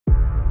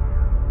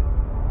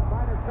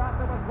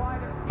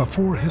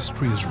Before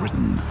history is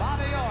written,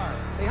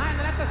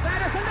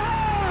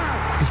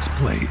 it's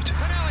played.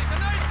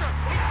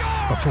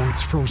 Before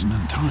it's frozen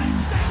in time,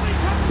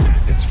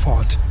 it's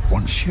fought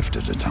one shift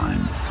at a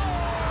time.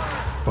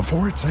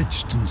 Before it's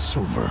etched in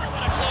silver,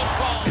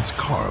 it's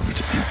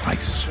carved in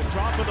ice.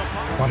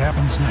 What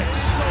happens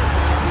next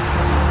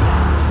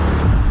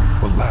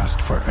will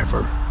last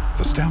forever.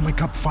 The Stanley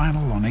Cup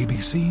Final on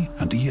ABC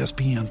and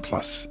ESPN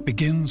Plus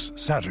begins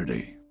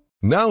Saturday.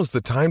 Now's the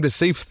time to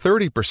save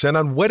 30%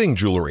 on wedding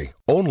jewelry,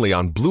 only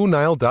on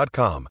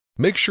BlueNile.com.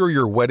 Make sure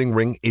your wedding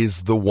ring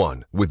is the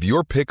one with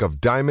your pick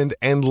of diamond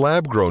and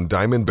lab-grown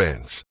diamond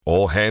bands,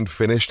 all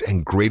hand-finished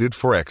and graded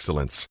for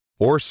excellence.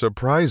 Or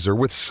surprise her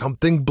with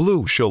something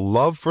blue she'll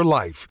love for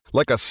life,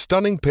 like a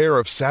stunning pair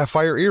of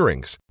sapphire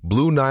earrings.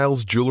 Blue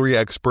Nile's jewelry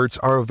experts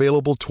are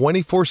available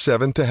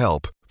 24/7 to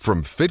help,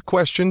 from fit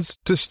questions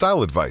to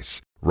style advice.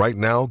 Right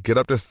now, get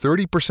up to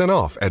 30%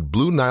 off at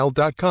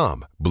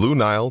BlueNile.com.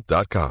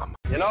 BlueNile.com.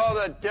 You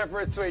know the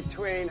difference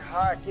between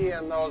hockey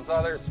and those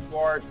other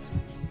sports?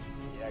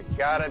 You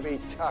gotta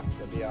be tough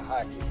to be a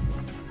hockey.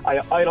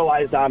 I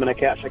idolize Dominik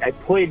Hasek. I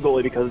played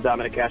goalie because of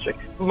Dominik Hasek.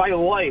 My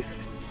life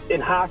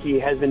in hockey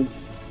has been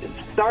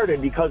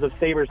started because of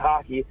Sabres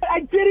hockey.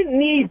 I didn't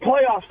need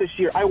playoffs this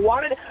year. I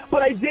wanted it,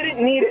 but I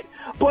didn't need it.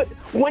 But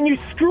when you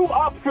screw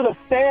up for the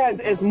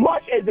fans as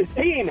much as this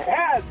team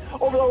has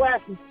over the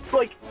last,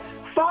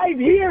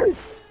 5 years,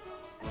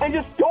 and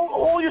just don't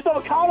hold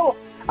yourself accountable,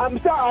 I'm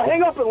sorry. I'll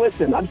hang up and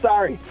listen. I'm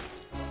sorry.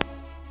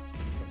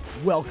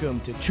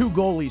 Welcome to Two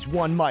Goalies,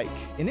 One Mic,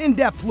 an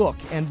in-depth look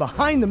and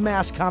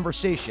behind-the-mask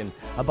conversation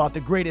about the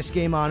greatest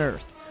game on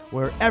earth,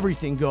 where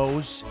everything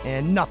goes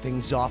and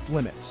nothing's off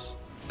limits.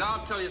 Now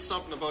I'll tell you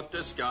something about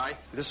this guy.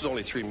 This is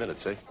only 3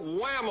 minutes, eh?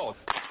 Whammo!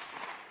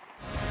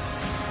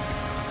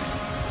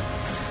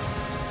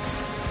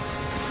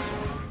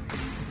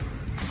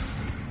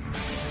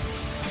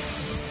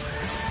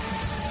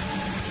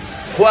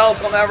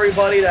 Welcome,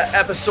 everybody, to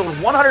episode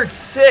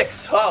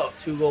 106 of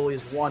Two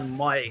Goalies, One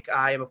Mic.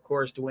 I am, of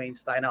course, Dwayne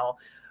Steinel,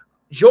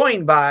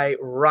 joined by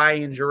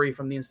Ryan Jury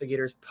from the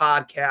Instigators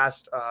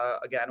podcast,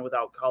 again,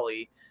 without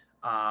Cully.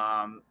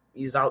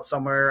 He's out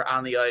somewhere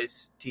on the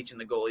ice teaching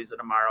the goalies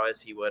tomorrow,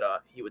 as he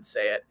would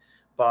say it.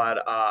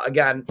 But,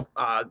 again,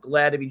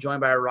 glad to be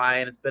joined by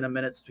Ryan. It's been a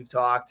minute since we've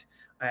talked.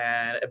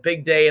 And a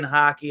big day in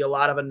hockey, a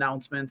lot of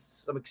announcements,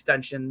 some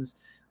extensions,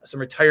 some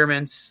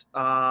retirements,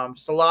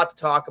 just a lot to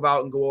talk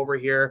about and go over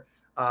here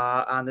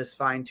on this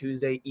fine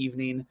Tuesday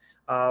evening.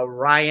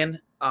 Ryan,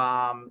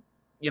 how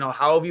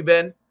have you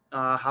been?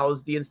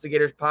 How's the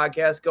Instigators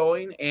podcast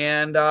going?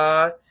 And,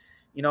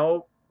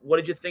 what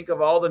did you think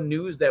of all the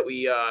news that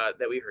we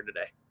heard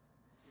today?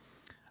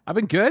 I've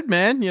been good,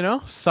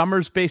 man.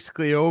 Summer's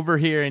basically over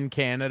here in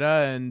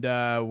Canada, and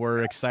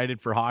we're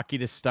excited for hockey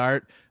to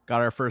start.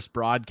 Got our first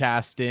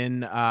broadcast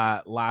in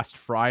last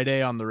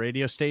Friday on the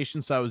radio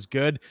station, so that was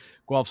good.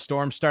 Guelph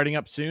Storm starting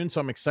up soon, so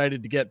I'm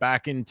excited to get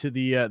back into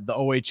the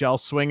OHL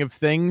swing of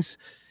things.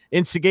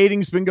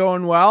 Instigating's been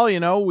going well.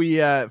 We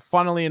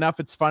funnily enough,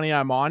 it's funny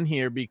I'm on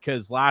here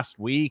because last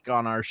week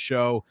on our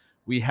show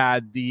we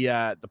had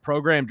the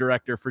program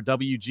director for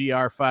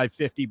WGR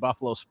 550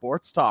 Buffalo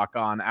Sports Talk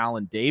on,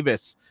 Alan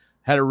Davis.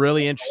 Had a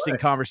really interesting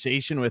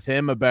conversation with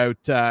him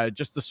about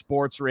just the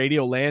sports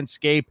radio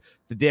landscape,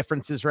 the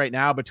differences right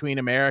now between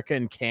America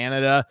and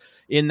Canada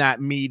in that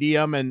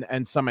medium,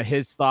 and some of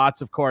his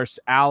thoughts. Of course,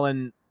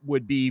 Alan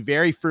would be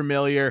very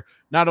familiar,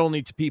 not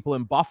only to people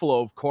in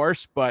Buffalo, of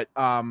course, but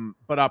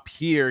up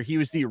here. He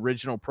was the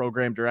original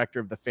program director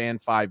of the Fan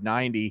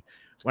 590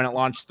 when it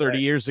launched 30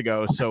 years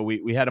ago. So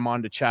we had him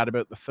on to chat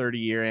about the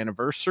 30-year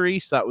anniversary.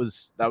 So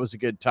that was a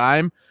good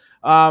time.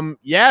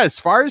 As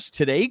far as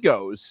today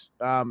goes,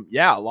 a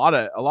lot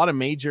of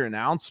major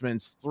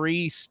announcements,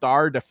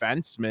 3-star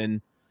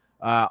defensemen,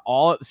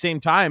 all at the same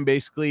time,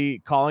 basically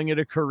calling it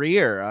a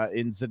career,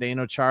 in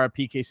Zdeno Chara,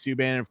 PK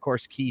Subban, and of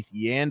course, Keith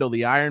Yandle,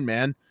 the Iron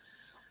Man.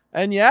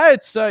 And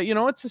it's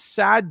it's a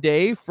sad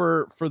day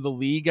for the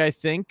league. I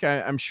think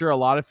I'm sure a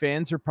lot of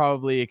fans are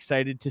probably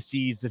excited to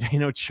see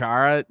Zdeno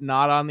Chara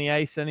not on the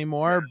ice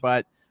anymore,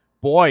 but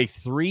boy,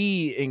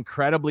 3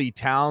 incredibly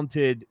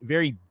talented,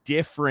 very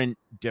different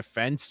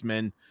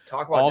defensemen,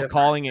 all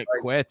calling it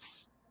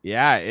quits.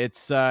 Yeah,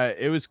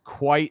 it was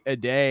quite a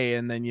day.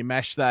 And then you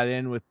mesh that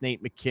in with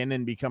Nate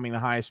McKinnon becoming the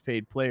highest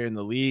paid player in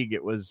the league.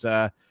 It was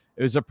a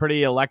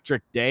pretty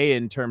electric day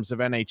in terms of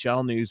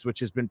NHL news, which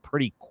has been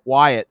pretty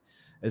quiet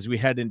as we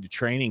head into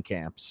training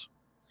camps.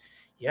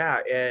 Yeah,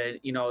 and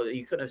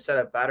you couldn't have said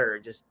it better.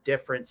 Just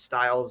different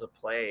styles of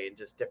play and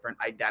just different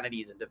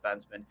identities in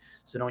defensemen.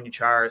 Zdeno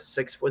Chara,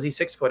 was he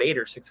 6'8"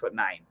 or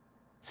 6'9"?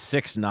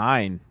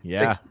 6'9",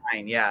 yeah.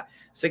 6'9", yeah.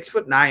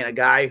 6'9", a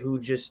guy who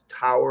just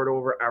towered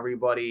over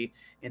everybody,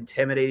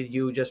 intimidated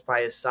you just by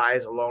his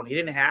size alone. He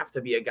didn't have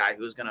to be a guy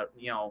who was gonna,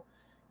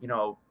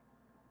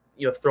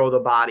 throw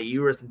the body.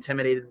 You were just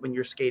intimidated when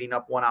you're skating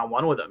up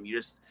one-on-one with him. You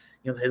just,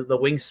 the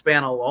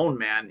wingspan alone,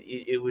 man.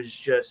 It was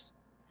just,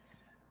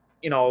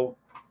 it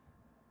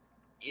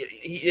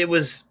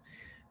was,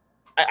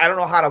 I don't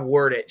know how to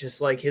word it.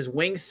 Just like his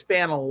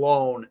wingspan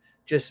alone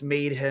just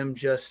made him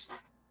just.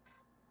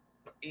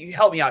 You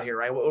help me out here,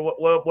 right?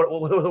 What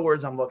are the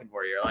words I'm looking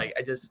for here? Like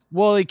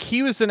well, like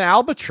he was an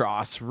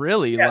albatross,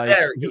 really. Yeah, like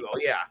there you go.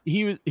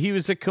 Yeah, he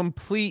was a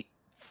complete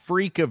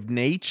freak of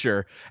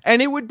nature.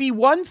 And it would be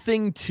one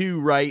thing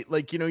too, right?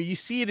 Like, you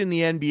see it in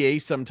the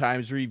NBA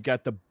sometimes where you've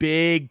got the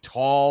big,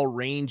 tall,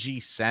 rangy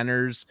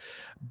centers,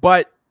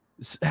 but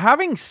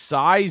having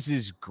size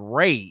is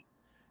great.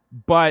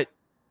 But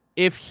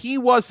if he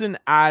wasn't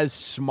as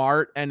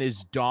smart and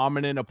as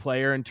dominant a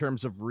player in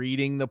terms of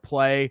reading the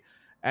play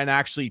and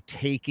actually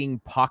taking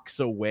pucks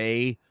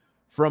away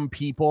from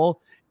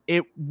people,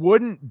 it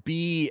wouldn't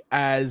be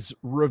as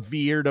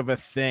revered of a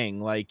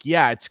thing. Like,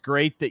 yeah, it's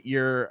great that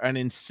you're an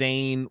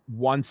insane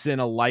once in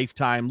a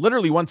lifetime,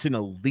 literally once in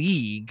a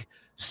league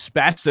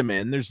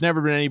specimen. There's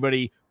never been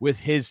anybody with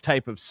his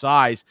type of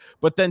size,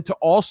 but then to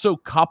also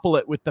couple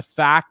it with the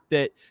fact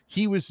that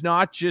he was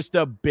not just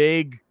a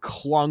big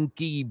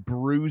clunky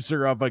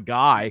bruiser of a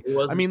guy.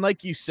 I mean,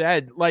 like you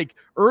said, like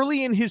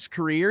early in his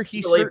career,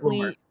 he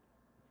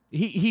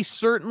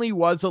certainly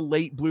was a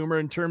late bloomer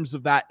in terms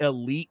of that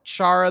elite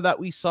Chara that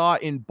we saw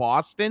in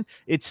Boston.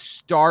 It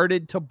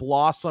started to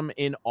blossom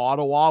in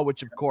Ottawa,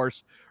 which of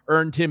course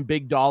earned him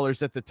big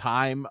dollars at the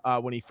time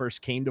when he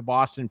first came to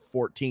Boston,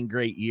 14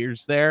 great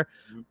years there.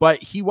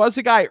 But he was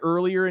a guy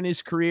earlier in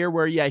his career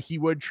where, yeah, he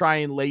would try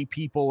and lay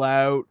people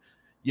out,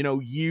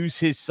 use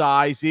his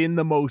size in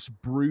the most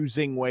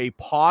bruising way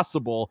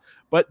possible.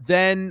 But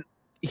then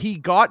he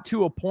got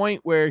to a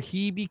point where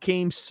he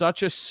became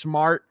such a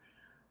smart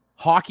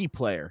hockey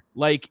player.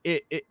 Like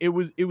it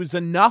was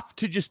enough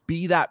to just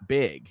be that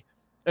big,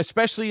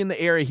 especially in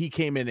the era he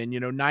came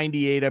in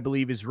 98, I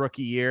believe, his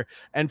rookie year.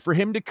 And for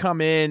him to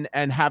come in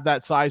and have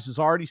that size was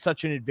already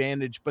such an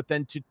advantage, but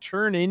then to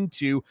turn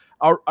into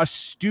a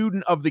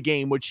student of the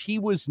game, which he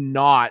was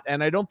not.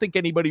 And I don't think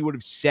anybody would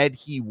have said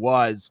he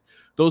was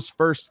those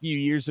first few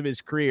years of his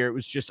career. It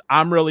was just,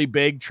 I'm really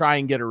big, try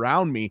and get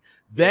around me.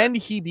 Then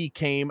he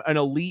became an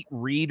elite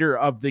reader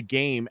of the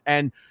game.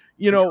 And,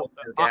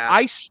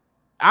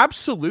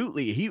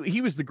 absolutely. He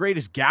was the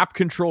greatest gap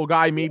control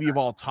guy maybe of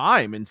all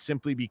time, and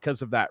simply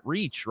because of that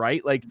reach,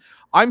 right? Like,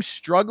 I'm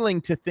struggling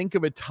to think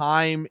of a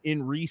time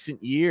in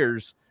recent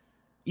years,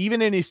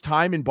 even in his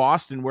time in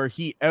Boston, where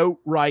he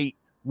outright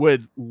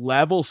would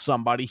level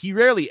somebody. He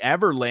rarely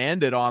ever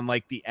landed on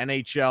like the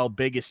NHL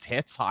biggest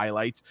hits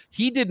highlights.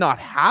 He did not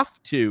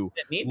have to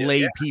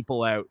lay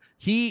people out.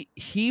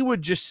 He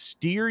would just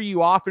steer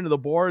you off into the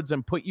boards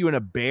and put you in a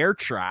bear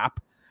trap,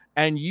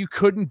 and you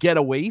couldn't get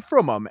away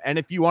from him. And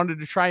if you wanted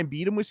to try and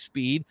beat him with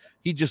speed,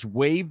 he'd just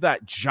wave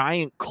that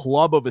giant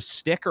club of a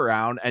stick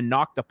around and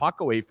knock the puck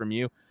away from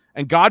you.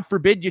 And God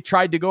forbid you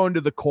tried to go into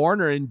the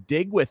corner and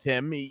dig with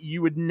him.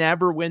 You would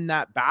never win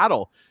that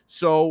battle.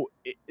 So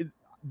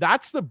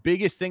that's the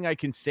biggest thing I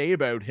can say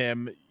about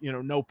him.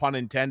 No pun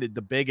intended,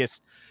 the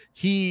biggest.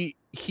 He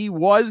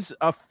was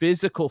a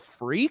physical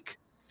freak,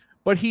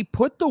 but he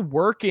put the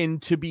work in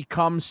to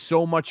become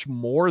so much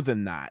more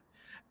than that.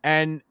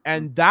 And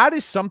that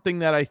is something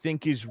that I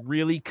think is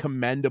really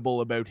commendable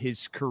about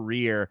his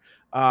career.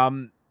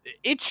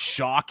 It's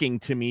shocking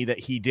to me that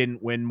he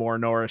didn't win more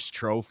Norris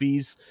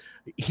trophies.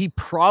 He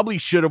probably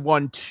should have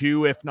won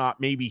 2, if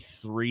not maybe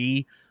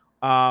 3.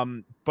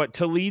 But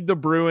to lead the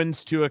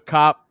Bruins to a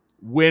cup,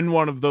 win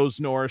one of those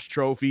Norris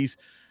trophies,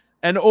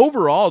 and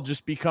overall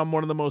just become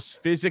one of the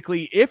most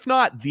physically, if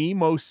not the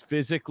most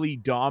physically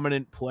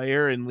dominant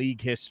player in league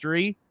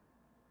history.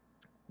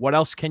 What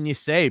else can you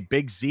say?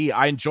 Big Z.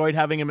 I enjoyed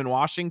having him in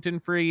Washington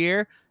for a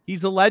year.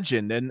 He's a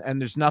legend,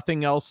 and there's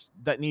nothing else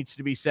that needs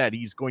to be said.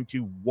 He's going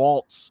to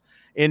waltz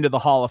into the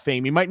Hall of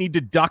Fame. He might need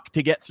to duck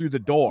to get through the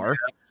door,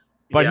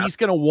 but he's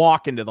going to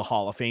walk into the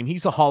Hall of Fame.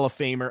 He's a Hall of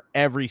Famer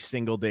every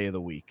single day of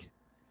the week.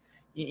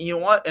 You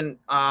know what? And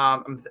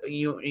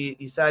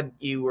you said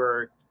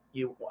you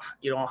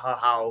don't know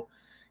how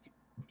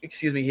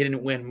excuse me, he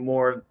didn't win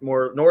more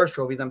Norris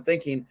trophies. I'm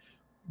thinking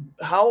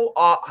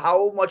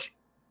how much,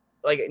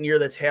 like, near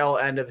the tail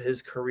end of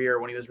his career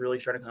when he was really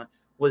starting to,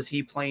 was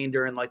he playing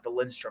during like the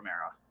Lidstrom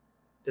era?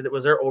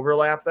 Was there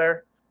overlap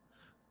there?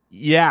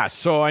 Yeah.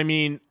 So, I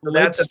mean,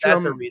 that's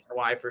the reason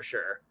why, for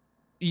sure.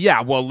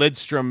 Yeah. Well,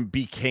 Lidstrom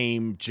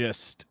became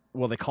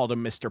they called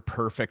him Mr.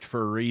 Perfect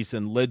for a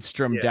reason.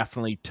 Lidstrom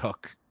definitely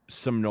took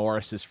some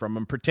Norrises from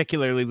him,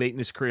 particularly late in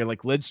his career.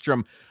 Like,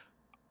 Lidstrom,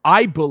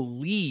 I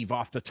believe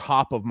off the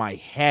top of my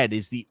head,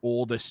 is the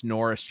oldest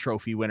Norris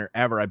Trophy winner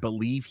ever. I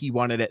believe he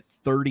won it at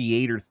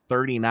 38 or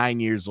 39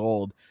 years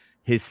old,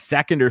 his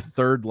second or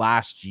third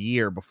last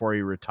year before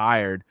he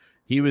retired.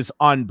 He was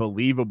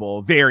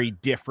unbelievable. Very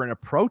different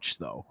approach,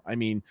 though. I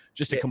mean,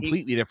 just a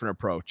completely different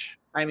approach.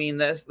 I mean,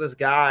 this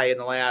guy in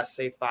the last,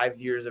 say, 5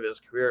 years of his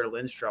career,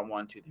 Lindstrom,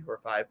 1, 2, 3, 4,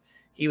 5,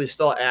 he was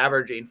still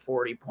averaging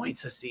 40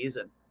 points a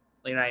season.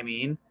 You know what I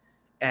mean?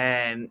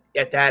 And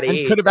at that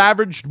age, could have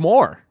averaged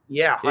more.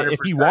 Yeah, 100%. If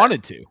he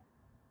wanted to.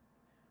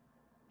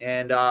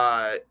 And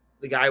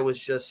the guy was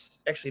just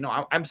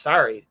I'm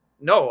sorry.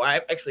 No,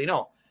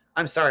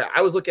 I'm sorry.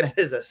 I was looking at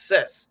his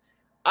assists.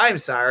 I'm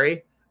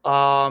sorry.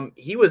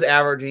 He was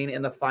averaging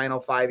in the final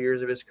 5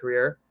 years of his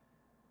career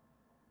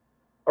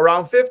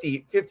around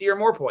 50 or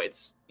more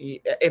points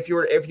if you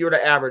were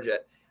to average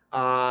it.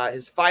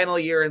 His final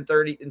year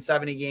in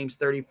 70 games,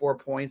 34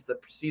 points. The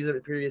season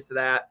previous to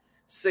that,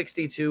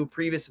 62.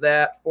 Previous to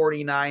that,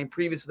 49.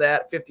 Previous to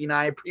that,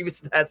 59. Previous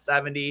to that,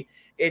 70.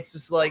 It's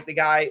just like the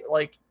guy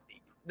like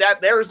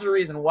that. There's the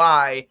reason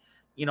why,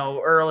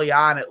 early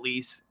on at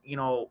least,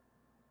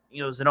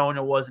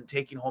 Zadina wasn't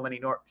taking home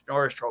any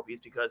Norris trophies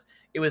because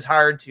it was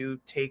hard to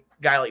take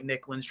a guy like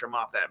Nick Lidstrom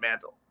off that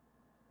mantle.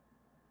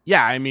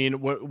 Yeah, I mean,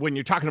 when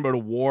you're talking about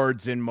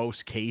awards in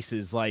most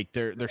cases, like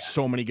there's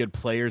so many good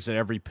players at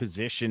every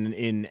position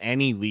in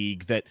any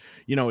league that,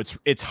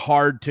 it's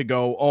hard to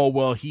go, oh,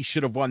 well, he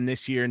should have won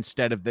this year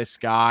instead of this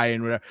guy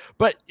and whatever.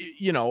 But,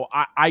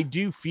 I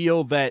do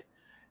feel that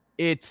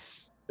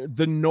it's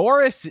the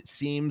Norris, it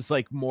seems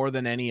like more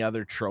than any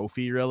other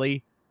trophy,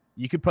 really.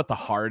 You could put the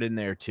Hart in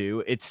there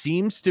too. It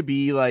seems to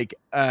be like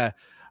a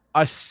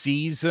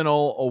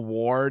seasonal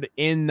award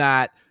in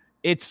that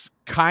it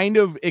kind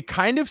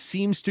of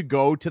seems to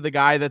go to the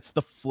guy that's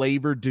the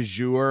flavor du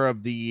jour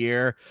of the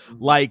year.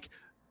 Like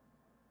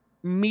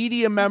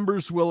media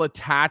members will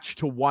attach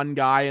to one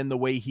guy and the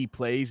way he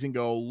plays and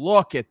go,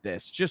 look at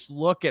this, just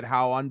look at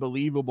how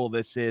unbelievable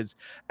this is.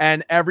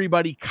 And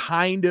everybody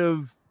kind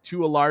of,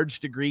 to a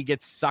large degree,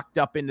 gets sucked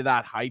up into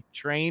that hype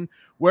train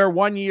where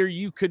one year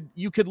you could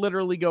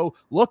literally go,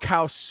 look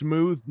how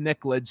smooth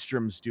Nick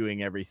Lidstrom's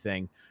doing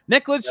everything.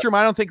 Nick Lidstrom,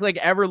 I don't think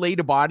ever laid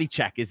a body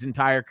check his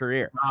entire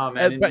career. Oh,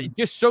 man. But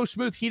just so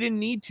smooth. He didn't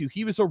need to.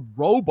 He was a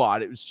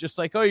robot. It was just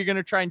like, oh, you're going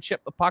to try and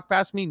chip the puck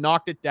past me,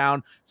 knocked it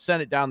down,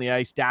 sent it down the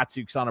ice.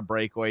 Datsuk's on a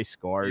breakaway,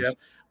 scores.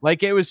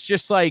 Yep. It was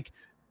just like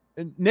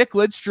Nick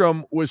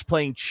Lidstrom was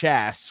playing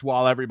chess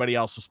while everybody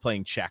else was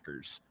playing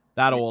checkers.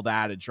 That old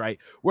adage, right?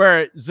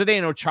 Where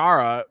Zdeno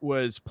Chara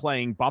was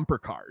playing bumper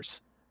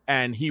cars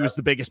and he was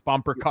the biggest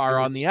bumper car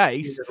on the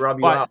ice.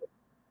 But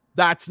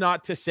that's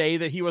not to say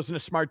that he wasn't a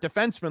smart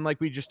defenseman like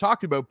we just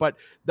talked about, but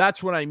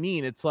that's what I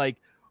mean. It's like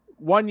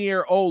one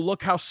year, oh,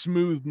 look how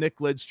smooth Nick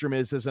Lidstrom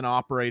is as an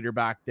operator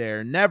back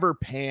there. Never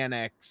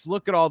panics.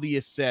 Look at all the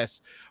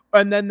assists.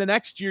 And then the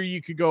next year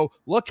you could go,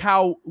 look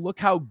how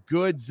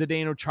good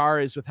Zdeno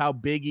Chara is with how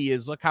big he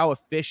is. Look how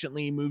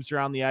efficiently he moves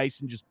around the ice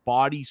and just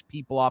bodies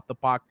people off the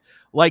puck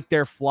like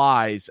they're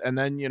flies. And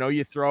then,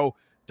 you throw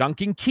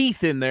Duncan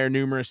Keith in there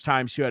numerous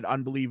times who had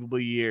unbelievable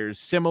years.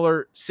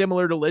 Similar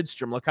to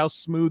Lidstrom. Look how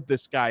smooth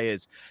this guy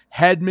is.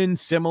 Hedman,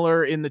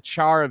 similar in the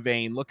Chara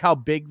vein. Look how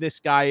big this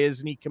guy is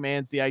and he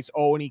commands the ice.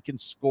 Oh, and he can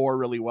score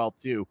really well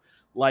too.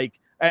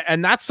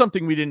 And that's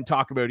something we didn't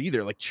talk about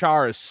either. Like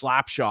Chara's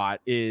slap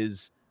shot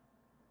is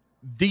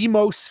the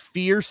most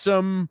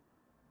fearsome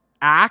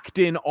act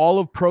in all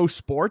of pro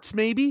sports,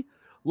 maybe.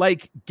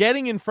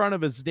 Getting in front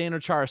of a Zdeno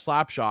Chara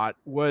slap shot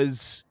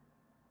was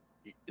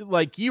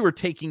like you were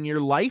taking your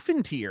life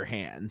into your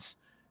hands.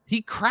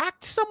 He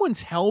cracked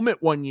someone's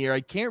helmet one year.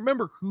 I can't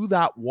remember who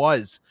that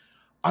was.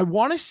 I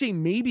want to say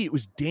maybe it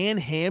was Dan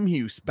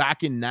Hamhuis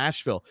back in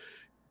Nashville.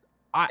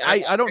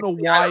 I don't know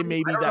why.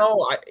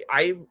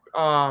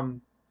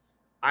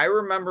 I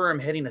remember him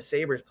hitting a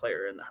Sabres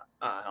player in the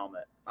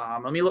helmet.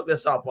 Let me look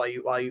this up while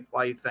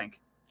you think.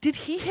 Did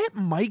he hit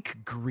Mike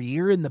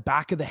Greer in the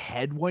back of the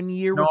head one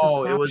year?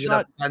 No, it was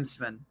a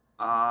defenseman.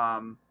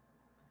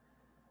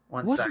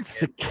 Wasn't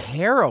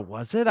Sekera,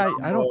 was it? No,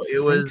 I don't. It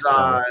was.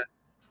 So.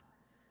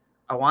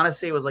 I want to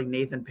say it was like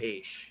Nathan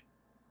Pache,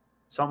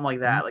 something like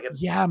that.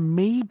 Yeah,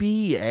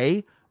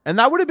 maybe. And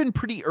that would have been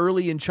pretty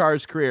early in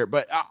Chara's career.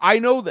 But I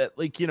know that,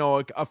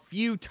 a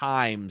few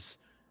times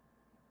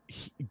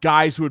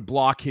guys would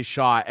block his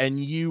shot,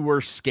 and you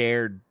were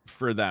scared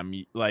for them.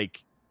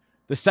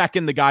 The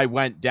second the guy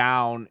went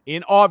down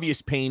in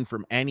obvious pain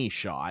from any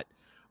shot,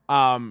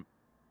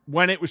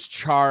 when it was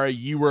Chara,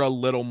 you were a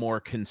little more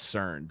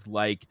concerned.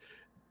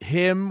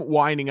 Him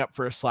winding up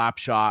for a slap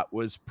shot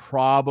was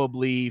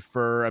probably,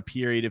 for a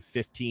period of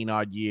 15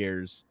 odd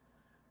years,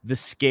 the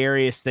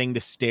scariest thing to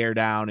stare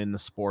down in the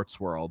sports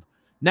world.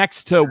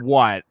 Next to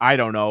what? I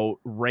don't know,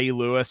 Ray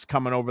Lewis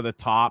coming over the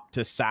top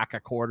to sack a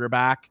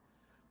quarterback.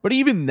 But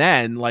even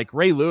then,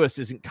 Ray Lewis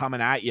isn't coming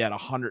at you at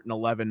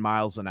 111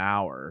 miles an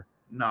hour.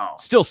 No.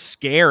 Still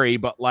scary,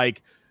 but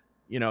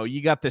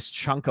you got this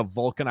chunk of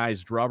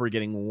vulcanized rubber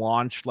getting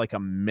launched like a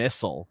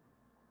missile.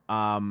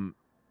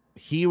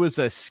 He was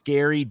a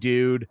scary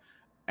dude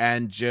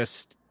and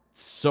just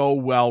so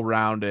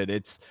well-rounded.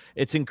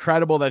 It's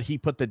incredible that he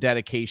put the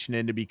dedication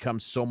in to become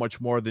so much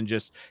more than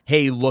just,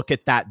 hey, look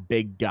at that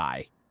big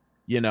guy.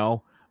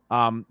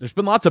 There's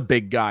been lots of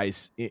big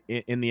guys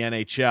in the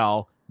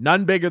NHL,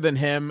 none bigger than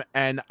him.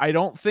 And I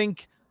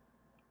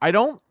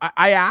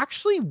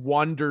actually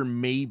wonder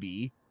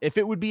maybe if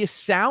it would be a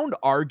sound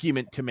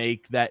argument to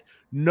make that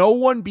no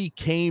one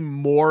became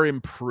more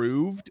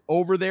improved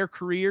over their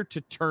career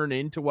to turn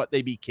into what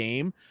they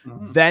became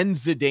than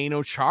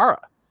Zdeno Chara.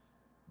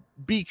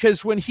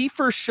 Because when he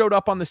first showed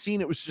up on the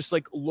scene, it was just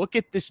like, look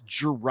at this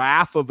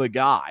giraffe of a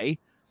guy.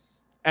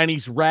 And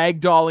he's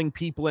ragdolling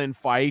people in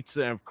fights.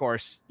 And of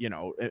course,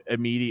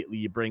 immediately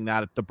you bring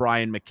that at the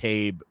Brian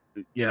McCabe,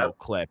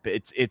 clip.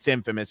 It's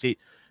infamous.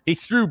 he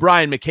threw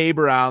Brian McCabe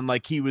around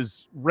like he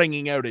was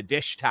wringing out a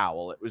dish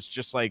towel. It was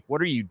just like,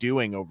 what are you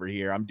doing over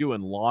here? I'm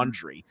doing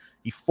laundry.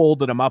 He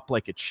folded him up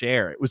like a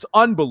chair. It was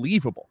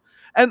unbelievable.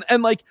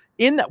 And like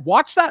in that,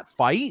 watch that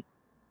fight.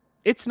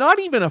 It's not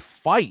even a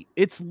fight.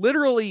 It's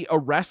literally a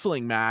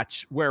wrestling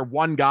match where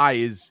one guy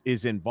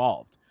is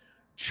involved.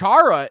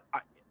 Chara,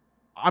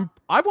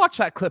 I've watched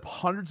that clip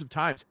hundreds of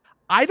times.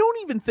 I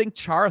don't even think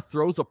Chara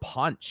throws a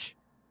punch.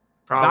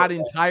 Probably.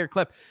 That entire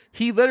clip.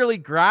 He literally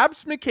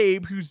grabs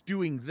McCabe, who's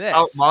doing this.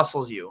 Out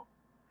muscles you.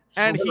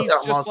 And he's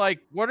just like,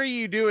 what are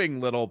you doing,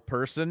 little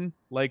person?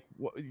 Like,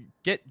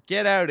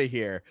 get out of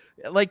here.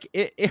 Like,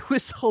 it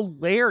was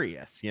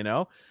hilarious, you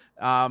know?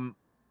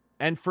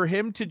 And for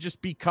him to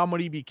just become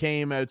what he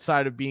became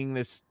outside of being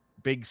this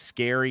big,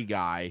 scary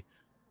guy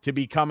to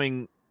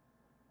becoming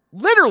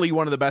literally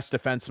one of the best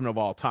defensemen of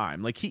all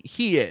time. Like,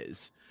 he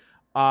is.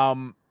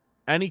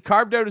 And he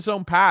carved out his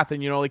own path.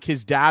 And, you know, like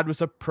his dad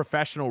was a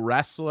professional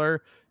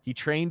wrestler. He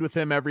trained with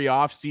him every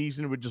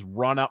offseason, would just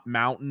run up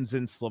mountains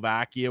in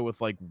Slovakia with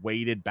like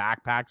weighted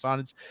backpacks on.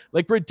 It's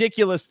like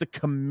ridiculous the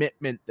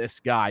commitment this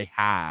guy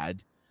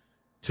had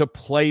to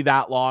play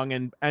that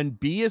long and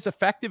be as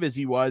effective as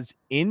he was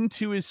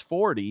into his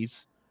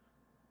 40s.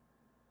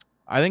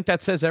 I think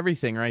that says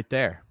everything right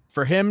there.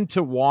 For him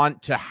to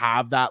want to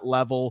have that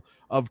level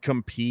of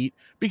compete,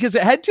 because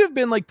it had to have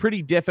been like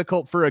pretty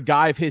difficult for a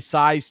guy of his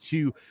size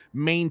to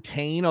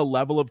maintain a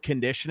level of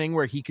conditioning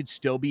where he could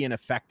still be an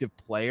effective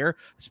player,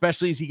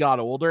 especially as he got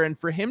older. And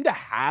for him to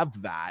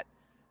have that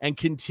and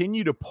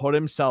continue to put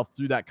himself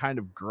through that kind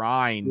of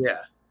grind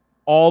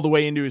all the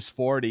way into his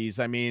 40s.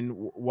 I mean,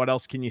 what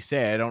else can you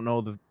say? I don't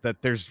know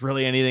that there's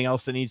really anything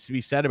else that needs to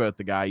be said about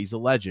the guy. He's a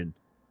legend.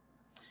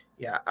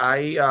 Yeah,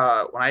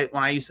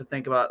 when I used to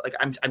think about, like,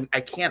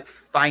 I can't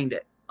find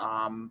it.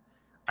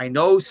 I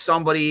know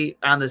somebody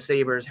on the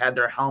Sabres had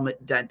their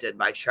helmet dented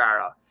by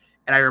Chara,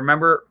 and I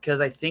remember because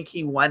I think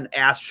he went and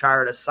asked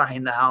Chara to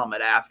sign the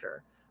helmet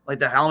after, like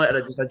the helmet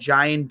had just a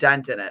giant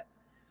dent in it.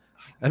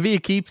 That'd be a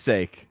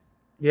keepsake.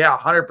 Yeah,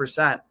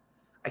 100%.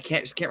 I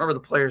can't remember the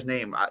player's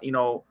name. You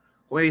know,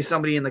 maybe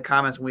somebody in the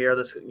comments when we air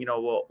this, you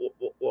know, we'll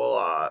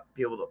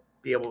be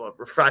able to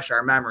refresh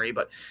our memory,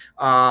 but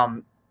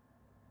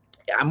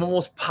I'm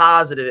almost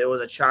positive it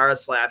was a Chara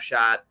slap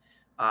shot,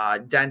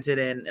 dented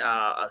in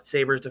a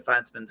Sabres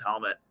defenseman's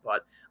helmet.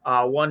 But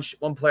one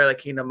player that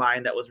came to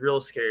mind that was real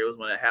scary was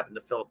when it happened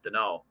to Philip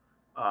Deneau.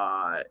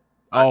 Yeah,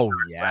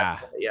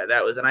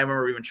 that was, and I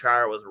remember even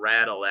Chara was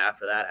rattled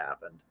after that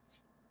happened.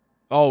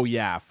 Oh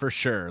yeah, for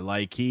sure.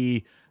 Like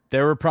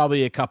there were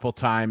probably a couple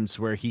times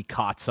where he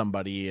caught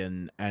somebody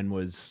and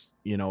was,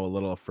 you know, a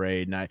little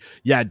afraid. And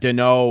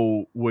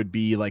Deneau would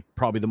be like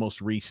probably the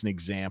most recent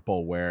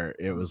example where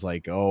it was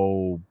like,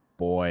 oh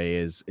boy,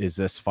 is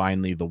this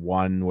finally the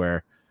one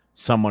where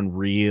someone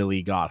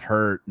really got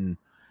hurt?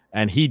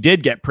 And he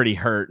did get pretty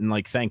hurt, and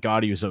like, thank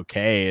God he was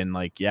okay. And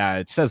like, yeah,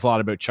 it says a lot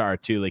about Char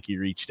too. Like, he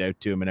reached out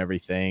to him and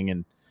everything,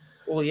 and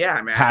well,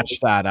 yeah, man,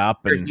 patched that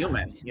up. You're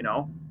human, you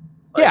know.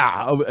 Like,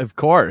 yeah, of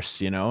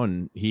course, you know,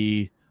 and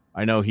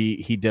I know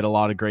he did a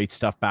lot of great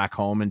stuff back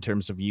home in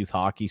terms of youth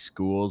hockey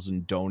schools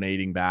and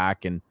donating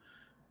back, and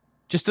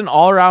just an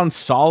all-around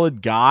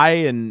solid guy.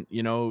 And,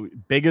 you know,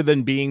 bigger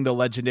than being the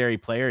legendary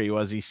player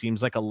he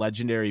seems like a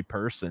legendary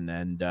person,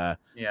 and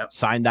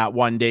signed that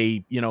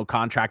one-day, you know,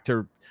 contract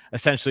to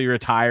essentially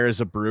retire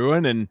as a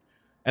Bruin.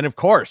 And of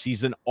course,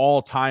 he's an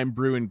all-time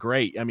Bruin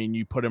great. I mean,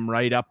 you put him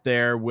right up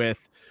there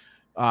with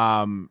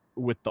the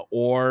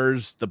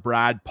Orrs, the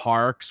Brad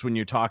Parks, when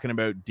you're talking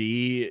about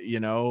D, you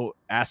know,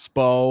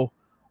 Espo,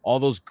 all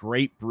those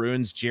great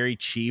Bruins, Jerry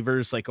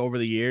Cheevers, like over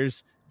the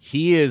years,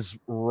 he is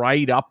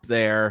right up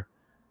there,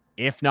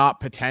 if not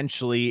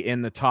potentially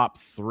in the top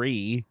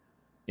 3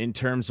 in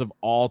terms of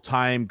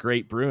all-time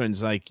great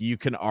Bruins. Like, you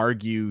can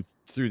argue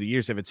through the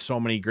years, if it's so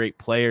many great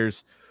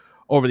players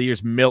over the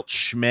years, Milt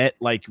Schmidt,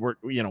 like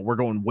we're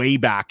going way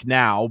back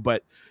now,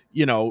 but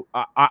you know,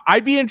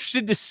 I'd be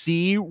interested to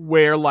see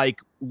where like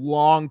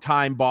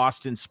longtime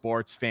Boston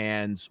sports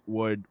fans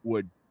would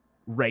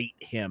rate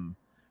him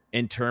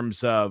in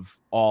terms of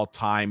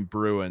all-time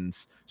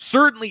Bruins.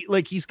 Certainly,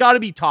 like, he's got to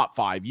be top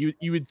 5.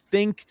 You would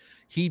think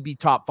he'd be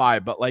top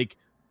 5, but like,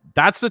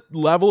 that's the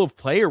level of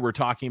player we're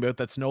talking about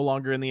that's no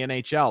longer in the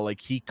NHL.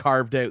 Like, he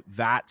carved out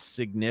that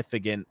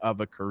significant of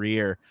a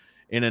career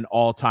in an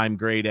all-time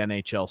great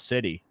NHL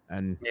city.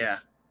 And yeah,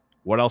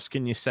 what else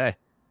can you say?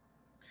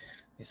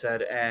 He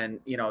said, and,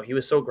 you know, he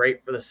was so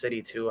great for the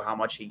city too, how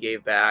much he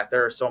gave back.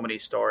 There are so many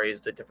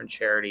stories, the different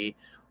charity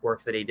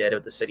work that he did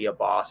with the city of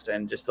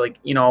Boston. Just like,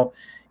 you know,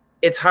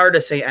 it's hard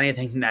to say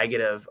anything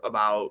negative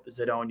about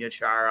Zdeno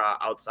Chara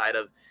outside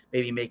of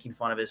maybe making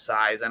fun of his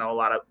size. I know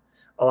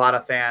a lot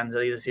of fans,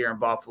 at least here in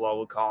Buffalo,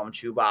 would call him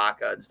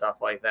Chewbacca and stuff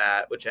like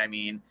that, which, I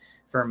mean,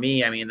 for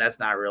me, I mean, that's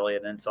not really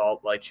an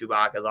insult. Like,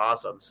 Chewbacca's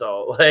awesome.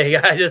 So, like,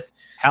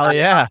 hell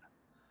yeah.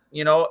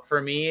 You know,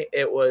 for me,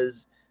 it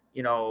was,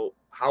 you know,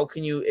 how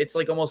can you, it's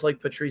like almost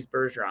like Patrice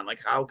Bergeron. Like,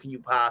 how can you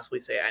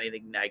possibly say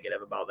anything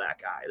negative about that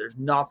guy? There's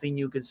nothing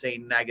you could say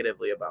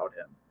negatively about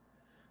him.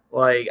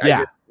 Like,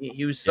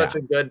 He was such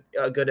a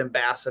good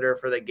ambassador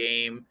for the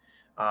game,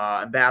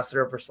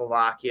 ambassador for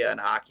Slovakia and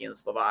hockey in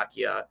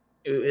Slovakia.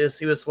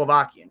 He was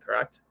Slovakian,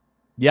 correct?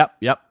 Yep.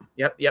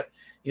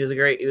 He was a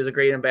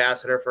great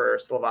ambassador for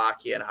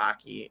Slovakia and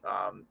hockey.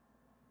 Not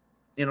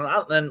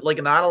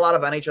a lot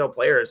of NHL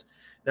players.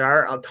 There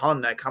are a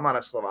ton that come out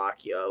of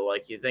Slovakia.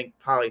 Like, you think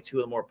probably two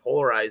of the more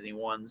polarizing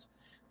ones,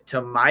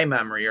 to my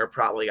memory, are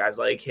probably guys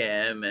like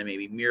him and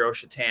maybe Miro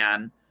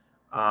Shatan.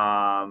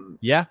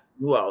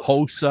 Who else?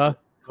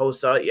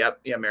 Hossa. Yep.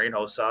 Yeah. Marian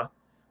Hossa.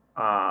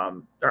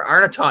 There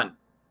aren't a ton.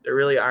 There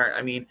really aren't.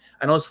 I mean,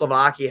 I know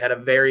Slovakia had a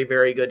very,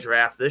 very good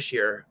draft this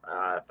year,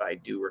 if I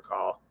do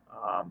recall.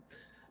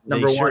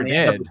 Number one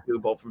and number two,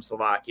 both from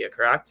Slovakia,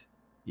 correct?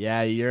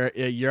 Yeah,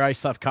 Juraj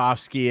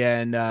Slafkovsky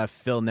and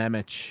Phil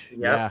Nemec.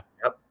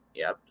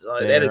 Yep. So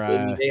they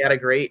had a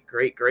great.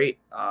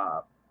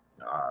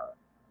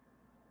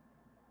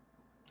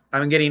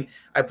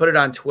 I put it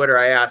on Twitter.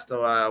 I asked,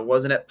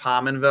 wasn't it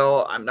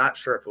Pominville? I'm not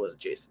sure if it was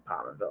Jason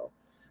Pominville,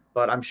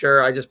 but I'm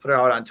sure I just put it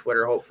out on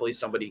Twitter. Hopefully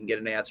somebody can get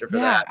an answer for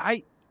that.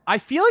 I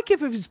feel like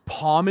if it was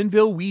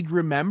Pominville, we'd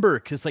remember,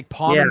 because like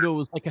Pominville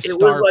was like a star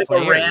player. It was like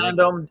player. a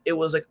random. It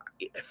was like,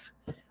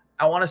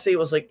 I want to say it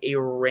was like a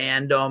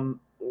random,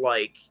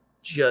 like,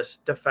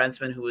 just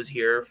defenseman who was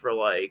here for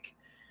like,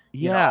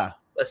 a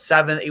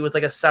seventh. He was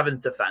like a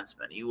seventh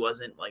defenseman. He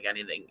wasn't like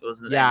anything. It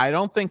wasn't. I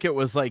don't think it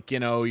was like,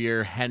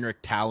 your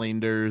Henrik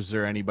Tallanders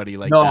or anybody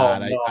like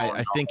that.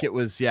 I think it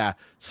was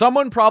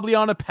someone probably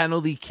on a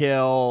penalty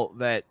kill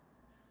that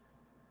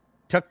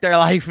took their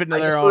life into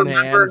their own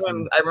hands.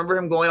 I remember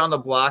him going on the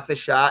block the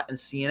shot and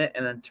seeing it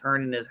and then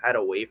turning his head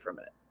away from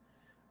it.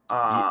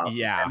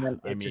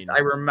 I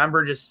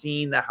remember just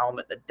seeing the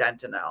helmet, the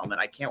dent in the helmet.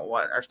 I can't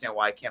understand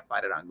why I can't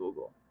find it on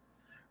Google.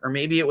 Or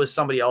maybe it was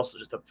somebody else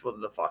with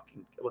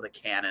a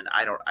cannon.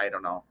 I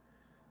don't know.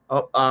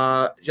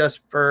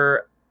 Just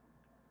for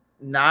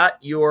not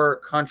your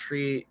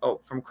country. Oh,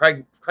 from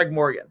Craig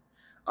Morgan.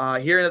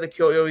 Here the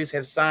Coyotes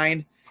have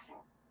signed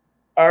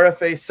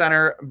RFA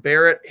center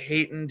Barrett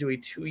Hayton to a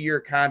 2-year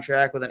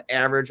contract with an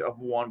average of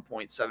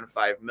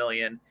 $1.75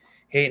 million.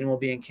 Hayton will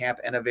be in camp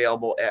and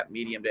available at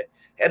medium day.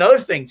 Another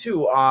thing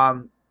too,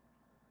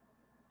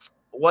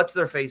 what's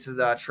their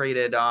faces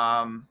traded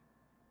the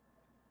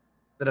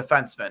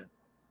defenseman.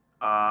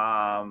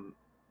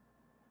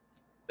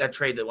 That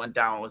trade that went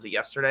down, was it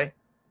yesterday?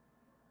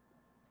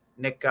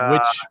 Nick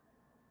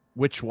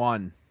which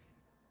one?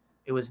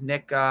 It was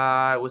Nick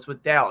it was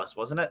with Dallas,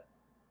 wasn't it?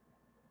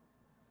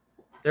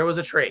 There was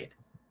a trade.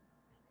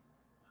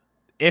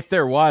 If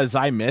there was,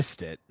 I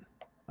missed it.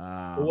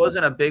 It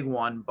wasn't a big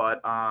one,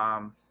 but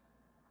hold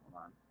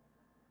on.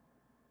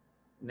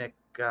 Nick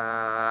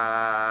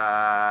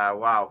wow,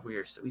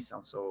 we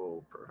sound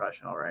so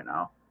professional right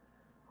now.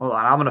 Hold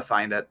on, I'm gonna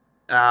find it.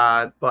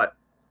 But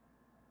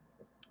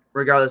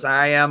regardless,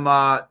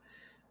 I'm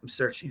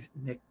searching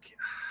Nick.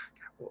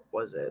 God, what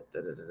was it?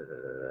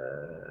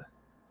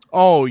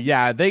 Oh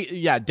yeah,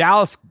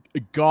 Dallas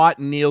got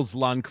Niels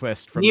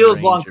Lundqvist from Niels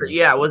Lundqvist.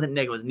 Yeah, it wasn't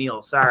Nick, it was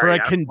Niels. Sorry, for a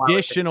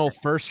conditional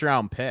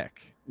first-round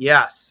pick.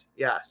 Yes.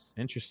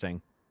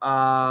 Interesting.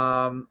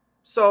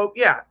 So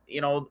yeah,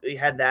 we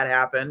had that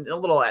happen. A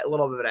little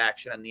bit of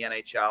action in the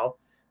NHL.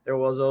 There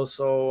was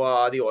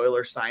also the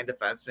Oilers signed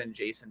defenseman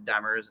Jason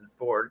Demers and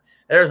Ford.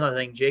 There's another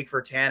thing. Jake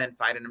Virtanen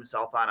finding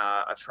himself on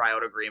a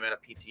tryout agreement, a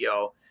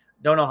PTO.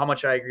 Don't know how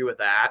much I agree with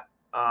that.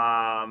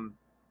 I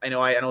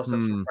know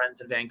some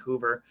friends in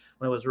Vancouver,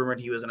 when it was rumored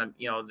he was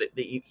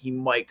he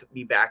might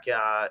be back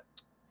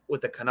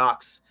with the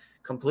Canucks,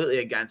 completely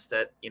against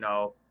it.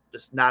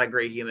 Just not a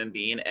great human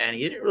being, and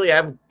he didn't really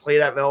play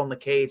that well in the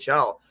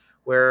KHL,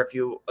 where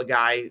a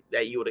guy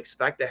that you would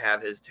expect to have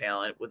his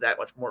talent with that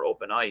much more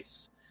open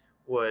ice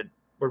would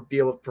be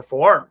able to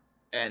perform,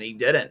 and he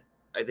didn't.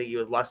 I think he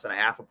was less than a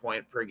half a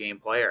point per game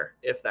player,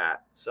 if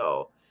that.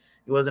 So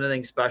he wasn't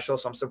anything special.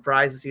 So I'm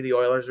surprised to see the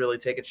Oilers really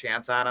take a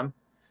chance on him.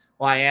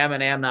 Well, I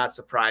am not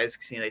surprised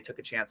because they took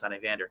a chance on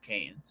Evander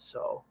Kane.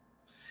 So,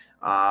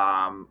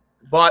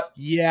 but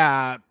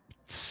yeah,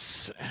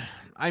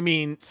 I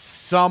mean,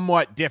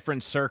 somewhat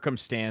different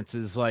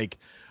circumstances. Like,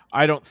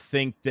 I don't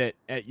think that,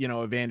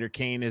 Evander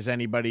Kane is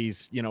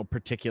anybody's,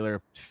 particular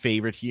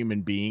favorite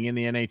human being in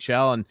the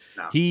NHL. And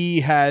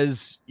he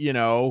has,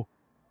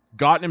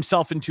 gotten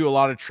himself into a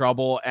lot of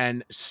trouble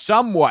and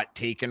somewhat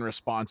taken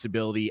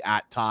responsibility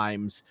at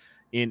times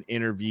in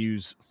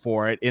interviews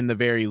for it. In the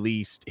very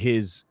least,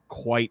 his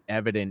quite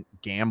evident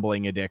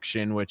gambling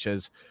addiction, which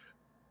has,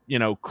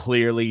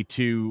 clearly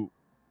to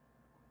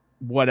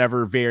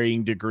whatever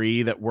varying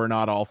degree that we're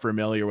not all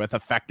familiar with,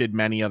 affected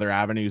many other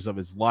avenues of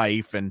his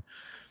life. And,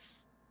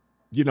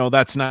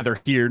 that's neither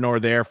here nor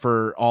there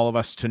for all of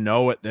us to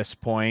know at this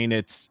point.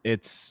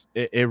 It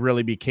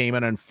really became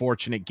an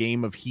unfortunate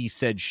game of he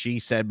said, she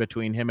said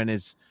between him and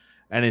his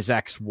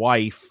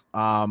ex-wife,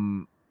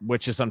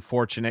 which is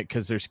unfortunate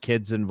because there's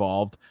kids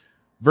involved.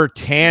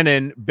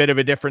 Virtanen, bit of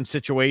a different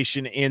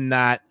situation in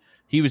that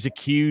he was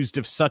accused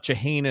of such a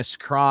heinous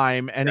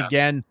crime. And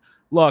again,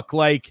 look,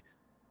 like,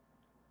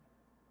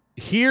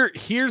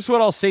 Here's what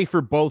I'll say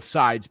for both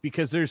sides,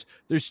 because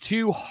there's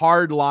two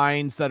hard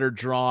lines that are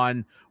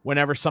drawn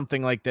whenever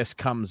something like this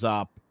comes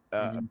up,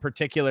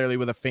 particularly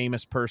with a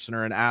famous person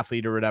or an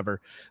athlete or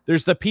whatever.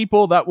 There's the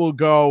people that will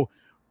go,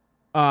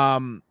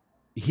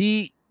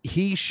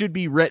 he should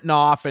be written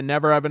off and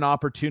never have an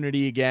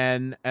opportunity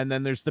again. And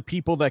then there's the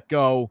people that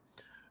go,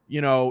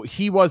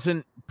 he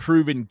wasn't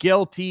proven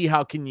guilty.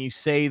 How can you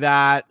say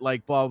that?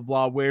 Like, blah, blah,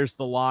 blah. Where's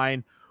the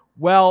line?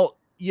 Well,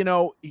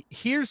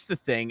 here's the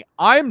thing.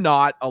 I'm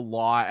not a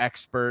law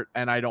expert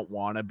and I don't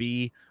want to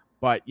be,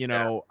 but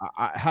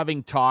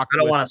having talked, I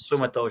don't want to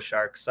swim with those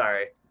sharks.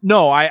 Sorry.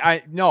 No,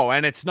 I no.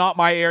 And it's not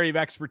my area of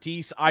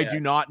expertise. I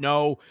do not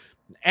know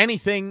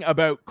anything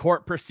about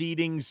court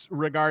proceedings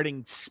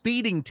regarding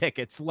speeding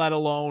tickets, let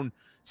alone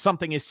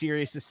something as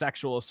serious as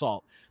sexual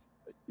assault.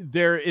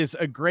 There is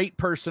a great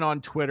person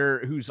on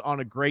Twitter who's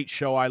on a great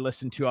show I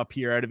listen to up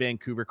here out of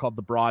Vancouver called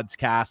The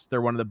Broadscast.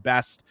 They're one of the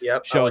best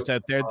shows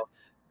out there.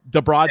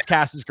 The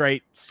Broadscast is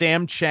great.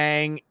 Sam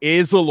Chang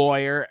is a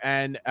lawyer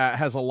and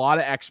has a lot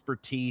of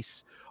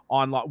expertise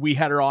on law. We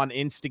had her on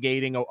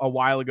Instigating a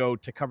while ago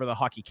to cover the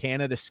Hockey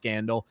Canada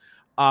scandal.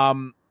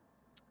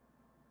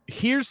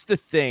 Here's the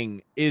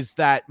thing, is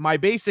that my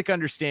basic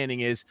understanding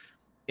is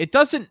it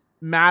doesn't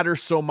matter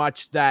so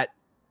much that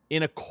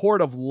in a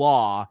court of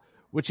law,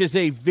 which is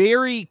a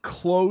very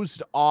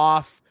closed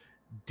off,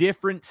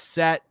 different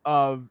set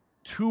of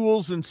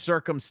tools and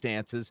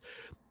circumstances,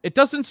 it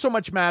doesn't so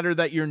much matter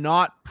that you're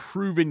not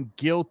proven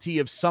guilty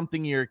of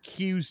something you're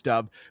accused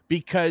of,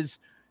 because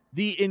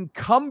the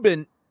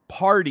incumbent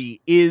party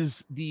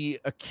is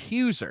the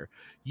accuser.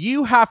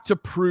 You have to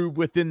prove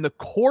within the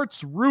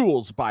court's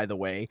rules, by the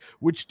way,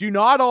 which do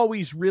not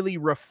always really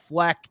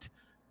reflect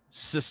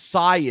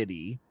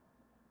society.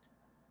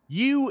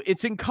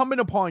 It's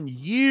incumbent upon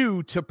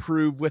you to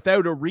prove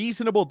without a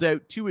reasonable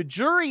doubt to a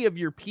jury of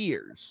your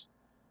peers.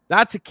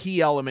 That's a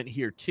key element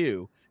here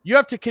too. You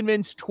have to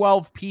convince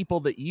 12 people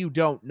that you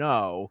don't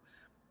know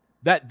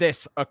that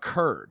this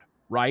occurred,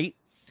 right?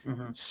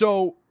 Mm-hmm.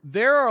 So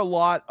there are a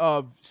lot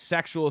of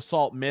sexual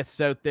assault myths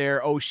out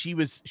there. Oh, she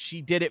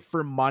did it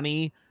for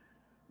money.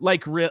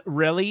 Like,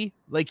 really?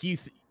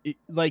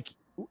 Like,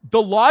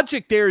 the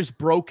logic there is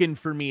broken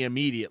for me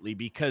immediately,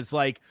 because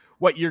like,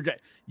 what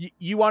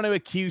you want to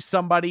accuse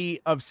somebody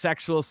of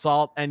sexual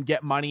assault and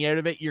get money out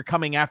of it. You're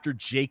coming after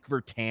Jake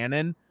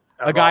Virtanen,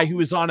 a guy who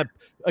was on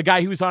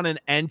an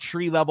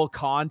entry level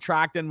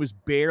contract and was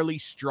barely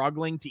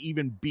struggling to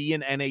even be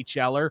an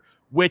NHLer,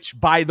 which,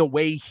 by the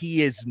way,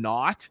 he is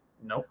not.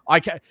 Nope.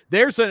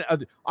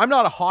 I'm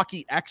not a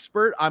hockey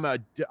expert. I'm a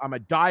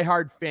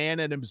diehard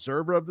fan and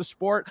observer of the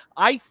sport.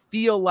 I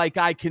feel like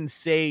I can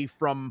say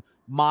from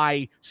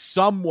my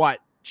somewhat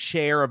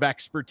share of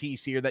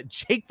expertise here that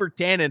Jake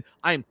Virtanen,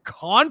 I'm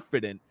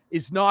confident,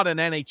 is not an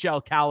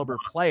NHL caliber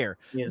player.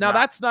 Now,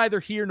 that's neither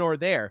here nor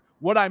there.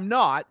 What I'm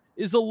not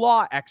is a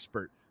law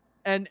expert.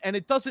 And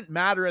it doesn't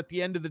matter at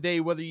the end of the day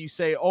whether you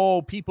say,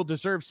 oh, people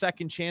deserve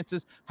second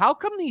chances. How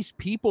come these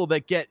people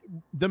that get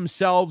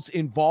themselves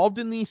involved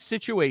in these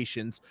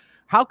situations,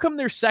 how come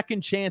their second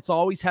chance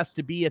always has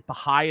to be at the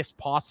highest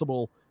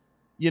possible,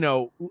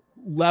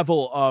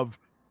 level of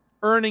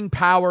earning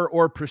power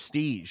or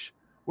prestige?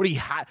 What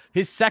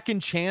his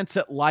second chance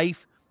at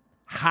life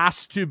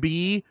has to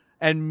be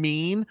and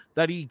mean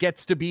that he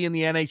gets to be in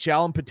the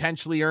NHL and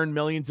potentially earn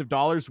millions of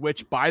dollars,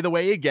 which, by the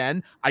way,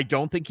 again, I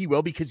don't think he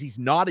will, because he's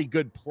not a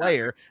good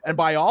player. And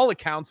by all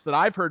accounts that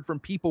I've heard from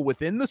people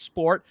within the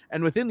sport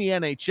and within the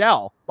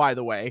NHL, by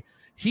the way,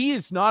 he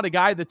is not a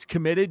guy that's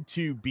committed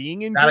to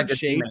being in good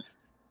shape.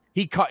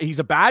 He's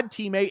a bad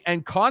teammate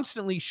and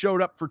constantly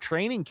showed up for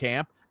training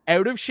camp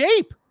out of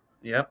shape.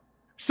 Yep.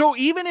 So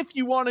even if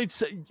you wanted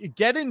to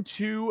get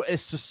into a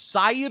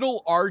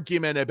societal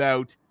argument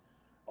about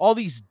all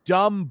these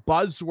dumb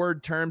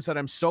buzzword terms that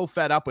I'm so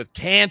fed up with,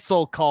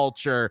 cancel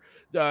culture,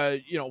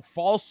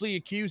 falsely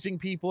accusing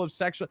people of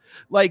sexual,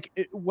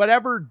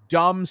 whatever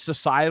dumb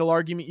societal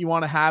argument you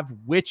want to have,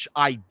 which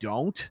I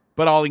don't,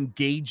 but I'll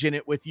engage in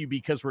it with you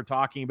because we're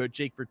talking about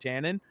Jake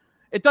Virtanen.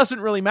 It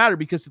doesn't really matter,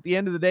 because at the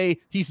end of the day,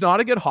 he's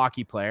not a good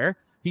hockey player.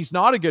 He's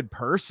not a good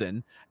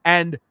person.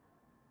 And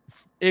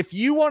if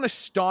you want to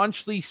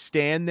staunchly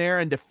stand there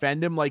and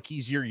defend him like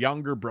he's your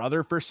younger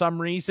brother for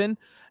some reason,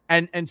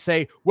 and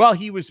say, well,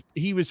 he was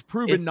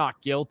proven not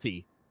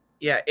guilty.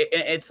 Yeah,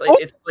 it's like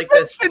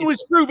this. Simpson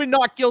was proven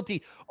not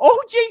guilty.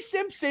 O.J.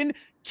 Simpson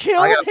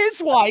killed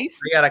his wife.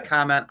 I got a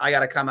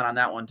comment on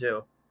that one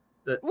too.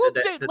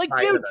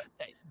 Dude,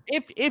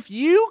 if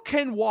you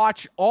can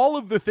watch all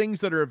of the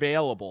things that are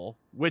available,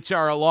 which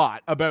are a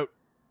lot, about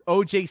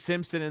O.J.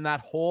 Simpson and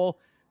that whole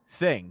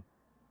thing,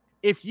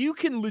 if you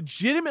can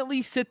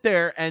legitimately sit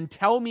there and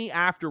tell me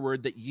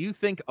afterward that you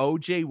think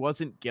O.J.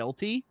 wasn't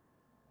guilty.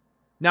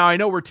 Now, I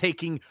know we're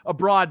taking a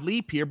broad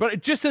leap here,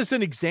 but just as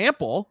an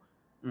example,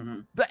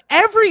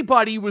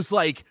 everybody was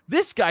like,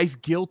 this guy's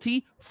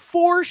guilty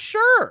for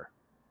sure.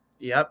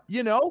 Yep.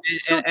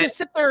 To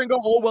sit there and go,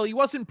 oh, well, he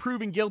wasn't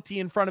proven guilty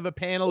in front of a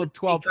panel of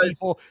 12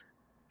 people.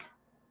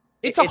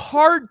 It's a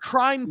hard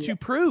crime to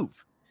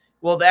prove.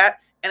 Well,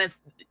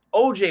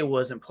 OJ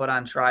wasn't put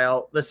on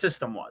trial. The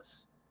system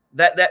was.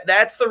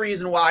 That's the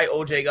reason why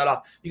OJ got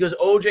off, because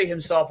OJ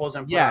himself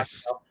wasn't put on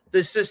trial.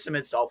 The system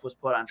itself was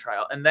put on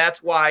trial, and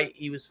that's why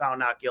he was found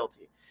not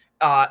guilty.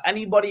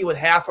 Anybody with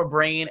half a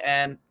brain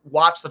and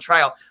watch the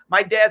trial.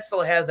 My dad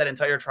still has that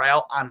entire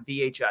trial on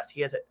VHS.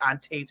 He has it on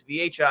taped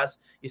VHS.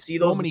 You see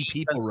those. So many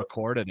people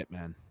recorded it,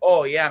 man.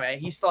 Oh yeah, man.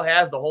 He still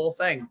has the whole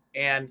thing,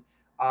 and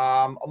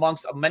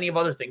amongst many of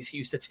other things he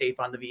used to tape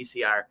on the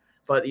VCR.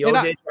 But the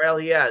OJ trial,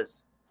 he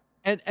has.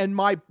 And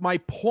my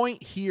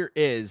point here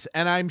is,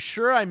 and I'm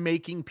sure I'm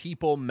making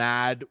people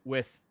mad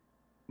with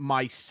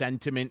my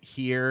sentiment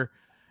here,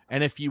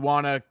 and if you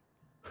want to,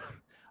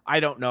 I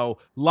don't know,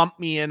 lump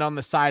me in on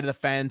the side of the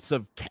fence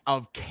of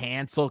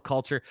cancel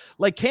culture.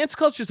 Like, cancel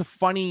culture is a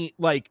funny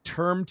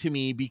term to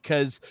me,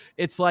 because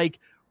it's like,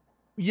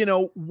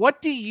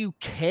 what do you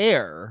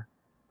care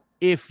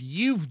if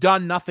you've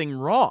done nothing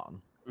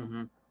wrong?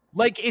 Mm-hmm.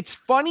 Like, it's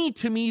funny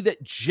to me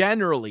that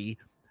generally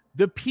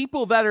the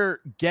people that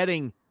are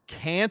getting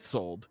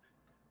canceled,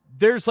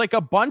 there's like a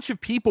bunch of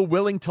people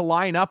willing to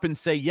line up and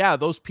say, yeah,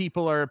 those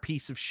people are a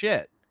piece of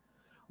shit.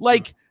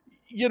 Like,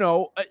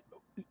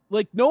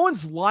 like no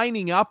one's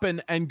lining up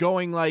and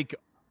going like,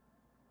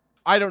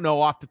 I don't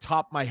know, off the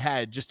top of my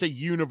head, just a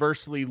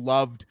universally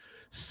loved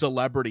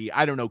celebrity.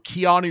 I don't know,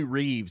 Keanu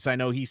Reeves. I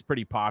know he's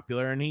pretty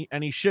popular,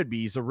 and he should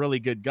be. He's a really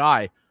good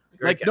guy.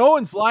 Like, no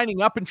one's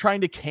lining up and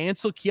trying to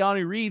cancel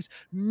Keanu Reeves.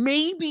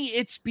 Maybe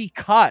it's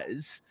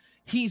because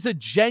he's a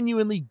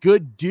genuinely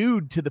good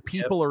dude to the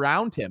people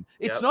around him.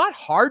 It's not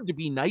hard to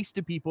be nice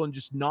to people and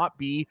just not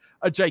be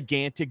a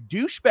gigantic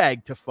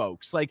douchebag to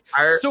folks. Like,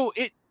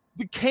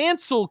 the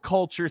cancel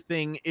culture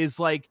thing is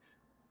like,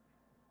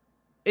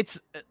 it's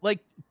like,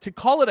 to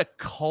call it a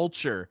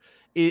culture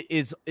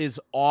is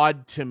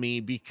odd to me,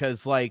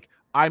 because like,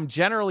 I'm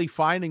generally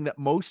finding that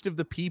most of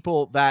the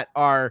people that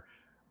are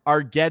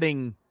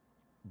getting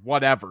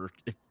whatever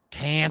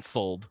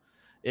canceled,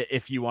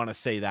 if you want to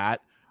say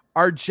that,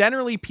 are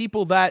generally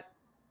people that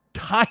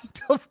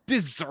kind of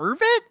deserve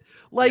it.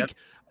 Like,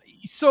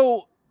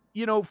 so,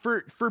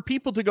 for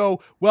people to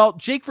go, well,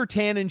 Jake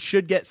Virtanen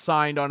should get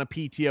signed on a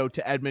PTO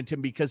to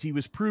Edmonton because he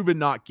was proven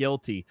not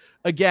guilty.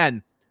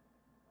 Again,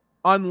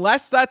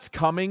 unless that's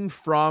coming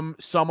from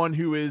someone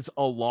who is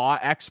a law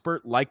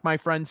expert, like my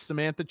friend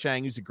Samantha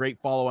Chang, who's a great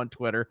follow on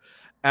Twitter,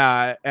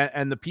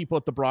 and the people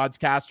at the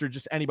broadcast, or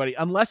just anybody,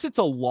 unless it's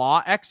a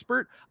law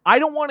expert, I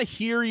don't want to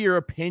hear your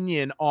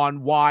opinion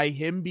on why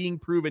him being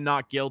proven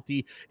not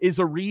guilty is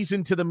a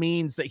reason to the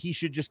means that he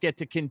should just get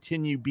to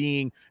continue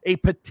being a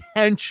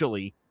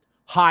potentially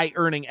high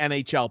earning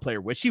NHL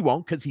player, which he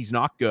won't, because he's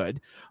not good.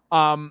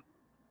 I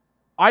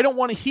don't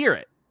want to hear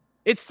it.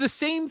 It's the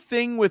same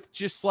thing with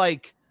just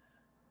like,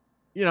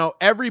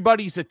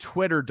 everybody's a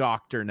Twitter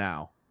doctor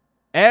now.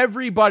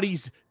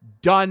 Everybody's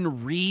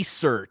done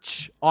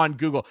research on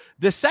Google.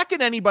 The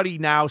second anybody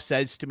now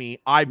says to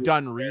me, I've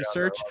done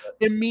research,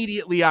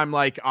 immediately I'm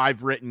like,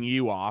 I've written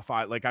you off.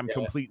 I'm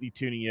completely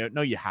tuning you out.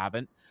 No, you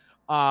haven't.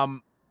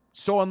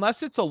 So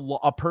unless it's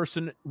a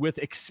person with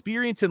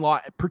experience in law,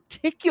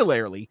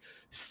 particularly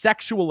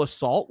sexual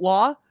assault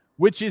law,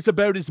 which is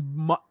about as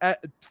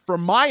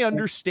from my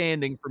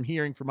understanding from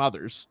hearing from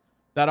others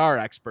that are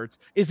experts,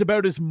 is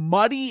about as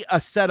muddy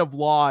a set of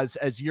laws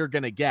as you're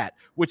going to get,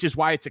 which is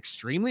why it's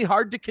extremely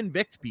hard to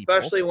convict people.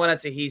 Especially when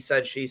it's a he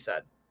said, she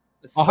said.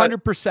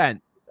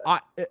 100%.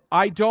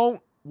 I don't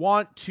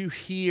want to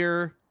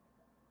hear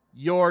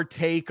your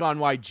take on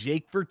why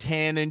Jake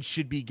Virtanen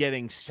should be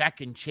getting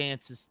second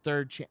chances,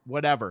 third chance,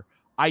 whatever.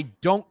 I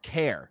don't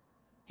care.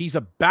 He's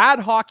a bad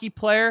hockey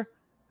player,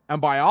 and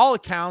by all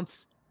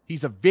accounts,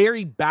 he's a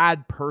very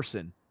bad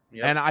person.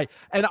 Yep.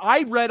 And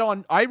I read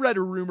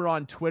a rumor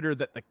on Twitter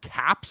that the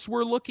Caps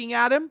were looking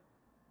at him.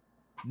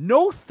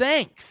 No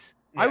thanks.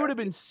 Yeah. I would have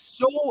been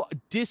so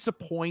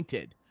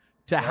disappointed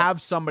to have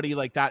somebody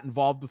like that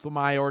involved with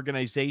my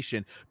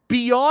organization,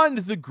 beyond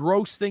the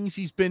gross things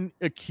he's been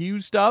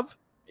accused of.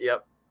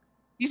 Yep.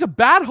 He's a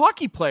bad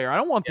hockey player. I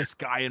don't want this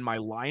guy in my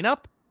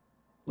lineup.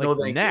 Like, no,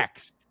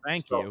 next.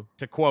 Thank you.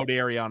 To quote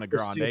Ariana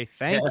Grande.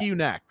 Thank you,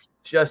 next.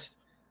 Just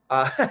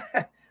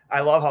I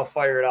love how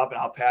fired up and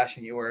how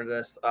passionate you were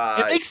this.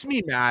 It makes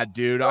me mad,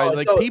 dude.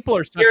 People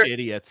are such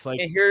idiots. Like,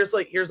 and here's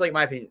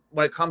my opinion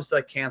when it comes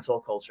to cancel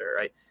culture,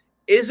 right?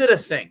 Is it a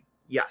thing?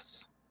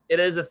 Yes, it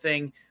is a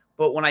thing.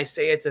 But when I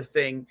say it's a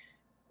thing,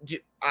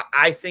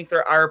 I think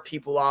there are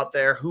people out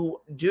there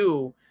who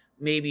do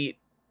maybe,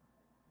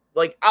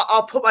 like,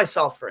 I'll put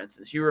myself, for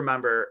instance. You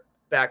remember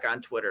back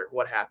on Twitter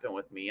what happened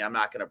with me. I'm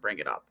not going to bring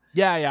it up.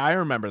 Yeah, I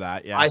remember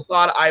that. Yeah, I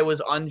thought I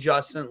was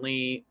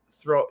unjustly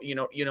there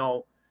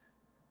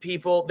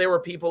were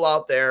people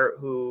out there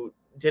who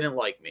didn't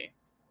like me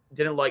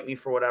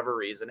for whatever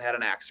reason, had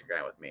an axe to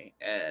grind with me,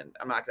 and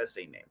I'm not going to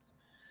say names.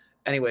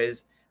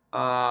 Anyways,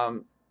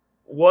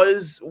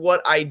 was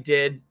what I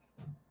did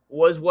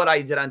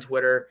on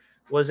Twitter,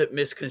 was it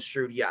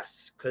misconstrued?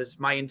 Yes, because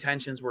my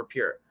intentions were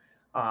pure.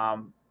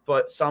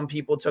 But some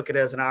people took it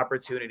as an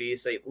opportunity to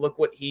say, look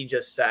what he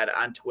just said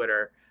on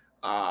Twitter.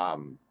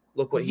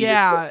 Look what he did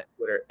on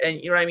Twitter.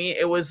 And you know what I mean?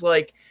 It was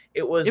like,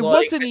 It was it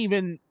like, wasn't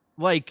even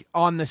like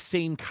on the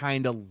same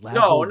kind of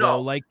level. No.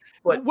 Like,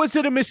 but was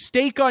it a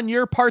mistake on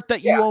your part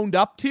that you owned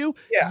up to?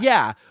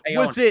 Yeah.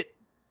 Was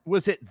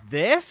it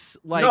this?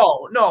 Like,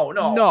 no.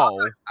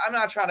 I'm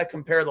not trying to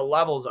compare the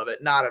levels of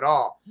it. Not at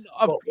all.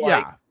 But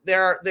like,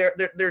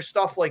 there's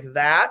stuff like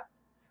that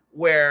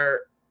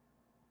where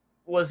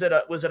was it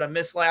a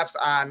mislapse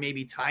on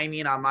maybe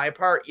timing on my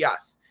part?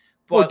 Yes.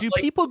 But do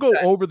people go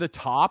over the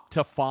top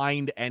to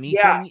find anything?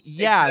 Yes,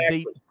 yeah,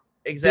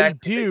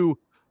 exactly. They do,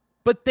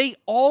 but they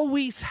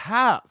always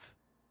have.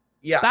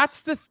 Yeah,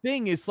 that's the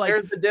thing. Is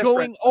like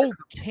going,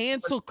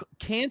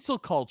 cancel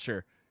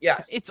culture.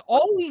 Yes, it's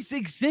always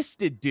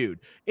existed, dude.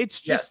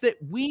 It's just that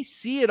we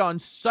see it on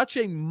such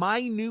a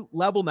minute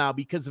level now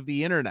because of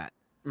the internet.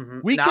 Mm-hmm.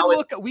 We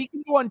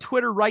can go on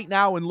Twitter right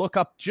now and look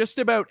up just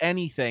about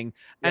anything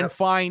and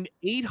find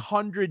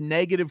 800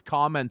 negative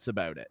comments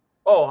about it.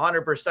 Oh,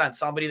 100%.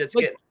 Somebody that's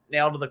getting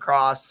nailed to the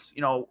cross,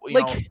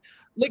 like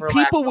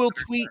people will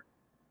tweet.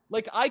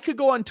 Like, I could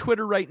go on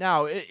Twitter right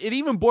now. It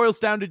even boils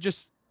down to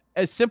just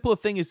as simple a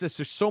thing as this.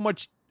 There's so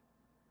much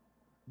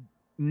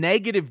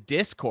negative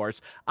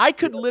discourse. I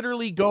could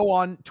literally go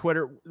on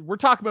Twitter. We're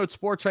talking about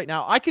sports right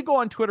now. I could go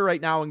on Twitter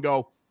right now and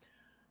go,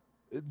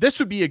 this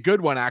would be a good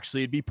one,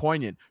 actually. It'd be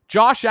poignant.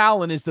 Josh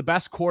Allen is the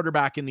best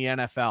quarterback in the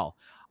NFL.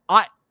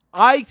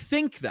 I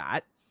think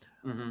that.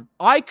 Mm-hmm.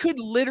 I could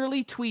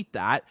literally tweet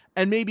that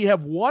and maybe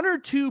have one or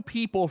two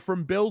people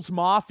from Bills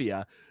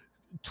Mafia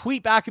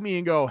tweet back at me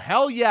and go,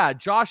 hell yeah,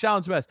 Josh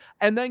Allen's the best.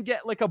 And then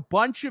get like a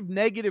bunch of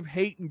negative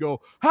hate and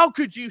go, how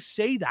could you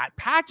say that?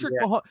 Patrick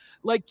Mahomes,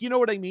 like, you know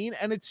what I mean?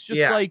 And it's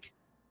just like,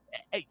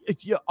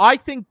 I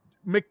think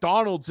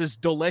McDonald's is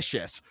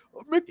delicious.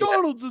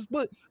 McDonald's is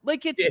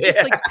like, it's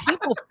just like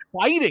people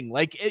fighting.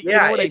 Like, you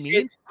know what I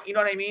mean? You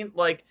know what I mean?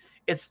 Like,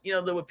 it's,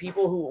 the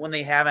people who, when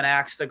they have an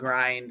axe to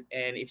grind,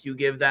 and if you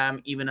give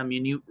them even a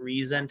minute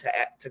reason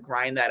to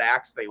grind that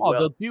axe, they will.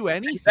 They'll do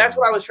anything. That's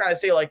what I was trying to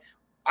say. Like,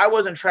 I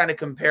wasn't trying to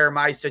compare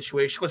my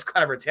situation with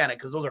Connor Britannic,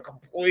 because those are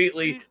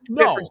completely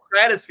different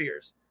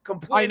stratospheres.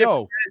 Completely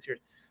different stratospheres.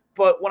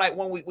 But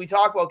when we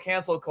talk about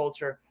cancel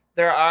culture,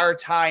 there are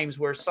times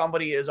where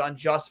somebody is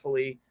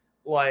unjustly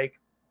like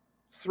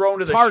thrown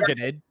to the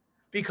targeted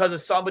because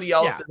of somebody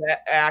else's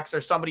acts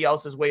or somebody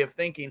else's way of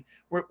thinking,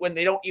 when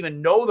they don't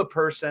even know the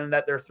person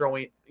that they're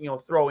throwing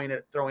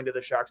to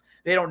the sharks.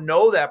 They don't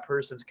know that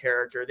person's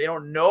character. They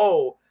don't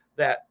know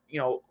that,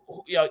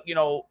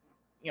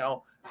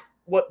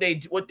 what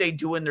they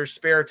do in their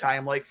spare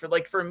time. Like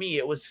for me,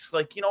 it was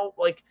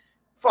like,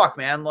 fuck,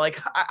 man.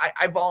 Like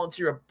I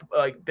volunteer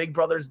like Big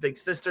Brothers Big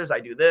Sisters. I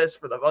do this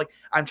for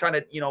I'm trying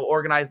to,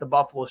 organize the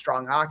Buffalo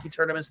Strong Hockey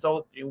Tournament.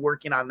 Still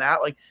working on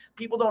that. Like,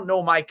 people don't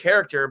know my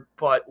character,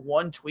 but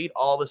one tweet,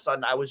 all of a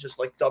sudden I was just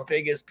like the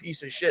biggest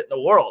piece of shit in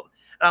the world.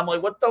 And I'm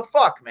like, what the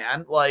fuck,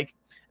 man? Like,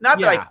 not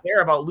that I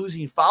care about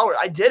losing followers.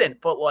 I didn't,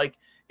 but like,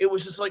 it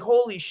was just like,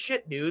 holy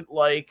shit, dude.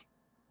 Like,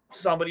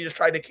 somebody just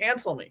tried to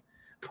cancel me.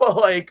 But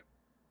like,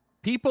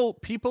 people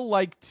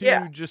like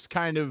to just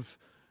kind of,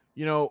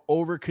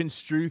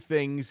 overconstrue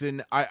things.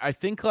 And I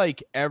think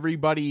like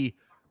everybody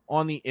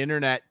on the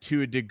internet,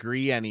 to a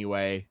degree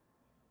anyway,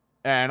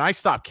 and I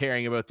stopped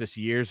caring about this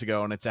years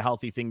ago, and it's a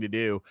healthy thing to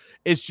do,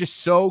 is just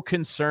so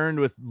concerned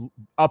with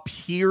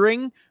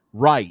appearing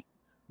right.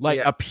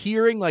 Like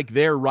appearing like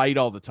they're right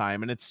all the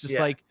time. And it's just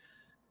like,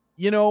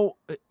 you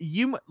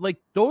like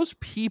those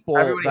people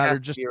that are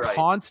just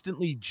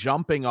constantly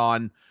jumping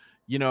on,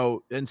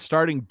 and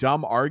starting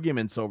dumb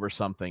arguments over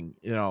something.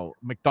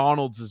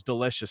 McDonald's is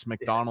delicious.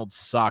 McDonald's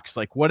sucks.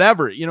 Like,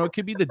 whatever, it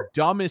could be the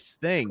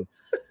dumbest thing.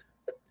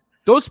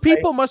 Those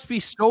people must be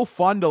so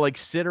fun to like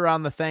sit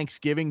around the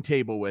Thanksgiving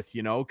table with,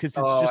 because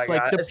it's just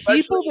like the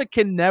people that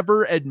can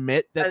never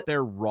admit that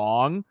they're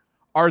wrong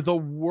are the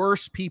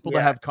worst people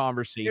to have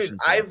conversations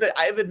with.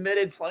 I've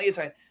admitted plenty of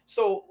times.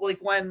 So like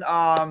when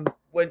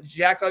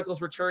Jack Eichel's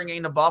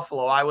returning to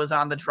Buffalo, I was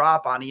on the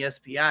drop on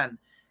ESPN.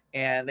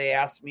 And they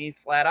asked me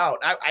flat out.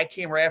 I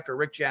came right after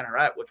Rick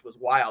Janneret, which was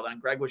wild,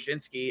 and Greg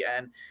Wyshynski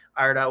and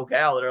Art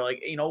O'Gal. They're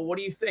like, what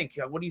do you think?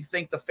 What do you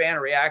think the fan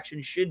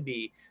reaction should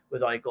be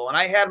with Eichel? And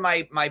I had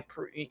my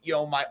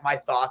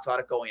thoughts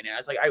on it going in. I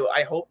was like,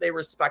 I hope they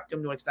respect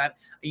him to an extent.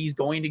 He's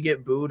going to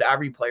get booed.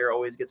 Every player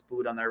always gets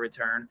booed on their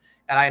return,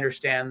 and I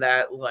understand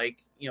that.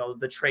 Like,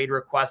 the trade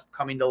request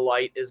coming to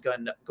light is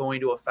going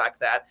to affect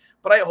that.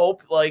 But I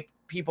hope like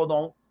people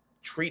don't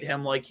treat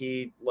him like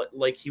he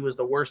was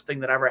the worst thing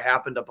that ever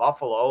happened to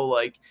Buffalo.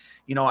 Like,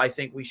 I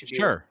think we should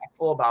be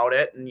respectful about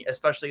it. And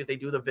especially if they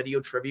do the video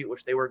tribute,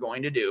 which they were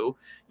going to do,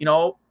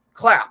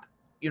 clap,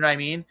 you know what I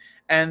mean?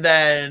 And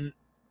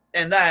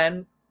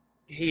then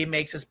he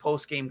makes his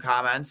post-game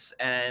comments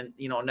and,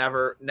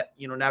 never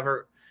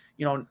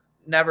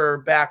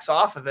backs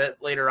off of it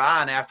later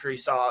on after he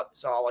saw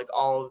like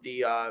all of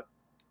the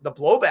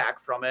blowback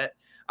from it.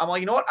 I'm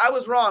like, you know what? I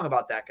was wrong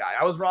about that guy.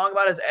 I was wrong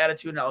about his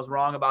attitude, and I was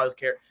wrong about his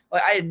character.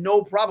 Like, I had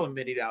no problem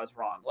admitting I was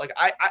wrong. Like,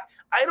 I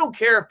don't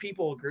care if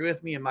people agree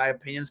with me in my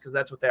opinions, because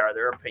that's what they are.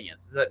 They're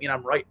opinions. Does that mean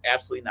I'm right?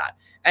 Absolutely not.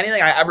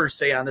 Anything I ever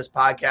say on this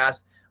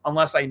podcast,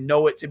 unless I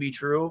know it to be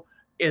true,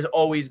 is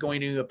always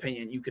going to be an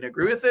opinion. You can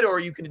agree with it or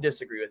you can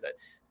disagree with it.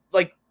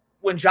 Like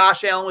when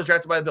Josh Allen was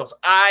drafted by the Bills,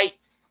 I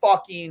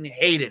fucking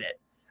hated it.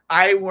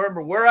 I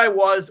remember where I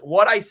was,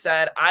 what I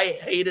said. I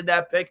hated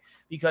that pick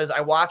because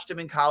I watched him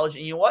in college.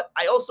 And you know what?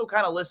 I also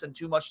kind of listened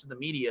too much to the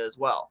media as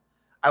well.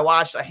 I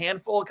watched a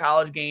handful of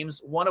college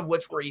games, one of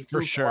which where he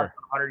threw for less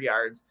than 100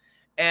 yards.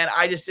 And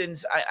I just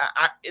didn't.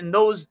 In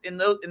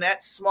that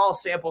small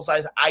sample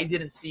size, I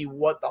didn't see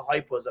what the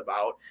hype was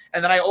about.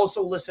 And then I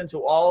also listened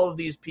to all of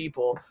these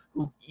people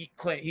who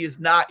he's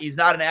not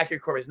an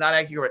accurate quarterback. He's not an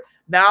accurate quarterback.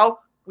 Now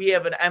we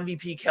have an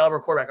MVP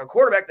caliber quarterback, a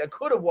quarterback that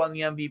could have won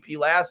the MVP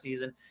last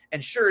season,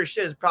 and sure as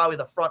shit is probably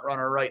the front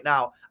runner right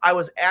now. I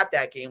was at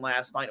that game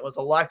last night. It was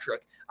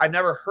electric. I've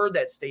never heard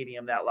that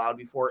stadium that loud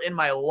before in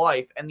my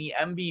life, and the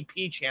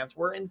MVP chants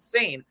were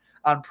insane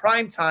on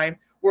prime time,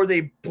 where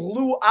they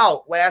blew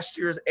out last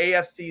year's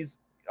AFC's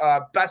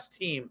best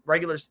team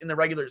in the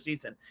regular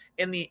season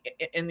in the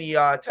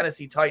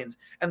Tennessee Titans,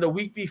 and the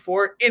week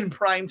before in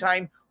prime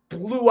time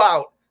blew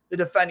out the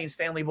defending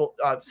Super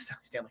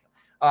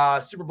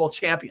Bowl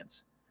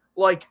champions.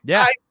 Like,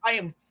 yeah, I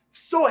am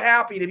so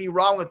happy to be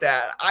wrong with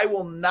that. I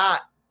will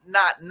not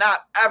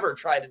ever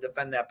try to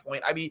defend that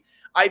point.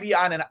 I'd be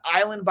on an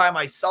island by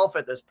myself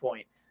at this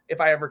point if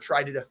I ever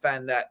tried to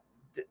defend that.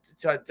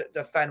 To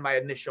defend my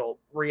initial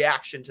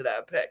reaction to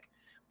that pick.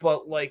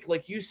 But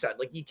like you said,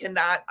 like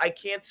I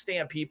can't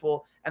stand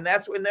people. And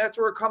that's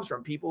where it comes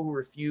from. People who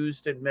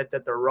refuse to admit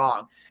that they're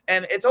wrong.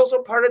 And it's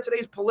also part of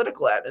today's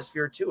political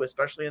atmosphere too,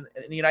 especially in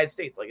the United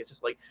States. Like, it's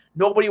just like,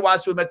 nobody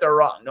wants to admit they're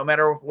wrong, no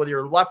matter whether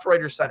you're left,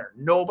 right, or center.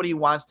 Nobody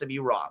wants to be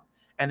wrong.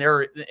 And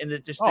their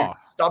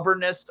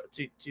stubbornness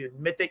to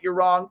admit that you're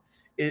wrong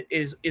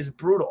is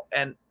brutal.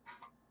 And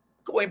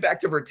going back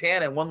to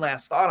Virtanen, and one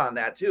last thought on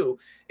that too,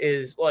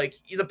 is like,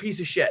 he's a piece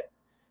of shit.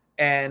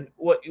 And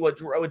what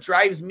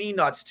drives me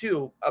nuts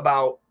too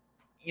about,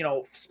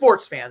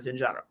 sports fans in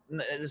general,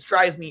 this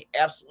drives me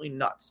absolutely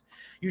nuts.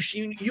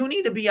 You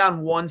need to be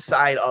on one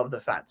side of the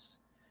fence.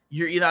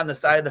 You're either on the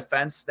side of the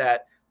fence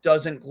that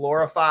doesn't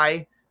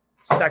glorify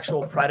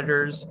sexual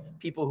predators,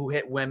 people who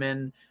hit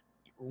women,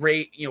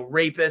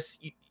 rapists,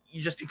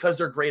 you just because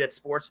they're great at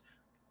sports,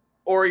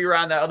 or you're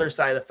on the other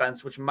side of the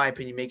fence, which in my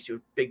opinion makes you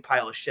a big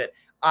pile of shit,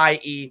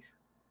 i.e.,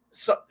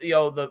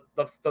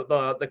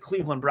 the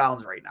Cleveland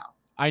Browns right now.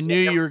 I knew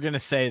you were going to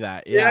say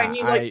that. Yeah, I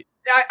mean, like,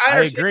 I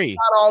agree. It's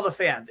not all the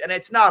fans, and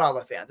it's not all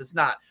the fans. It's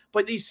not.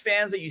 But these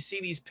fans that you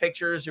see these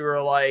pictures who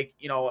are like,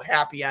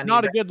 happy. It's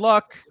not a good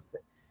look.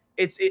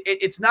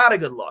 It's not a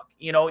good look.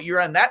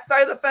 You're on that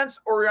side of the fence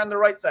or you're on the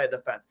right side of the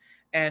fence.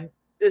 And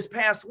this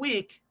past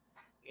week,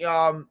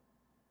 after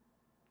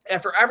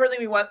everything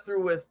we went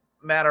through with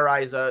Matt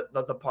Araiza,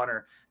 the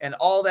punter, and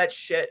all that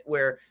shit,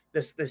 where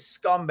this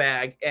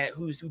scumbag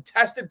who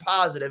tested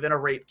positive in a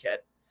rape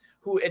kit,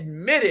 who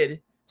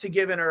admitted to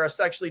giving her a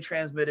sexually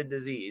transmitted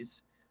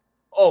disease.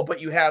 Oh,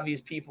 but you have these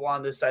people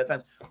on this side of the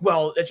fence.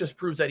 Well, it just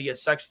proves that he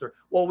has sex with her.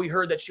 Well, we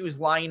heard that she was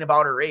lying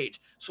about her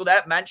age. So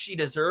that meant she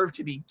deserved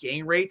to be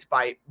gang raped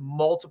by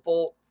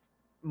multiple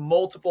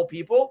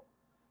people.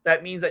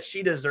 That means that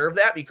she deserved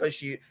that because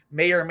she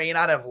may or may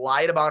not have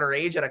lied about her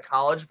age at a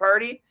college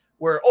party.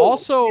 Where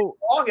also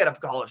wrong at a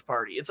college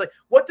party. It's like,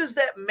 what does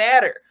that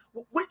matter?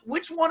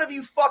 Which one of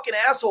you fucking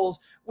assholes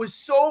was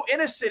so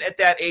innocent at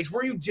that age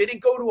where you didn't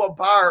go to a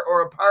bar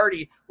or a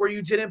party where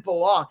you didn't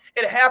belong?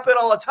 It happened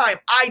all the time.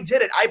 I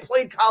did it. I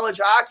played college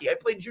hockey. I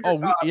played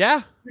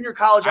junior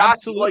college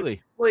Absolutely.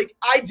 hockey. Like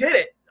I did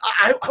it.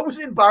 I was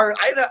in bars.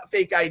 I had a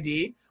fake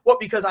ID. What,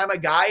 because I'm a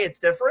guy, it's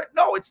different?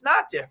 No, it's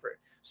not different.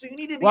 So you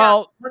need to be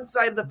on one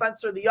side of the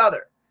fence or the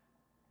other.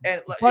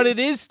 But it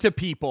is to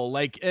people,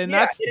 like, and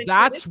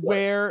that's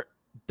where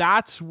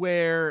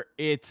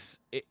it's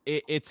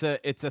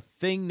a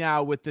thing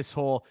now with this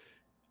whole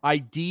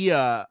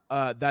idea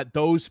that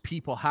those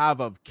people have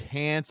of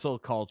cancel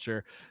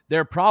culture.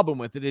 Their problem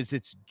with it is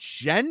it's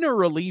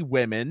generally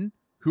women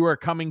who are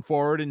coming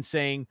forward and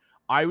saying,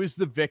 I was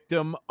the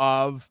victim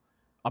of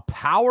a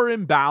power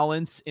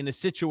imbalance in a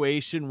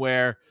situation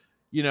where,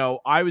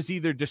 I was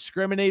either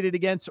discriminated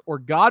against or,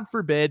 God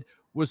forbid,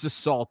 was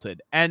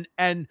assaulted. And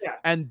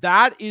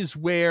that is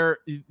where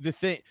the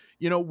thing,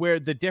 where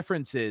the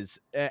difference is.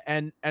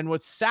 And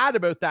what's sad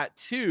about that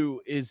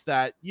too, is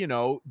that,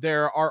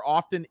 there are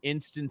often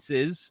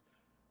instances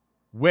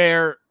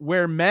where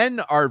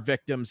men are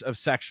victims of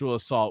sexual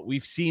assault.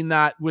 We've seen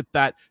that with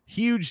that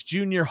huge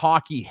junior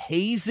hockey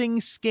hazing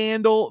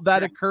scandal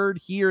that occurred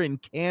here in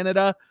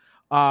Canada.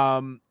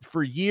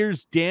 For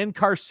years, Dan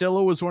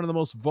Carcillo was one of the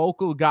most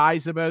vocal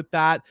guys about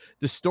that.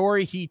 The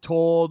story he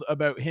told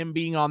about him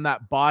being on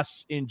that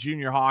bus in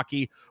junior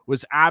hockey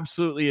was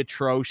absolutely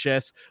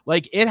atrocious.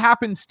 Like, it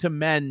happens to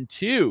men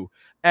too.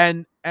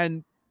 And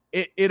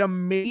it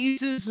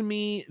amazes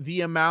me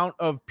the amount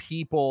of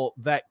people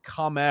that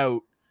come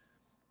out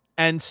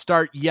and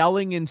start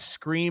yelling and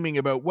screaming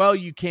about, well,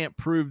 you can't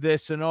prove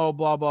this and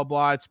blah, blah,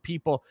 blah. It's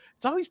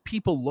always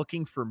people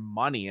looking for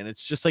money. And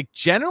it's just like,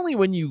 generally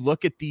when you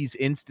look at these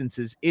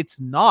instances, it's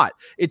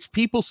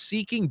people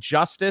seeking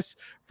justice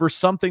for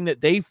something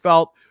that they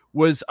felt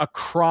was a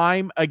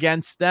crime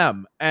against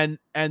them. And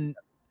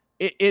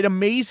it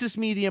amazes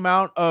me the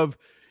amount of,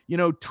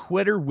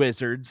 Twitter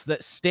wizards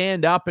that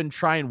stand up and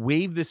try and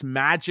wave this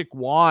magic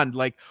wand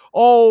like,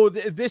 oh,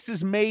 this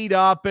is made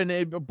up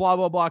and blah,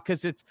 blah, blah,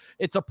 because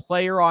it's a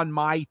player on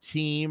my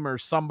team or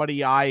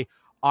somebody I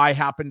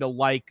happen to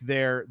like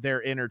their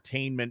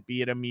entertainment,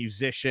 be it a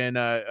musician,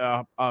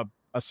 an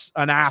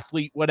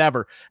athlete,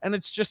 whatever. And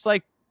it's just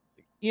like,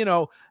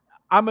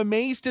 I'm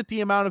amazed at the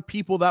amount of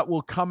people that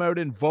will come out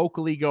and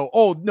vocally go,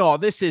 oh, no,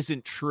 this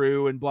isn't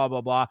true and blah,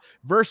 blah, blah,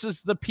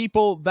 versus the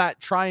people that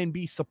try and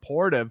be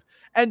supportive.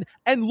 And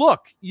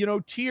look,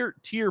 to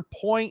your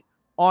point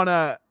on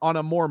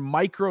a more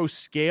micro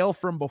scale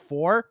from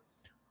before,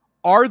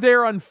 are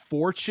there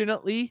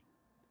unfortunately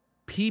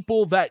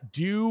people that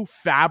do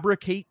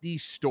fabricate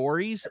these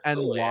stories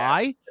and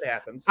lie? It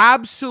happens.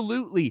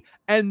 Absolutely.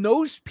 And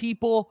those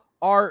people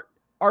are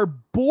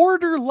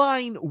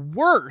borderline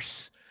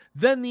worse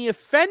than the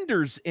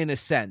offenders in a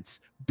sense,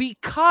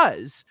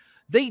 because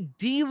they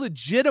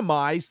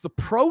delegitimize the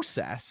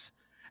process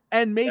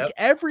and make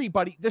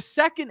everybody, the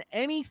second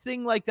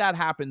anything like that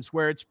happens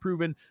where it's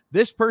proven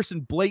this person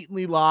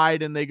blatantly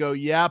lied and they go,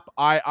 yep,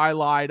 I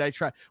lied, I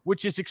tried,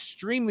 which is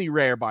extremely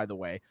rare, by the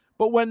way.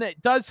 But when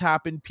it does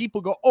happen,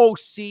 people go, oh,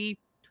 see,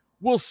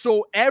 well,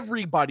 so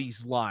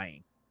everybody's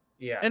lying.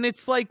 Yeah. And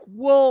it's like,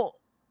 well,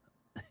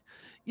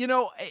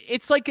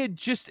 it's like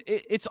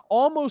it's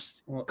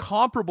almost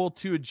comparable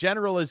to a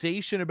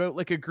generalization about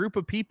like a group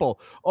of people.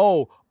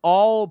 Oh,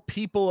 all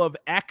people of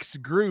X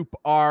group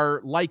are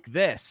like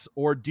this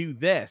or do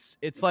this.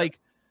 It's like,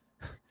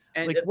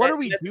 what are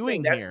we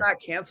doing here? That's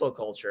not cancel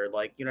culture.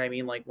 Like, you know what I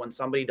mean? Like when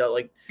somebody does,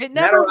 like, it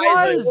never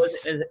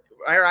was. Matt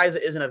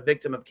Araiza isn't a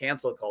victim of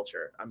cancel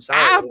culture. I'm sorry.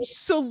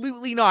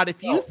 Absolutely not.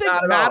 If you think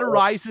Matt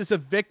Araiza is a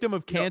victim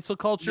of cancel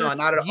culture, no,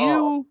 not at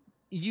all.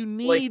 You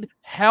need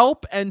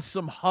help and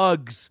some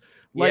hugs.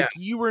 Like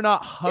you were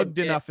not hugged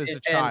enough as a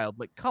child.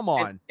 Like, come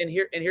on. And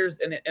here's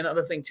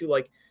another thing too.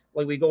 Like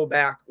we go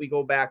back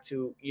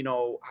to,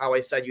 how I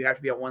said you have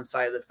to be on one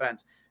side of the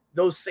fence.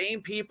 Those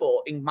same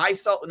people, in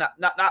myself,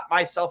 not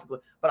myself,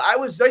 but I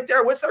was right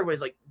there with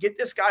everybody's like, get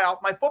this guy off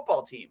my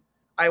football team.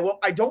 I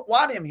don't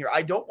want him here.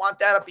 I don't want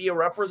that to be a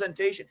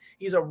representation.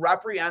 He's a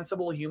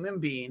reprehensible human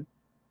being.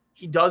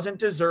 He doesn't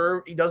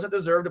deserve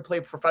to play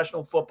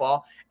professional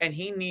football, and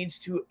he needs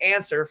to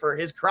answer for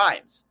his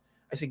crimes.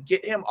 I said,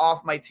 get him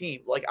off my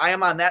team. Like, I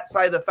am on that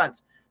side of the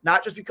fence,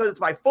 not just because it's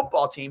my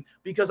football team,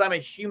 because I'm a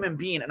human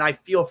being and I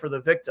feel for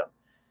the victim.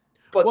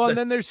 But and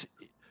then there's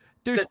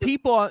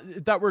people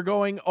that were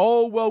going,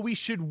 oh, well, we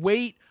should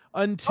wait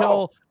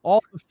until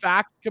all the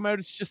facts come out.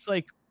 It's just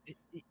like,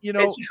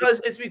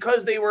 it's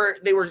because they were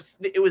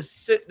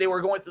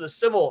going through the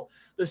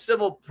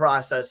civil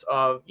process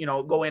of,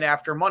 going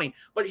after money.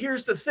 But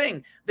here's the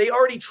thing. They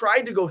already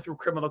tried to go through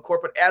criminal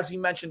court, but as we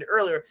mentioned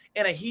earlier,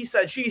 in a he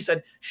said, she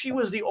said, she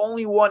was the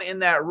only one in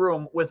that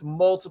room with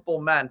multiple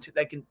men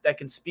that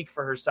can speak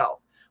for herself.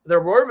 There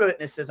were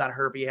witnesses on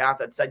her behalf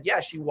that said,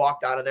 yeah, she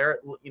walked out of there,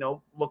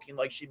 looking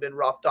like she'd been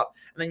roughed up.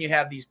 And then you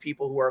have these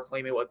people who are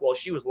claiming like, well,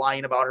 she was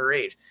lying about her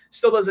age.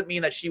 Still doesn't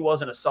mean that she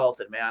wasn't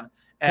assaulted, man.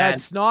 And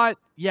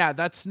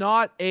that's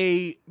not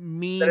a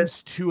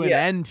means to an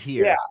end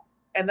here. Yeah.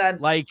 And then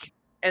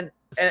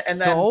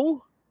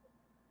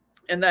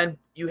and then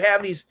you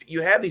have these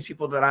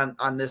people that are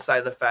on this side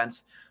of the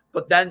fence,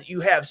 but then you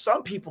have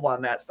some people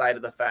on that side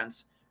of the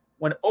fence.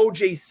 When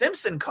O.J.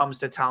 Simpson comes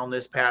to town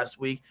this past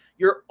week,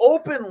 you're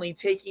openly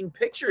taking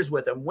pictures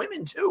with him,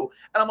 women too.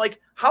 And I'm like,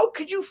 how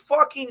could you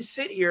fucking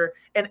sit here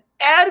and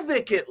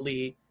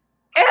advocately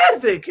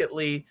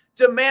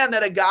demand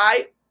that a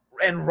guy,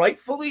 and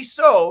rightfully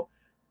so,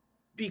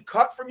 be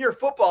cut from your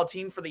football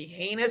team for the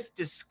heinous,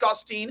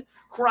 disgusting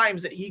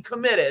crimes that he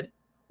committed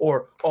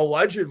or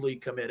allegedly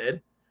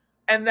committed,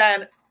 and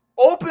then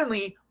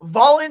openly,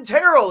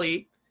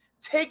 voluntarily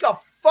take a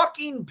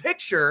fucking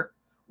picture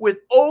with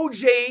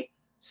O.J.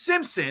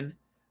 Simpson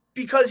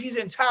because he's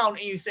in town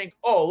and you think,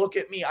 oh, look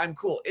at me, I'm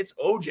cool. It's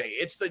O.J.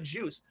 It's the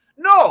juice.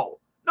 No,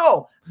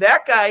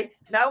 that guy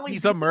not only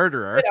he's a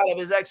murderer out of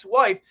his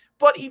ex-wife,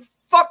 but he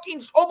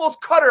fucking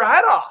almost cut her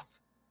head off.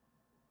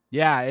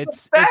 Yeah,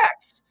 it's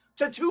facts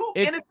to two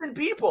innocent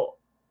people.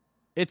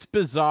 It's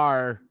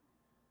bizarre.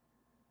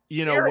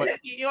 You're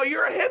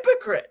a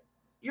hypocrite.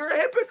 You're a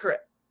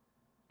hypocrite.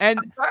 And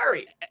I'm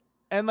sorry.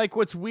 And like,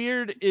 what's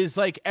weird is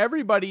like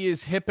everybody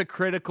is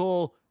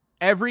hypocritical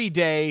every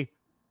day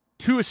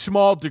to a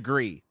small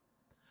degree.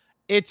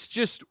 It's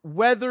just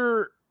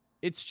whether,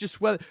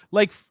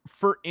 like,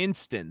 for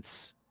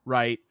instance,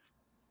 right?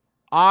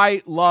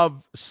 I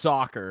love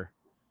soccer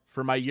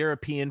for my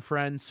European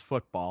friends,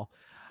 football.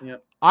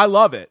 Yep. I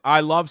love it.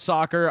 I love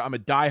soccer. I'm a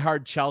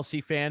diehard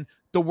Chelsea fan.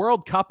 The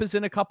World Cup is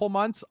in a couple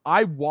months.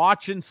 I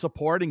watch and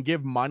support and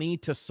give money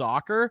to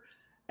soccer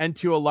and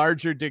to a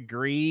larger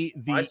degree,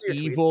 the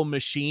evil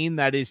machine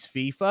that is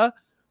FIFA.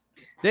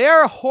 They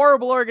are a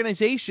horrible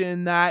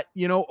organization that,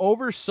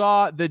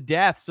 oversaw the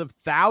deaths of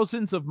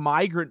thousands of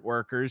migrant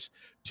workers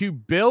to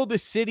build a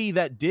city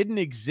that didn't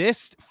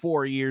exist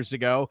 4 years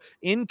ago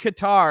in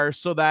Qatar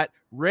so that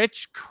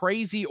rich,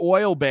 crazy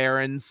oil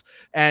barons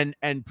and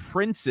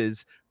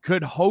princes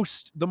could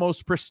host the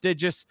most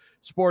prestigious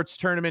sports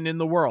tournament in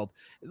the world.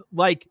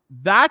 Like,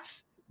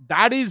 that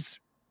is,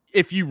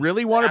 if you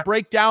really want to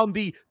break down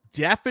the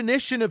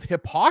definition of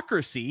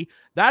hypocrisy,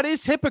 that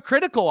is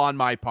hypocritical on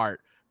my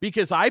part.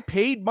 Because I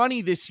paid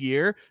money this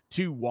year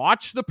to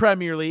watch the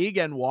Premier League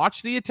and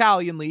watch the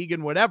Italian League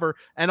and whatever,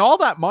 and all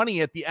that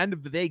money at the end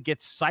of the day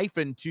gets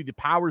siphoned to the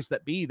powers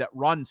that be that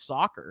run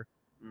soccer.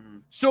 Mm-hmm.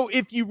 So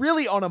if you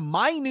really on a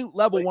minute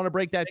level want to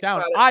break that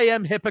down, I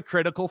am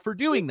hypocritical for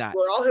doing that.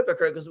 We're all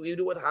hypocritical because we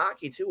do with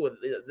hockey too, with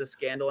the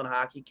scandal in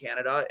Hockey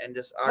Canada and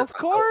just of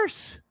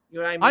course. You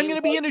know what I mean? I'm going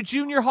to be in a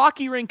junior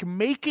hockey rink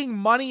making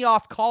money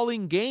off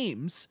calling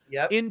games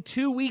in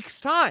 2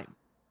 weeks' time.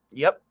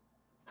 Yep.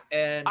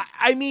 And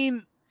I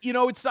mean,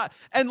 it's not,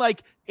 and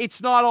like,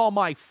 it's not all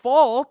my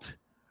fault,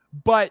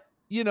 but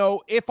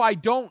if I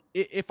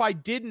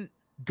didn't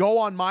go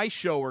on my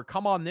show or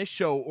come on this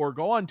show or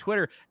go on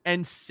Twitter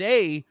and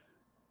say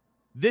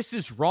this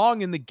is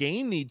wrong and the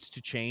game needs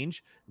to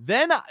change,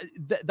 then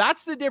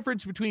that's the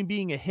difference between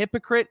being a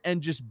hypocrite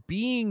and just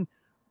being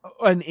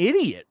an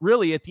idiot,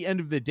 really, at the end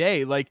of the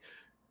day. Like,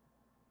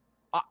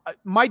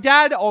 my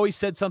dad always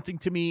said something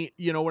to me,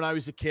 when I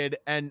was a kid,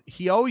 and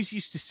he always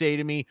used to say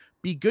to me,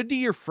 be good to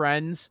your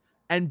friends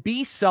and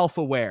be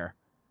self-aware.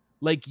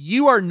 Like,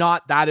 you are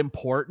not that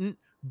important.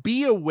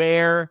 Be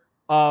aware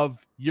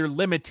of your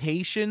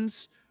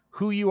limitations,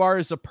 who you are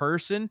as a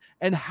person,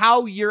 and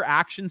how your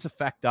actions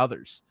affect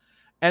others.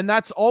 And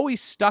that's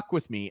always stuck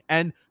with me.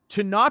 And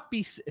to not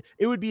be,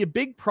 it would be a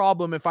big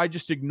problem if I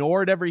just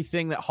ignored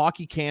everything that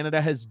Hockey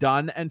Canada has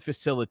done and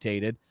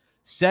facilitated,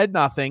 said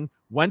nothing,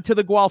 went to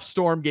the Guelph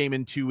Storm game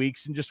in 2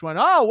 weeks and just went,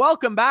 oh,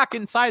 welcome back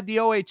inside the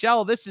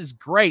OHL. This is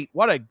great.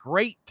 What a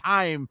great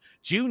time.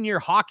 Junior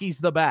hockey's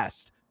the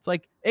best. It's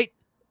like, it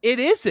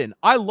isn't.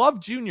 I love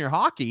junior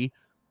hockey.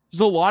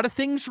 There's a lot of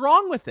things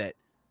wrong with it.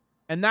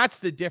 And that's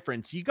the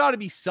difference. You got to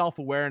be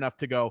self-aware enough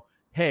to go,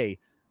 hey,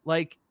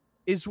 like,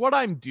 is what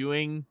I'm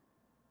doing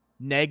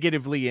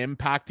negatively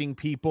impacting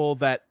people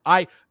that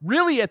I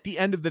really, at the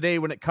end of the day,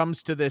 when it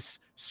comes to this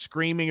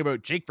screaming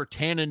about Jake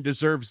Virtanen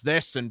deserves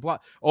this and blah,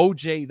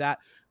 OJ that,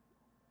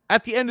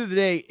 at the end of the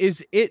day,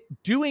 is it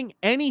doing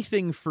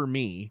anything for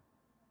me?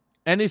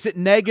 And is it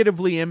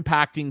negatively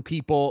impacting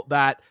people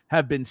that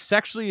have been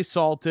sexually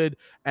assaulted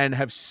and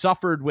have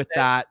suffered with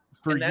that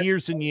for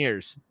years and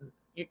years?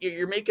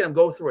 You're making them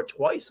go through it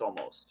twice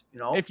almost,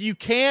 If you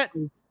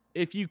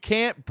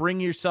can't bring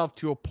yourself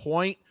to a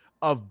point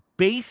of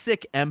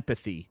basic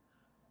empathy,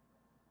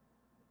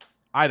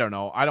 I don't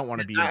know. I don't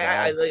want to be involved.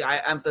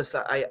 I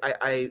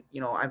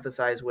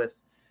emphasize with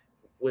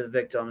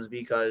victims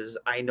because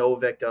I know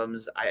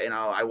victims.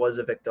 I was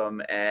a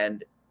victim,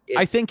 and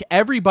I think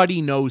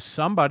everybody knows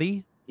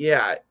somebody.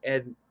 Yeah,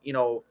 and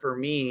for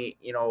me,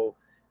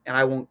 and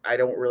I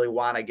don't really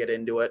want to get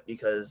into it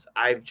because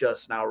I've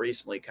just now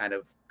recently kind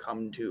of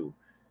come to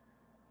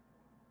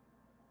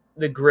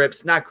the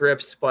not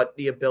grips, but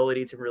the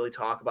ability to really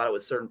talk about it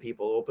with certain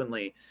people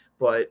openly.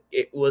 But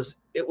it was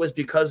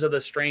because of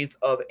the strength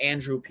of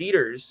Andrew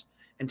Peters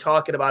and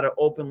talking about it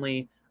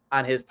openly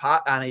on his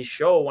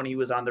show when he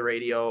was on the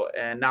radio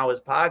and now his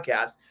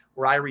podcast,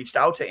 where I reached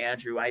out to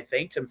Andrew and I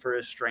thanked him for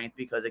his strength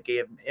because it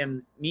gave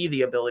me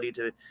the ability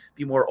to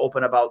be more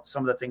open about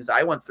some of the things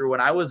I went through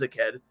when I was a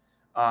kid.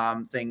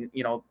 Again,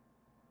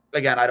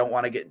 I don't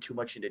want to get too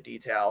much into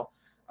detail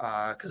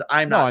because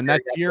I'm not. No,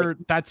 and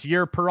that's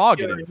your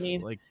prerogative. You know what I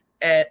mean? Like,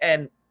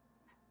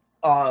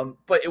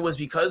 but it was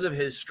because of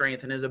his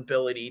strength and his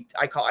ability.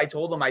 I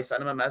told him, I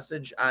sent him a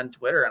message on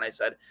Twitter and I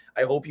said,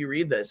 I hope you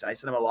read this. And I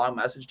sent him a long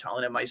message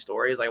telling him my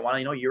story. I want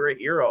to know you're a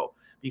hero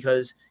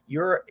because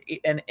you're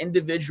an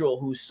individual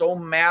who's so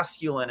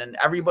masculine, and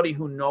everybody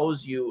who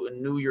knows you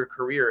and knew your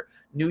career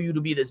knew you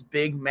to be this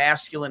big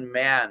masculine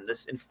man,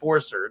 this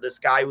enforcer, this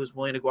guy who's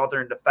willing to go out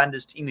there and defend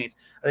his teammates,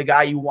 the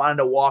guy you wanted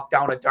to walk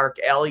down a dark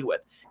alley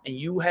with. And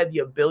you had the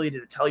ability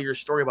to tell your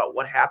story about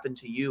what happened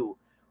to you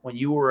when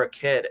you were a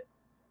kid.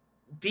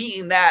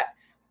 Being that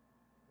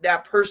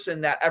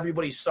person that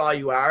everybody saw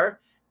you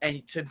are,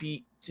 and to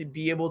be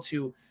able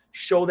to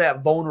show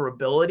that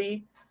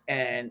vulnerability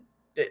and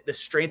the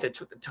strength it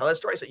took to tell that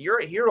story. I said, you're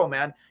a hero,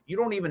 man. You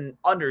don't even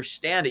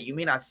understand it. You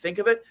may not think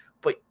of it,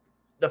 but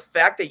the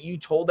fact that you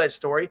told that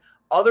story,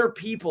 other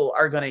people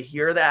are going to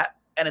hear that,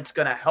 and it's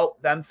going to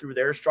help them through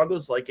their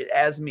struggles like it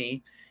has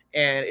me.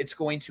 And it's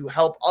going to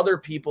help other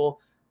people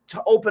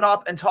to open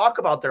up and talk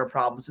about their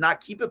problems, not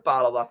keep it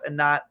bottled up, and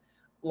not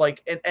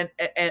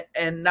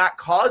and not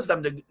cause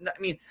them to. I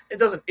mean, it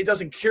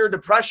doesn't cure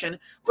depression,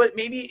 but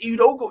maybe you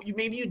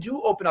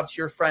do open up to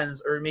your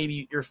friends or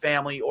maybe your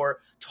family or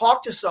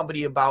talk to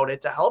somebody about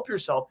it to help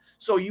yourself,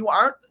 so you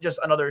aren't just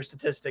another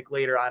statistic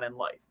later on in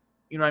life.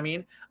 You know what I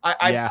mean?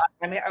 I'm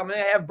gonna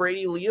have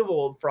Brady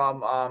Leavold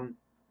from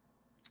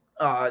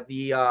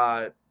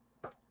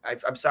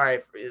I'm sorry,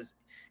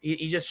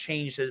 he just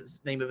changed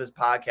his name of his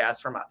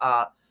podcast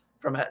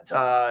from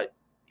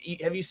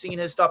have you seen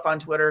his stuff on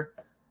Twitter?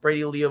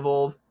 Brady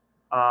Leavold.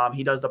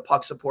 He does the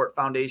Puck Support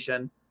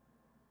Foundation.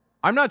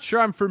 I'm not sure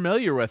I'm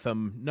familiar with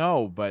him.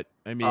 No, but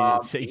I mean,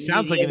 he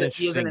sounds like an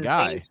interesting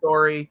guy.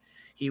 Story.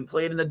 He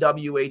played in the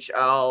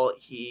WHL.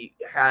 He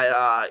had,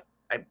 I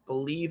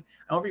don't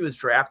know if he was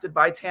drafted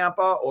by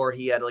Tampa or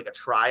he had like a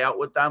tryout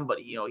with them, but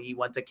he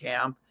went to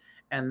camp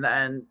and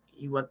then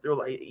he went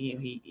through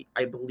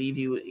I believe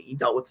he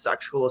dealt with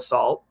sexual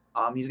assault.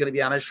 He's going to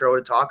be on his show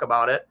to talk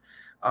about it.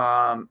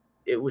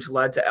 Which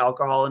led to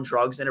alcohol and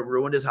drugs, and it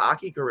ruined his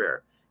hockey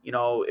career.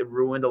 It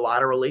ruined a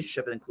lot of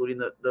relationships, including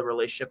the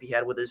relationship he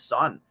had with his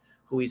son,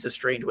 who he's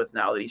estranged with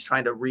now, that he's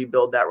trying to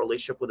rebuild that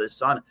relationship with his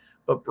son.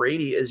 But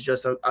Brady is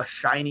just a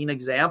shining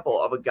example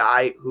of a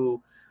guy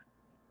who,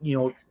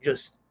 and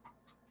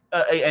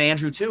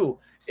Andrew too,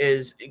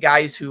 is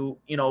guys who,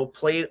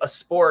 play a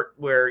sport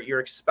where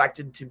you're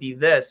expected to be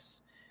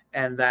this,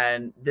 and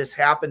then this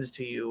happens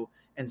to you.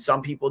 And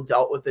some people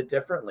dealt with it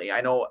differently.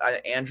 I know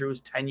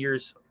Andrew's 10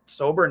 years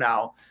sober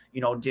now.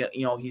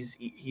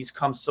 He's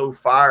come so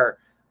far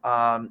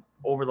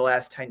over the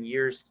last 10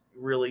 years,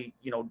 really,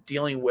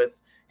 dealing with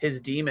his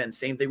demons.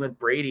 Same thing with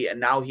Brady. And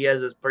now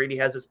Brady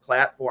has this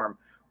platform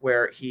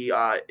where he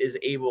is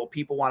able,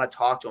 people want to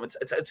talk to him.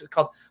 It's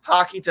called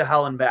Hockey to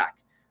Hell and Back.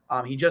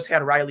 He just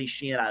had Riley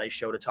Sheehan on his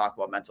show to talk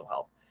about mental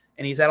health.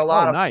 And he's had a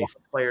lot of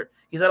players.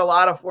 He's had a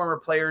lot of former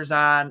players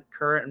on,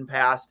 current and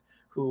past,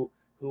 who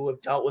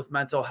have dealt with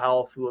mental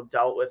health, who have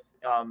dealt with,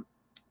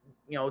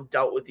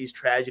 dealt with these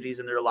tragedies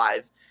in their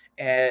lives.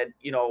 And,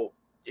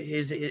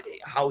 his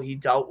how he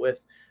dealt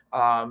with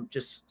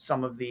just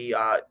some of the,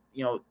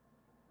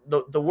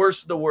 the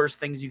worst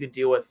things you could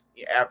deal with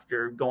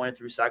after going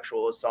through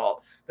sexual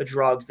assault, the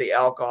drugs, the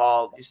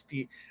alcohol, just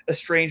the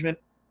estrangement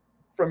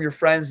from your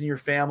friends and your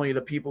family,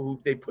 the people who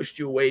they pushed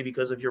you away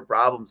because of your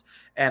problems,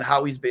 and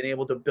how he's been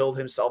able to build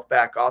himself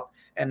back up.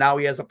 And now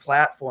he has a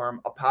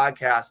platform, a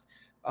podcast,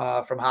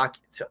 from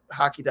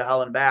Hockey to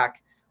Hell and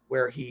Back,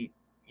 where he,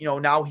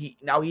 now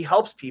he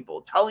helps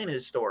people telling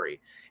his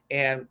story.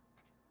 And,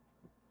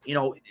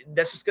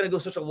 that's just going to go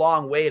such a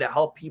long way to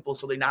help people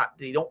so they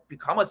don't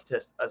become a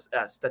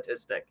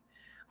statistic.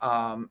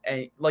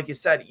 And like you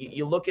said,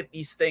 you look at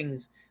these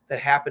things that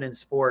happen in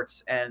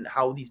sports and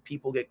how these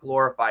people get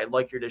glorified,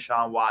 like your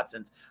Deshaun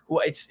Watsons, who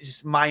it's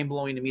just mind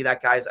blowing to me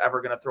that guy's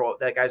going to throw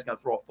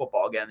a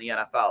football again in the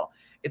NFL.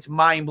 It's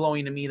mind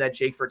blowing to me that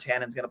Jake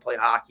Virtanen's going to play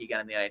hockey again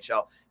in the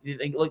NHL.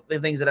 Look the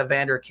things that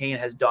Evander Kane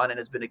has done and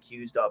has been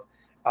accused of.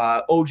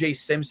 OJ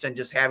Simpson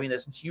just having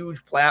this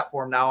huge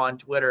platform now on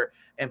Twitter,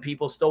 and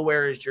people still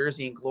wear his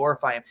jersey and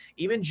glorify him.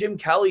 Even Jim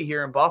Kelly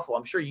here in Buffalo.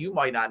 I'm sure you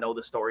might not know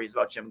the stories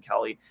about Jim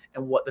Kelly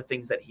and what the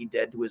things that he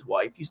did to his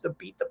wife. He used to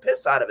beat the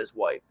piss out of his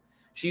wife.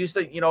 She used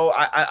to,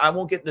 I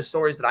won't get into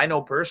stories that I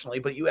know personally,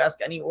 but you ask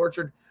any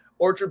Orchard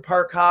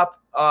Park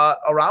cop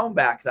around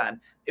back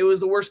then, it was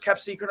the worst kept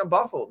secret in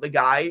Buffalo. The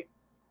guy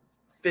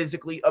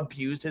physically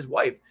abused his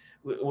wife,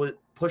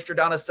 pushed her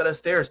down a set of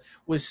stairs,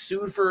 was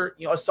sued for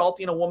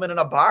assaulting a woman in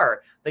a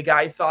bar. The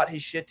guy thought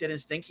his shit didn't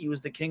stink. He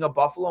was the king of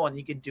Buffalo, and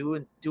he could do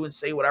and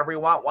say whatever he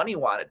wanted when he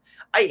wanted.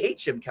 I hate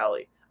Jim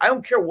Kelly. I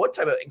don't care what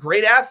type of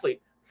great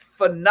athlete,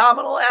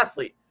 phenomenal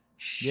athlete,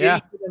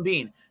 shitty human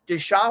being.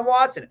 Deshaun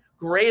Watson,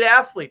 great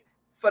athlete,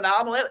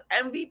 phenomenal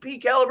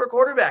MVP caliber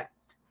quarterback,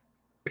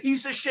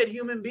 piece of shit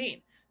human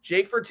being.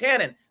 Jake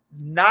Virtanen,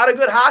 not a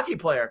good hockey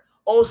player,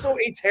 also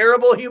a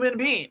terrible human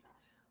being.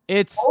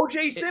 It's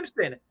OJ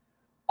Simpson,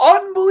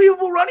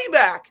 unbelievable running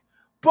back,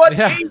 but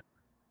a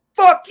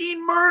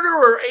fucking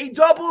murderer, a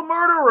double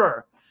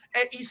murderer.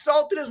 And he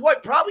assaulted his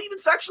wife, probably even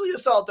sexually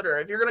assaulted her,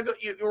 if you're going to go,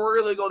 you're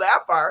really go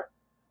that far.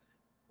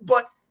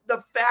 But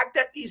the fact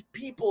that these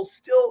people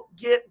still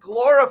get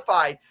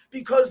glorified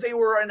because they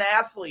were an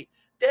athlete,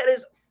 that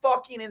is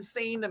fucking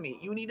insane to me.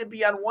 You need to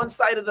be on one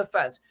side of the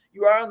fence.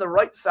 You are on the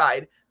right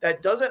side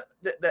that doesn't,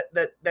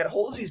 that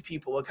holds these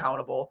people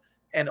accountable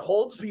and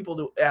holds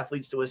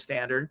athletes to a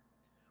standard.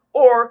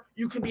 Or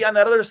you could be on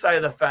that other side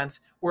of the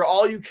fence where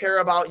all you care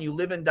about and you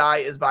live and die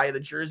is by the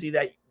jersey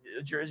that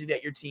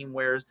your team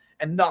wears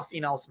and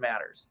nothing else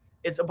matters.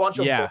 It's a bunch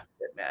of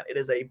bullshit, man. It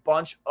is a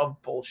bunch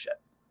of bullshit.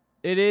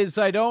 It is.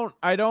 I've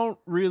never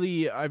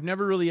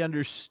really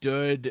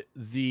understood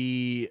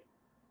the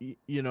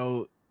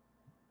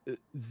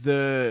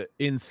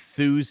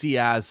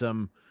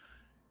enthusiasm,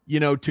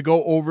 to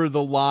go over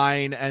the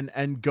line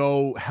and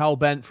go hell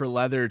bent for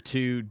leather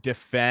to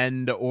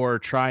defend or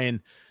try and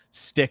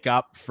stick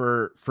up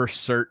for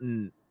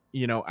certain,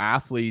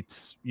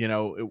 athletes,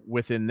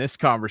 within this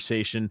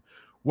conversation,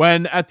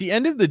 when at the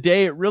end of the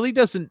day, it really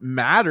doesn't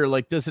matter.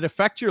 Like, does it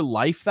affect your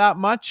life that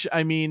much?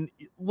 I mean,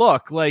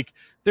 look, like,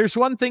 there's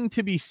one thing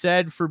to be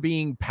said for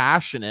being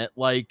passionate,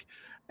 like,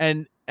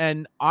 and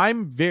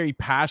I'm very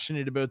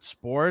passionate about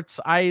sports.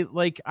 I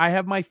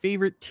have my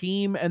favorite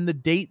team and the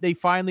date they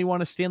finally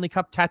won a Stanley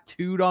Cup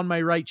tattooed on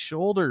my right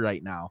shoulder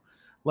right now.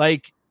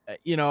 Like,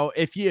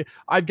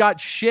 I've got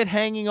shit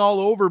hanging all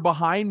over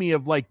behind me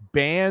of like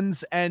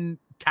bands and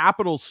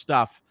Capital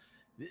stuff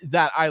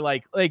that I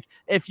like. Like,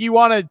 if you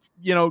want to,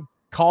 you know,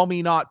 call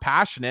me not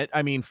passionate,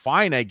 I mean,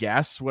 fine, I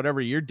guess, whatever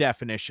your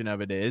definition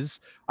of it is.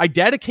 I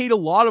dedicate a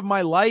lot of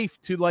my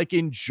life to like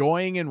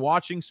enjoying and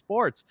watching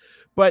sports,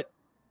 but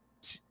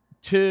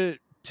to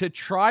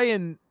try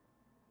and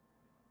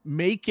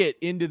make it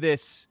into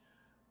this,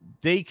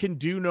 they can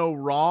do no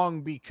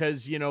wrong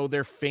because, you know,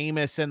 they're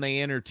famous and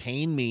they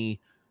entertain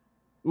me,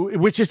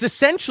 which is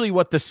essentially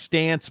what the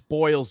stance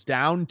boils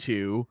down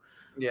to.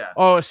 Yeah.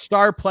 Oh, a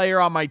star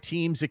player on my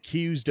team's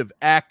accused of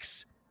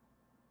X.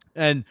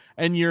 And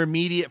your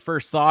immediate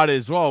first thought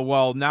is,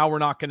 well, now we're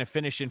not going to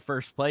finish in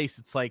first place.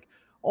 It's like,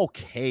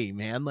 okay,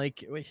 man,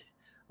 like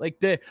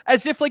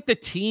as if like the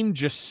team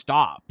just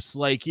stops.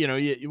 Like, you know,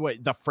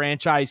 the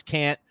franchise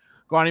can't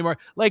go on anymore.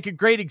 Like a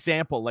great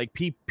example, like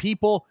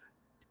people,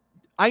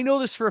 I know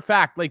this for a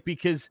fact, like,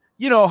 because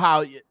you know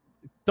how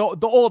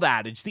the old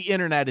adage, the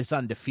internet is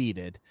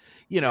undefeated,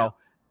 you know.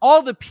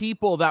 All the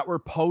people that were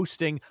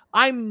posting,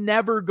 I'm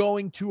never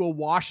going to a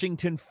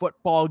Washington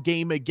football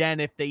game again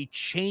if they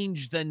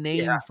change the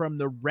name from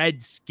the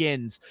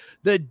Redskins.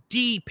 The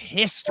deep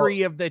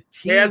history of the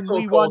team.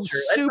 We won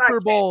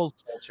Super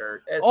Bowls.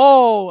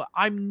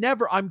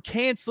 I'm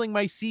canceling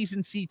my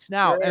season seats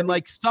now. And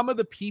like some of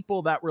the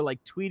people that were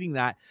like tweeting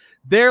that,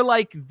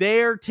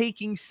 they're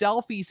taking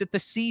selfies at the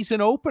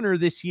season opener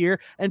this year.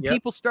 And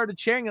people started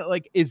sharing it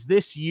like, is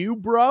this you,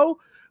 bro?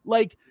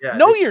 Like,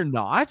 no, you're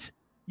not.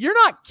 You're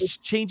not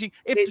changing.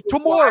 If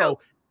tomorrow,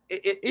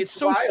 it's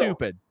so wild.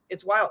 Stupid.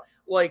 It's wild.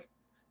 Like,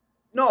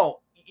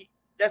 no,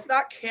 that's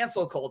not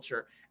cancel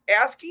culture.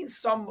 Asking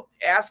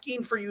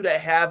for you to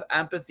have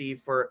empathy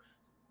for,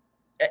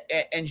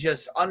 and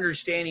just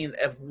understanding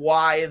of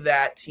why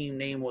that team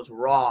name was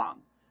wrong,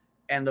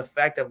 and the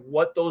fact of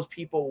what those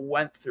people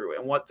went through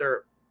and what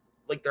their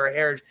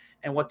heritage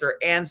and what their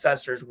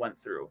ancestors went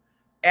through.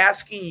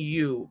 Asking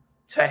you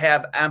to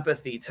have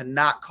empathy, to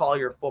not call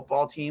your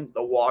football team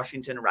the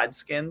Washington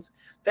Redskins.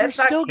 That's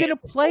They're still going to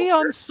play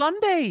on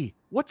Sunday.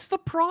 What's the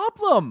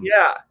problem?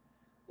 Yeah.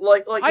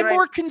 Like I'm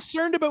more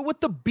concerned about what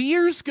the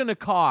beer's going to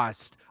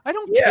cost. I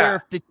don't care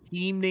if the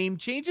team name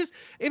changes.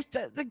 If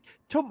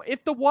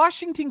the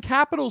Washington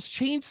Capitals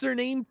change their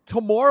name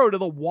tomorrow to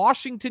the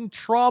Washington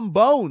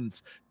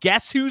Trombones,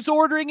 guess who's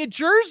ordering a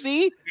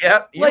jersey?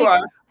 Yep, you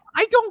are.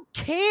 I don't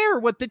care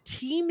what the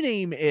team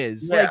name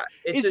is. Yeah, like,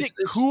 is it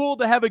cool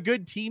to have a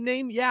good team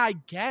name? Yeah, I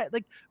get.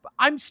 Like, but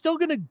I'm still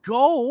gonna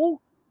go.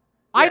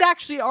 Yeah. I'd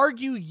actually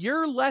argue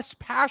you're less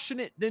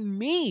passionate than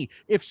me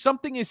if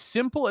something as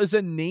simple as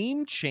a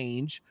name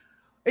change.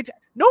 It's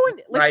no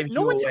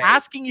one's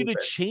asking you to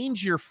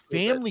change your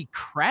family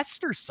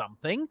crest or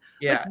something.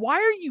 Yeah. Like, why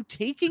are you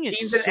taking it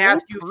so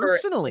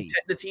personally?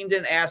 The team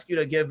didn't ask you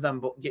to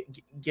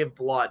give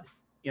blood.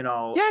 You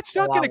know. Yeah, it's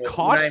not going to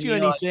cost you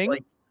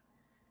anything.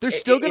 They're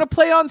still going to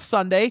play on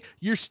Sunday.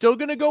 You're still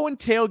going to go and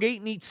tailgate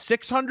and eat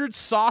 600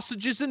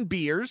 sausages and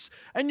beers,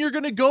 and you're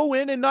going to go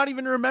in and not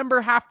even remember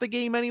half the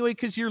game anyway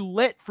because you're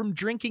lit from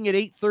drinking at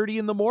 8:30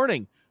 in the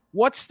morning.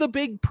 What's the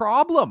big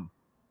problem?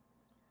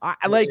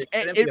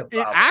 It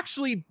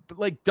actually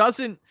like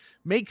doesn't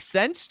make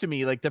sense to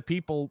me. Like the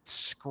people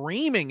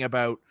screaming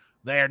about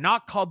they're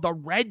not called the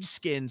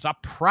Redskins, a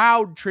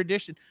proud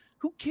tradition.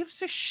 Who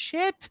gives a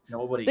shit?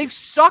 Nobody. They've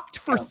sucked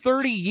for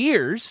 30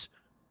 years.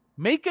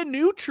 Make a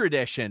new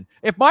tradition.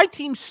 If my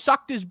team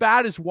sucked as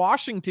bad as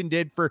Washington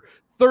did for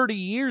 30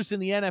 years in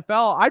the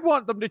NFL, I'd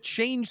want them to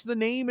change the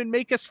name and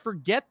make us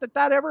forget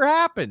that ever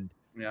happened.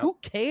 Yeah. Who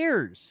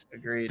cares?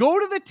 Agreed. Go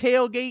to the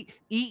tailgate,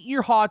 eat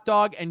your hot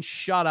dog, and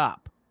shut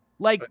up.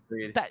 Like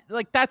that.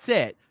 Like that's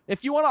it.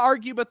 If you want to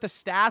argue about the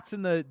stats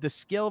and the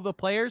skill of the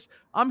players,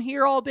 I'm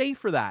here all day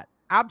for that.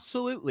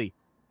 Absolutely.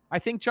 I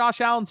think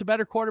Josh Allen's a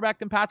better quarterback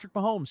than Patrick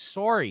Mahomes.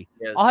 Sorry.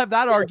 Yes. I'll have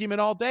that argument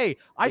all day.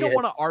 I don't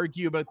want to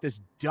argue about this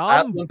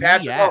dumb when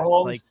Patrick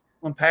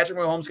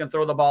Mahomes can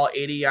throw the ball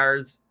 80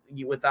 yards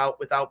without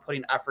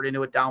putting effort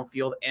into it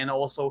downfield and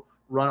also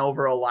run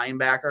over a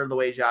linebacker the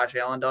way Josh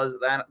Allen does,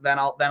 then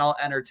I'll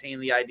entertain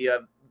the idea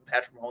of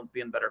Patrick Mahomes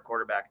being the better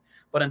quarterback.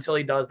 But until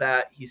he does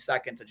that, he's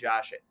second to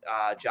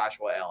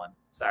Joshua Allen.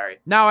 Sorry.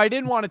 Now, I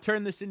didn't want to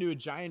turn this into a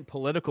giant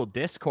political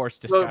discourse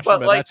discussion,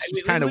 but like, that's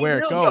just kind of where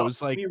it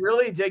goes. We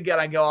really did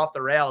go off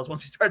the rails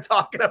once we start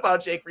talking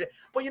about Jake.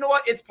 But you know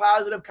what? It's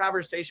positive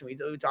conversation. We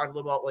talked a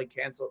little about like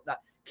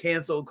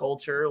cancel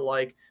culture.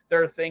 Like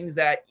there are things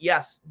that,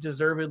 yes,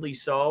 deservedly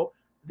so,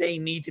 they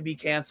need to be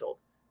canceled.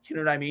 You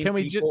know what I mean? Can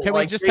we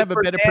just have a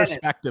bit of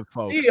perspective,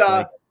 folks? See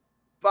ya.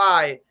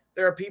 Bye.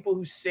 There are people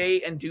who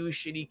say and do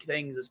shitty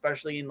things,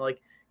 especially in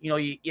like, you know,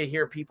 you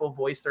hear people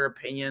voice their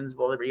opinions,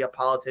 whether it be a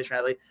politician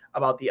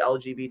about the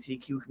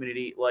LGBTQ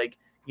community, like,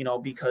 you know,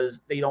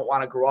 because they don't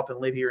want to grow up and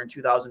live here in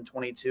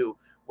 2022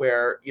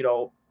 where, you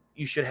know,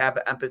 you should have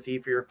empathy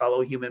for your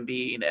fellow human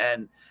being.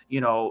 And,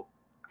 you know,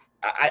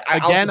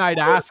 I'd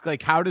ask,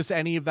 like, how does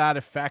any of that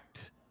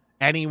affect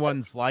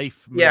anyone's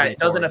life? Yeah, it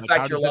doesn't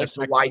affect your life.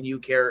 So why do you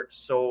care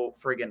so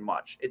friggin'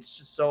 much? It's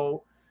just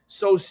so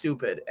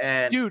stupid.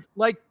 And dude,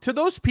 like to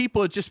those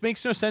people, it just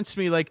makes no sense to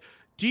me. Like,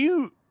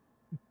 do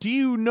do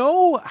you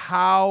know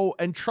how,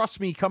 and trust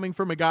me, coming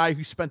from a guy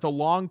who spent a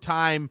long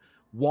time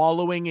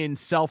wallowing in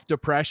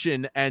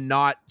self-depression and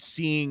not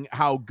seeing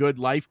how good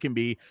life can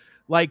be,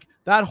 like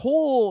that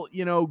whole,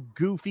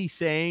 goofy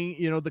saying,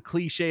 the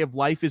cliche of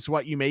life is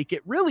what you make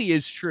it, really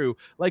is true.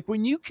 Like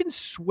when you can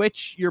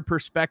switch your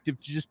perspective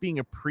to just being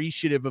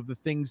appreciative of the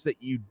things that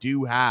you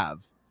do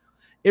have,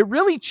 it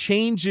really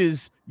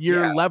changes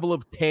your level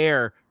of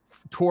care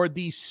toward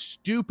these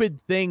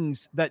stupid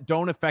things that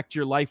don't affect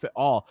your life at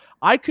all.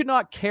 I could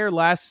not care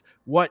less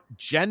what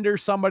gender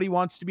somebody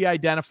wants to be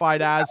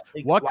identified as,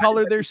 what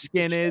color their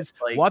skin is,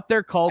 what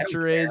their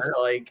culture is,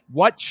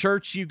 what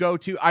church you go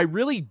to. I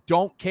really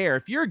don't care.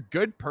 If you're a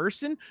good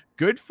person,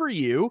 good for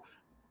you.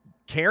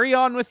 Carry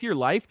on with your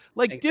life.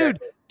 Dude,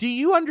 do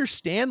you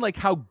understand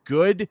how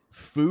good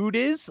food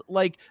is?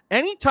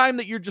 Anytime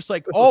that you're just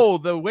oh,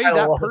 the way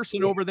that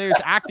person over there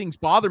is acting's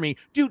bother me.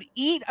 Dude,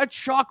 eat a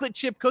chocolate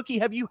chip cookie.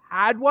 Have you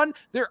had one?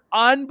 They're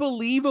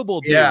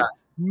unbelievable, dude. Yeah.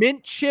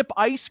 Mint chip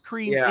ice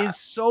cream is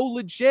so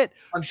legit.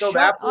 Until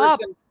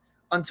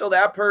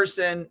that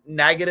person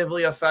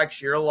negatively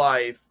affects your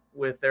life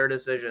with their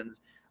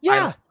decisions. I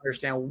don't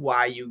understand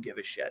why you give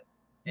a shit.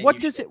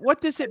 What does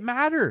it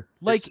matter?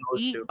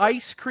 Eat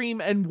ice cream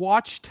and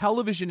watch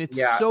television.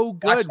 It's so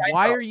good.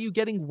 Why are you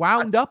getting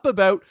wound up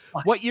about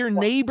what your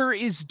neighbor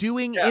is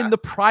doing in the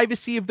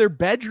privacy of their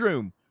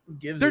bedroom?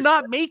 They're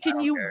not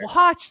making you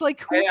watch. Who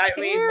cares?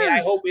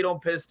 I hope we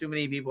don't piss too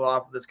many people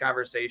off of this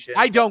conversation.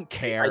 I don't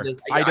care.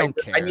 I don't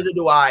care. Neither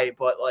do I.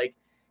 But I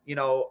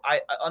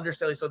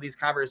understand. So these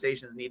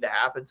conversations need to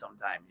happen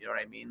sometime. You know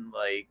what I mean?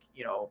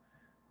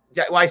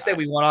 When I say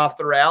we went off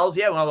the rails,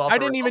 I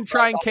didn't even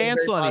try and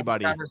cancel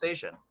anybody.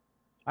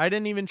 I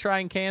didn't even try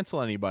and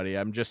cancel anybody.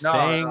 I'm just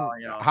saying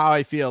how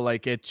I feel.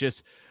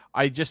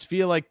 I just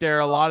feel like there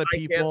are a lot of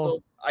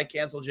people. I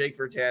cancel Jake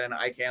Virtanen.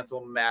 I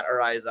cancel Matt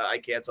Ariza. I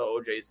cancel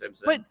OJ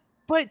Simpson.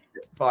 But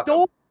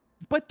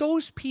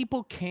those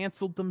people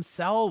canceled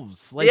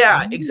themselves.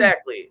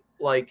 Exactly.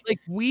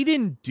 We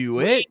didn't do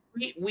it.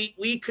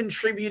 We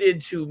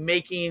contributed to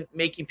making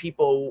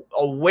people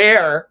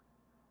aware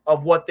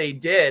of what they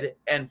did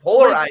and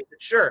polarized it,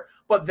 sure,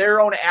 but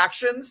their own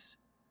actions,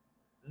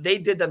 they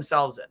did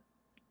themselves in.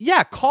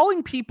 Yeah,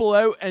 calling people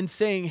out and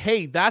saying,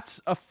 hey,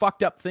 that's a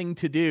fucked up thing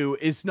to do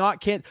is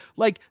not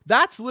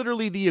that's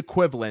literally the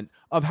equivalent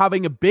of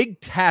having a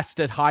big test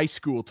at high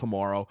school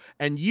tomorrow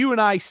and you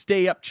and I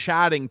stay up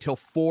chatting till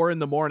 4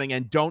 a.m.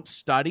 and don't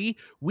study.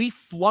 We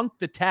flunk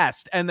the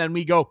test and then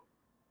we go,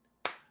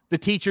 the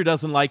teacher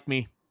doesn't like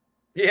me.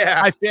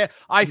 Yeah.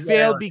 I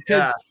failed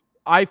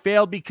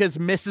because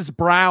Mrs.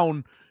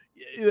 Brown,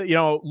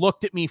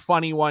 looked at me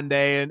funny one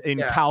day in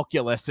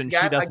calculus, and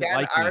she doesn't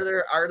like me.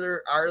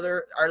 Are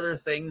there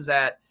things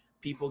that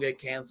people get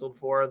canceled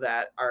for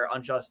that are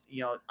unjust?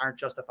 Aren't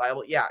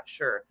justifiable? Yeah,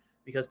 sure.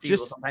 Because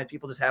sometimes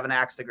people just have an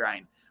axe to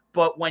grind.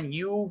 But when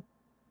you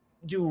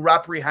do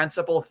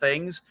reprehensible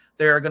things,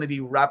 there are going to be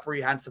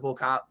reprehensible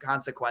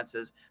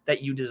consequences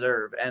that you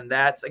deserve, and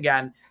that's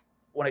again.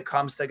 When it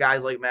comes to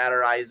guys like Matt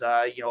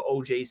Ariza,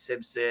 OJ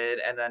Simpson,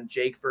 and then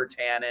Jake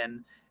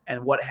Virtanen,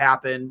 and what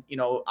happened,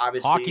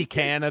 obviously Hockey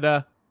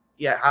Canada.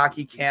 Yeah,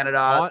 Hockey Canada.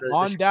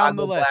 On down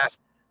the list.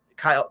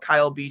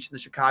 Kyle Beach and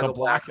the Chicago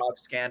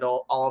Blackhawks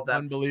scandal, all of them.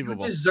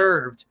 Unbelievable. You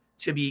deserved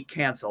to be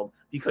canceled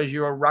because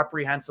you're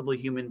reprehensible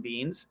human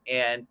beings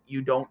and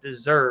you don't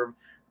deserve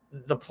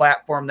the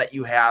platform that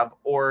you have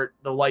or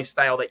the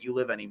lifestyle that you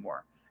live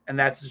anymore. And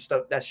that's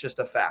just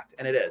a fact.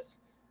 And it is.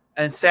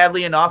 And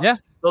sadly enough,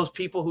 those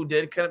people who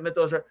did commit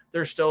those,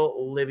 they're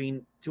still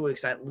living to an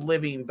extent,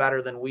 living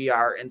better than we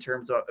are in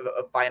terms of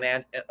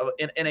finance,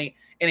 in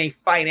a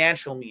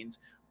financial means,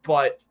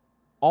 but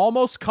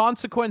almost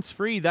consequence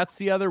free. That's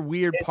the other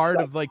weird part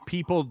of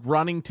people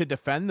running to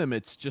defend them.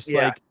 It's just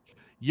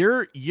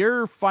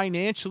you're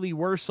financially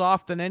worse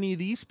off than any of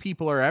these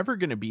people are ever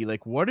going to be.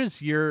 What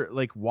is your,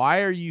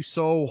 why are you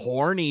so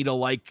horny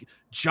to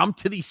jump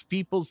to these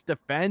people's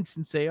defense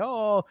and say,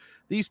 oh,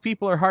 these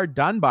people are hard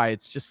done by?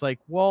 It's just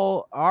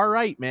well, all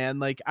right,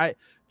 man. I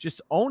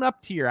just own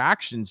up to your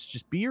actions.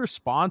 Just be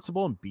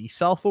responsible and be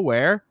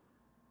self-aware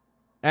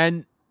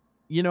and,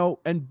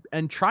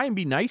 and try and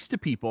be nice to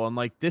people.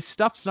 And this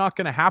stuff's not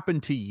going to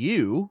happen to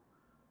you.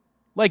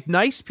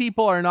 Nice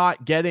people are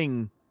not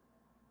getting,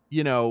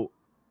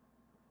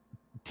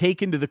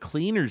 taken to the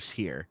cleaners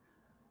here.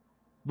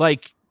 No.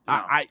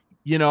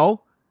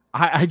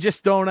 I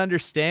just don't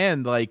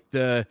understand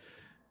the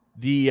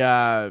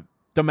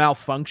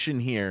malfunction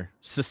here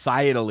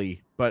societally.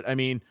 But I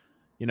mean,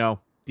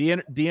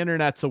 the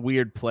internet's a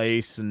weird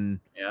place, and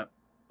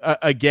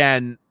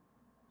again,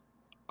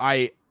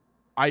 I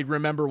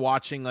remember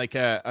watching a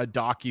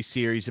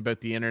docuseries about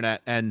the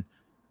internet, and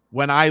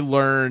when I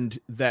learned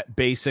that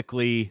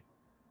basically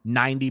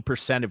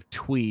 90% of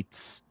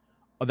tweets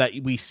that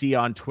we see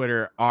on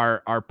Twitter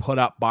are put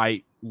up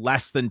by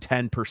less than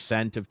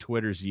 10% of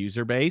Twitter's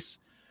user base,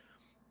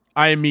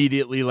 I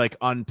immediately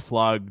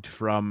unplugged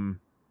from,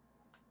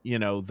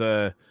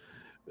 the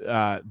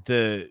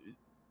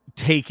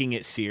taking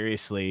it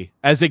seriously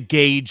as a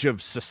gauge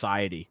of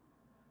society.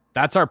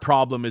 That's our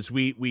problem, is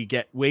we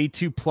get way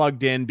too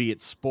plugged in, be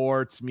it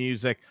sports,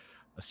 music,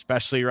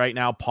 especially right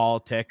now,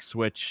 politics,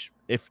 which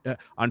if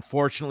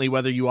unfortunately,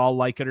 whether you all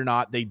like it or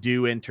not, they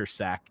do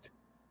intersect.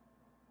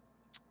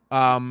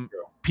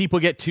 People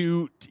get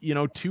too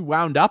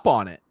wound up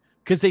on it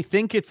because they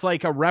think it's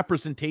like a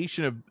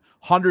representation of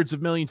hundreds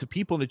of millions of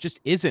people, and it just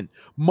isn't.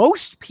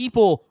 Most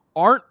people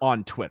aren't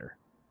on Twitter.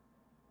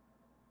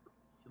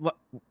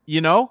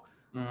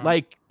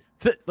 Like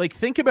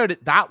think about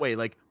it that way.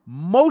 Like,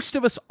 most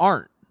of us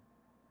aren't.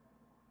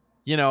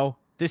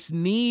 This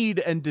need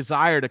and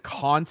desire to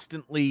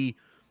constantly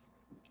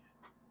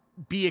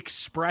be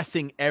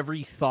expressing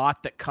every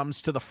thought that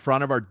comes to the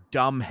front of our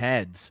dumb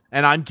heads.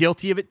 And I'm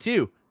guilty of it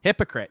too.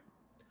 Hypocrite.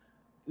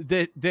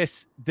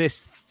 This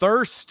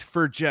thirst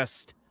for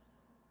just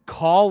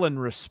call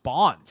and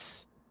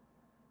response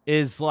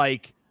is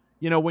like,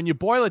 when you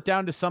boil it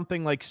down to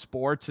something like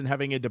sports and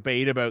having a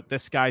debate about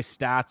this guy's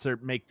stats or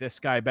make this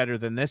guy better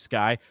than this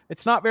guy,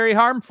 it's not very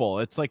harmful.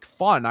 It's like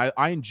fun.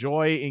 I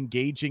enjoy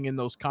engaging in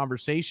those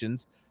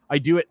conversations. I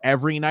do it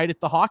every night at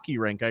the hockey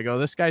rink. I go,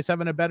 this guy's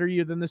having a better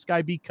year than this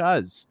guy,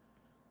 because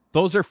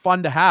those are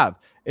fun to have.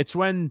 It's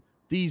when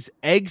these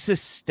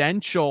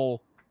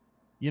existential,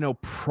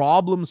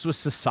 problems with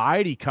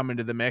society come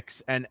into the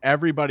mix and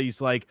everybody's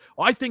like,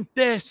 oh, I think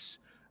this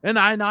and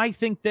I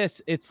think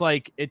this. It's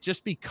like, it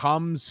just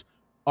becomes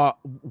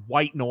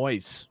white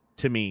noise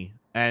to me,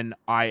 and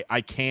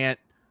I can't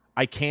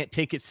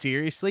take it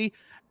seriously,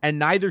 and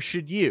neither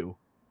should you.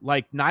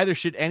 Like, neither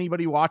should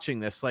anybody watching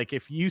this. Like,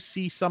 if you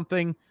see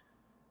something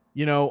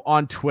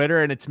on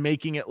Twitter and it's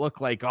making it look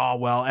like, oh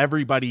well,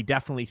 everybody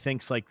definitely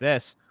thinks like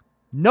this.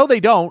 No, they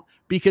don't,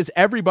 because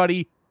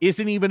everybody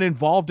isn't even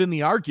involved in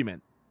the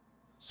argument.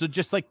 So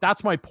just like,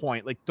 that's my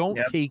point. Like, don't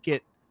take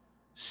it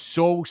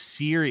so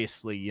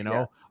seriously,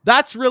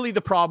 That's really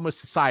the problem with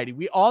society.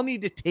 We all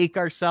need to take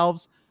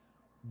ourselves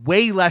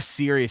way less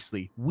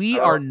seriously. We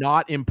are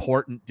not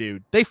important,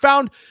 dude. They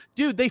found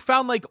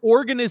like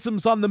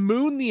organisms on the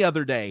moon the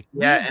other day.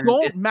 Yeah, we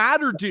don't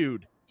matter,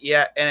 dude.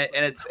 Yeah, and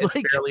it's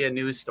like, barely a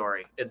news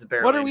story. It's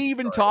barely. What are we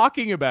even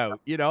talking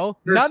about?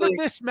 None of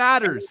this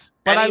matters.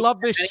 But I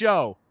love this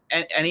show.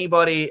 And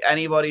anybody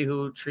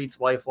who treats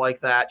life like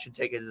that should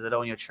take a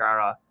Zdeno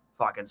Chara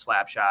fucking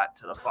slap shot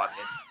to the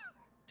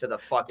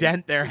fucking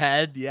dent their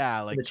head.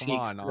 Yeah, like, come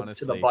cheeks, on,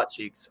 honestly. To the butt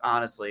cheeks,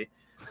 honestly.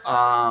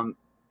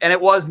 And it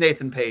was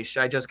Nathan Pace.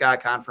 I just got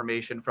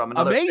confirmation from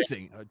another.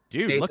 Amazing.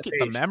 Dude, Nathan look at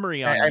Pace. The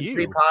memory on I'm you. I'm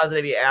pretty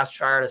positive he asked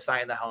Chara to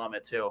sign the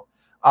helmet too.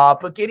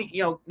 But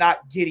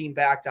not getting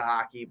back to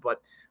hockey,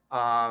 but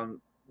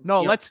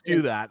let's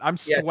do that. I'm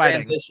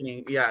sweating.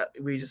 Transitioning. Yeah,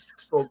 we just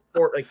spoke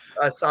for like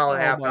a solid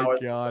half hour,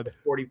 God.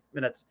 40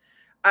 minutes.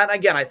 And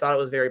again, I thought it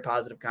was a very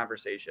positive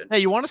conversation. Hey,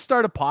 you want to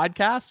start a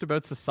podcast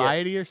about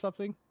society or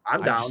something?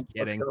 I'm down. Just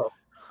kidding. Let's go.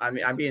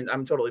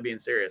 I'm totally being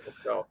serious. Let's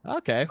go.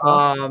 Okay.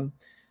 Well.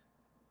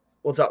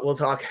 We'll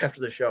talk after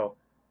the show.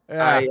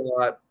 Yeah.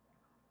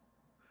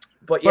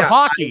 But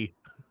hockey.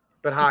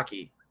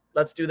 Hockey.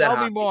 Let's do that.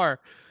 Tell me more.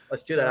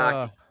 Let's do that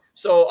hockey.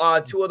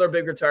 So two other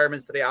big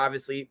retirements today,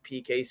 obviously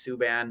PK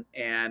Subban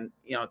and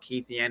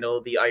Keith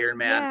Yandel, the Iron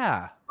Man.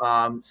 Yeah.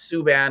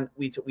 Subban,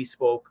 we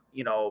spoke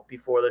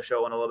before the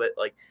show in a little bit.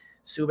 Like,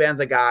 Subban's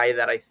a guy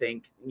that I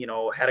think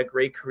had a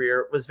great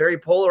career, was very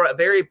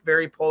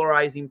very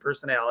polarizing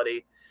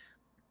personality,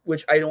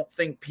 which I don't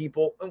think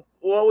people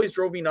always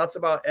drove me nuts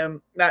about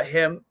him. Not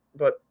him,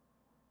 but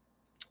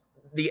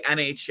the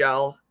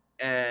NHL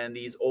and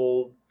these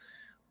old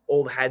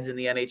heads in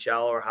the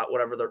NHL, or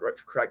whatever the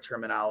correct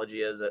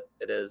terminology is.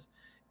 It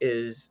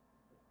is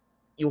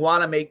you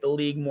want to make the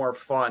league more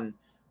fun,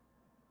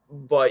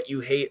 but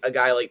you hate a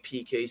guy like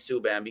PK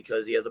Subban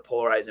because he has a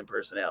polarizing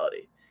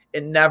personality.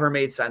 It never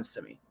made sense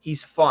to me.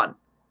 He's fun.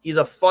 He's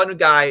a fun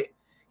guy.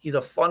 He's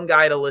a fun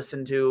guy to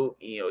listen to.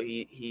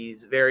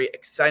 He's very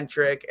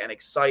eccentric and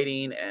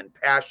exciting and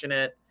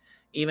passionate.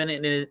 Even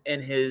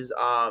in his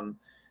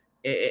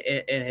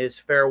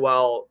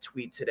farewell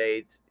tweet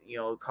today,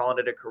 calling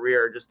it a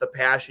career, just the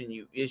passion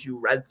you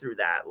read through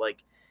that,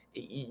 like,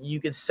 you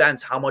could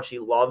sense how much he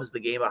loves the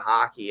game of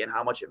hockey and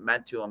how much it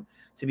meant to him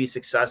to be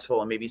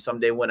successful and maybe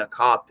someday win a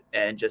cup.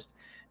 And just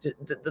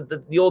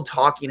the old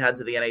talking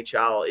heads of the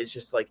NHL is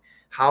just like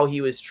how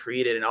he was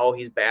treated, and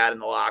he's bad in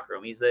the locker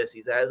room. He's this,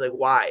 he's that. It's like,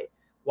 why?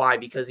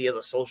 Because he has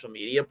a social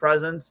media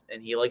presence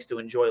and he likes to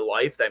enjoy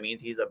life. That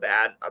means he's a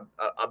bad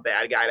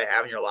guy to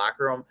have in your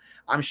locker room.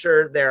 I'm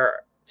sure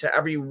to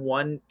every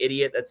one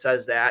idiot that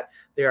says that,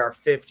 there are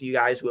 50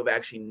 guys who have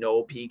actually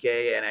know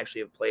PK and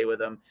actually have played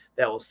with him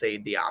that will say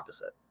the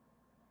opposite.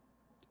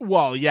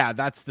 Well, yeah,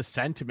 that's the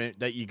sentiment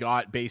that you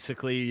got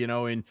basically,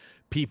 in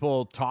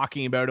people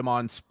talking about him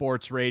on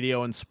sports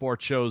radio and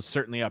sports shows,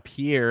 certainly up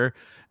here,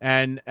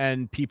 and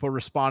people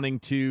responding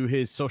to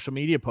his social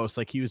media posts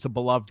like he was a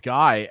beloved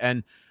guy.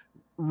 And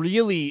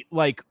really,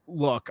 like,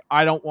 look,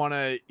 I don't want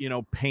to,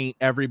 paint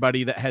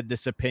everybody that had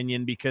this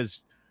opinion,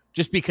 because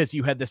just because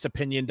you had this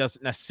opinion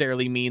doesn't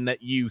necessarily mean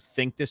that you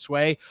think this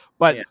way.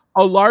 But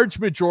a large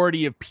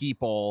majority of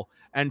people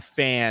and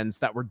fans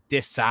that were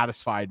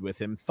dissatisfied with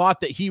him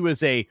thought that he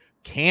was a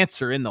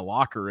cancer in the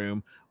locker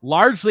room,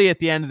 largely at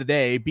the end of the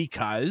day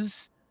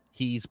because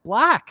he's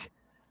black.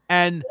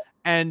 And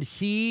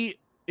he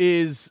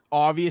is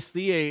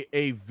obviously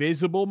a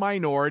visible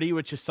minority,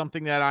 which is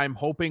something that I'm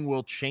hoping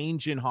will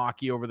change in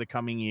hockey over the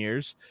coming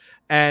years.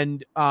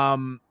 And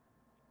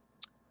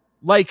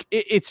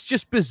it's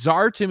just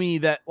bizarre to me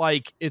that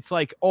it's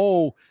like,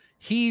 oh,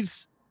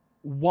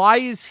 why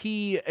is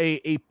he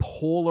a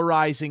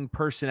polarizing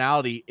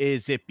personality?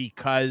 Is it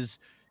because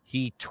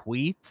he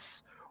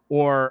tweets,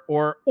 or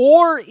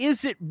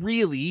is it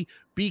really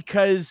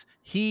because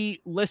he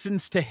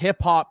listens to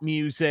hip hop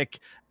music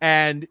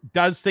and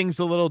does things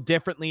a little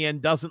differently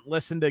and doesn't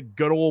listen to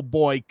good old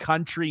boy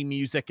country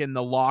music in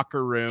the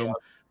locker room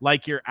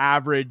like your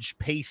average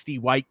pasty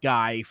white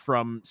guy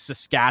from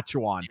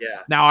Saskatchewan?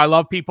 Yeah. Now, I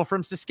love people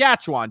from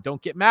Saskatchewan.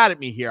 Don't get mad at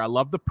me here. I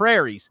love the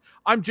prairies.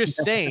 I'm just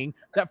saying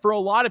that for a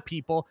lot of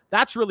people,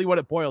 that's really what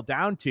it boiled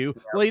down to.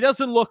 Yeah. Well, he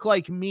doesn't look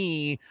like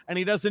me, and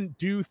he doesn't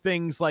do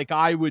things like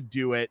I would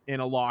do it in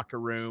a locker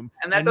room.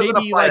 And that doesn't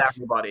apply to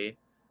everybody.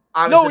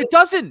 Obviously, no, it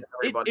doesn't.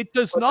 It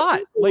does not.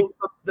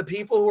 The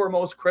people who are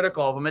most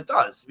critical of him, it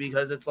does,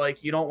 because it's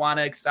like you don't want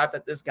to accept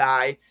that this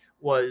guy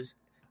was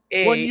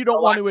you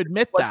don't want to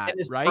admit that, in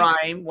his right?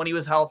 Prime, when he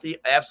was healthy,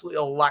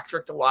 absolutely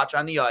electric to watch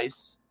on the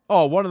ice.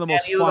 Oh, one of the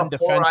most fun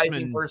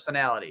defensemen.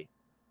 Personality.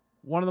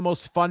 One of the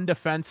most fun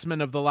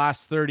defensemen of the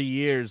last 30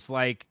 years.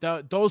 Like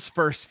those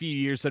first few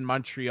years in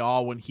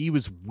Montreal, when he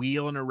was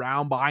wheeling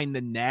around behind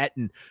the net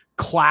and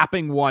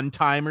clapping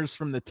one-timers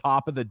from the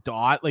top of the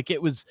dot,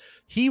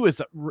 he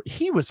was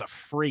a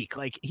freak.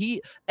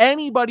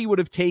 Anybody would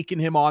have taken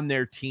him on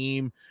their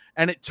team,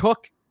 and it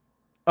took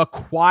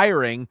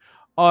acquiring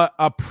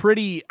a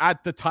pretty,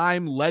 at the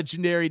time,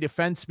 legendary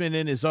defenseman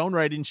in his own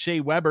right in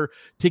Shea Weber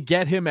to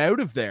get him out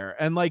of there.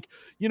 And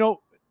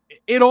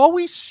it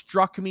always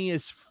struck me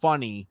as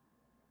funny,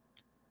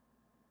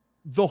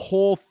 the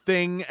whole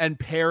thing and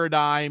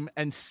paradigm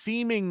and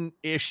seeming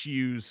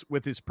issues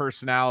with his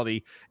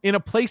personality in a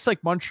place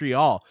like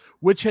Montreal,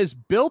 which has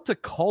built a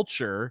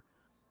culture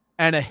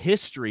and a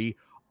history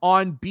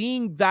on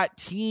being that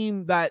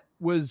team that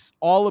was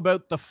all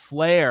about the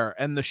flair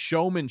and the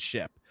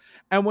showmanship.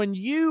 And when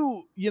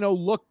you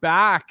look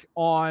back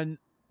on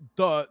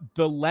the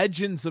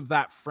legends of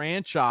that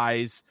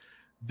franchise,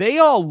 they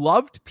all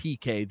loved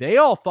PK. They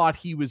all thought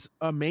he was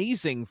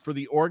amazing for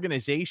the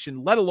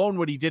organization, let alone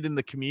what he did in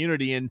the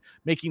community and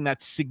making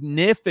that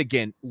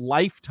significant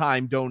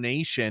lifetime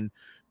donation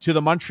to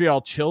the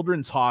Montreal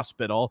Children's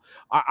Hospital.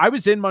 I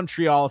was in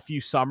Montreal a few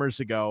summers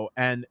ago,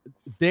 and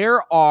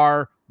there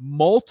are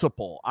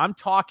multiple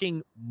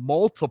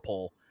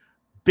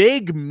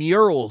big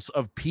murals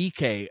of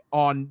PK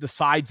on the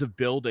sides of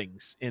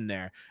buildings in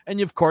there.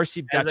 And of course,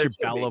 you've got your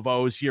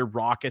Bellevos, your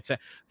Rockets.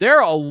 There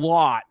are a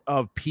lot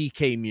of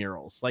PK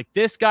murals.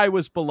 This guy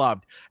was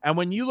beloved. And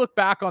when you look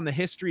back on the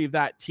history of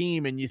that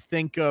team and you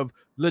think of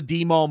Le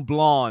Dimon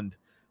Blonde,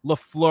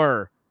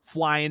 Lafleur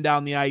flying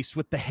down the ice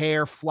with the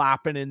hair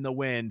flapping in the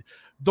wind,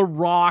 the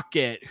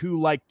Rocket,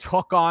 who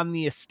took on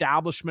the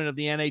establishment of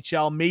the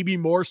NHL, maybe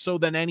more so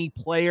than any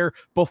player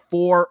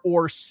before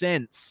or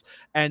since,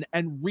 and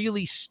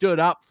really stood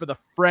up for the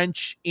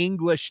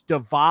French-English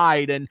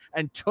divide and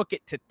took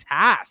it to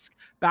task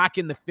back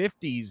in the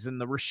 50s and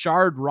the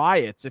Richard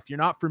riots. If you're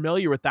not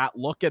familiar with that,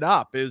 look it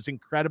up. It was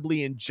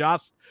incredibly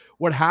unjust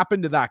what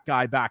happened to that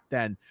guy back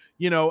then.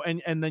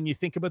 And then you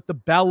think about the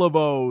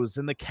Bellevos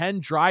and the Ken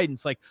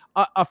Drydens,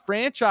 a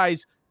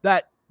franchise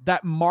that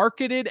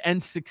marketed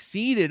and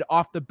succeeded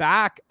off the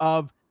back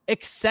of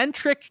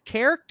eccentric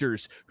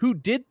characters who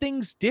did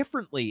things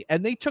differently,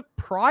 and they took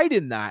pride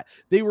in that.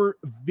 They were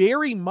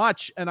very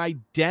much an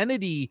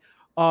identity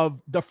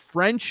of the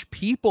French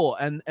people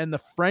and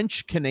the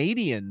French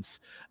Canadians,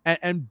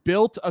 and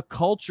built a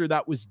culture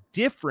that was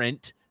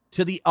different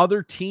to the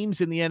other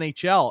teams in the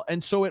NHL.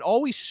 And so it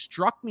always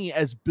struck me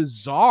as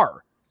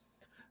bizarre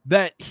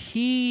that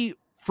he,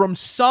 from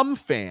some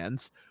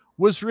fans,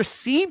 was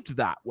received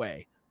that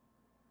way.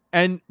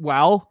 And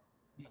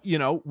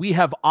we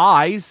have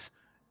eyes.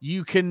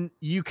 You can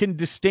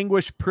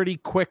distinguish pretty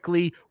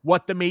quickly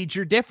what the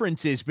major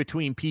difference is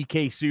between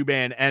PK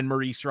Subban and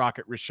Maurice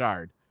Rocket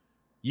Richard.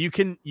 You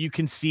can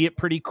see it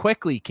pretty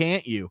quickly,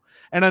 can't you?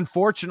 And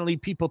unfortunately,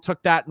 people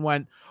took that and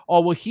went,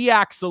 oh, well, he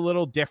acts a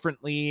little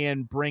differently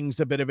and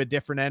brings a bit of a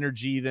different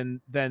energy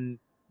than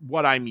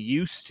what I'm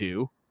used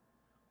to.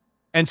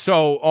 And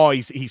so,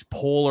 he's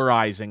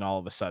polarizing all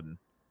of a sudden.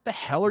 What the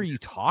hell are you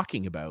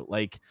talking about?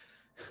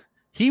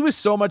 He was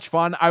so much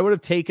fun. I would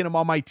have taken him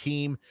on my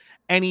team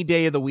any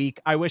day of the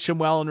week. I wish him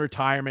well in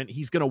retirement.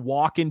 He's going to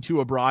walk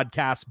into a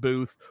broadcast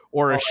booth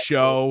or a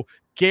show.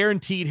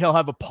 Guaranteed he'll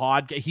have a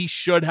podcast. He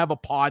should have a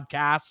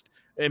podcast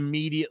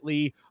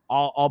immediately.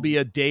 I'll be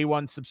a day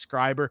one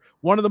subscriber.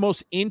 One of the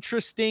most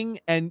interesting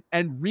and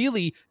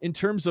really, in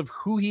terms of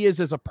who he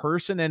is as a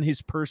person and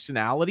his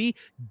personality,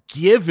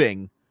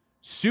 giving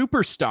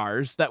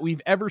superstars that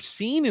we've ever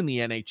seen in the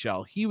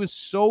NHL. He was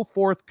so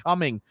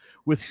forthcoming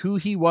with who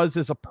he was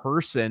as a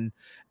person,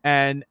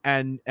 and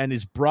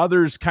his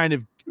brothers kind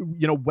of,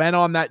 went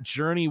on that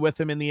journey with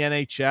him in the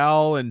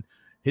NHL, and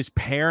his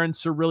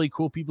parents are really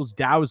cool people. His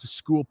dad was a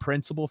school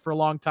principal for a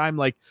long time.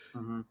 Like,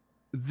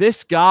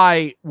 this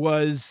guy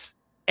was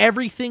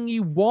everything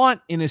you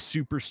want in a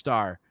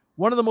superstar.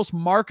 One of the most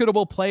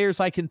marketable players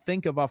I can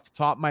think of off the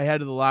top of my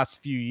head of the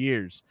last few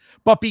years.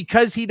 But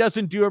because he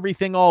doesn't do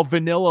everything all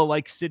vanilla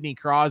like Sidney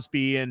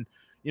Crosby and,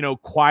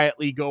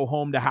 quietly go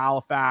home to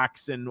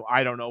Halifax and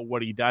I don't know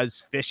what he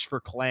does, fish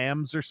for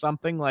clams or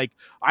something. Like,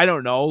 I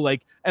don't know.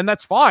 Like, and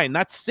that's fine.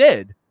 That's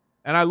Sid.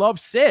 And I love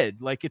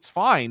Sid. Like, it's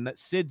fine that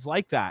Sid's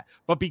like that.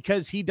 But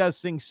because he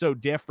does things so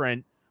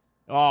different,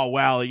 oh,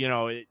 well,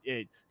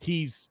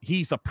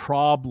 he's a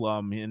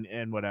problem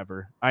and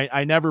whatever.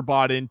 I never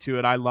bought into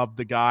it. I love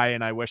the guy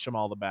and I wish him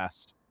all the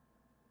best.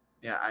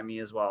 Yeah, I me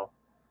as well.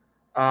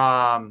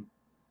 I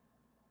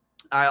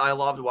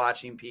loved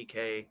watching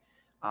PK.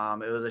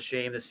 It was a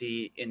shame to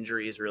see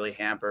injuries really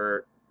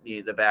hamper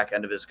the back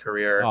end of his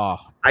career. Oh,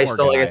 I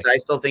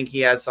still think he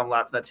has some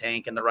left in the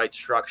tank and the right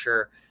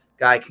structure.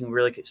 Guy can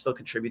really still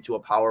contribute to a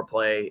power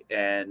play,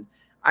 and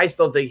I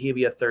still think he'd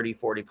be a 30,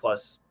 40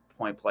 plus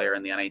point player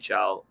in the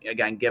NHL,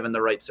 again, given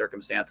the right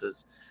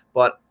circumstances.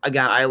 But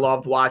again, I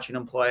loved watching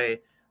him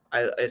play,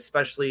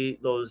 especially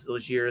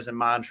those years in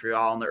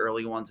Montreal and the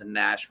early ones in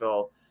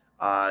Nashville,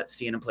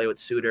 seeing him play with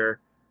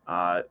Suter.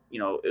 It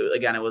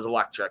was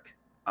electric.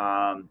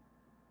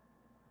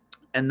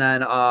 And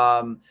then,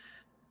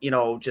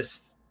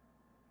 just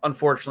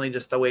unfortunately,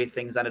 just the way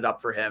things ended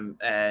up for him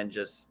and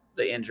just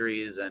the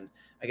injuries. And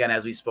again,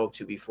 as we spoke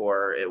to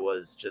before, it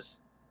was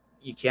just,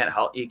 you can't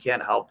help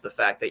the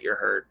fact that you're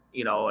hurt,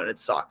 and it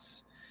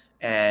sucks.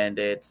 And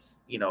it's,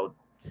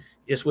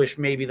 just wish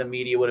maybe the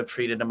media would have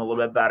treated him a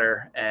little bit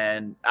better.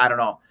 And I don't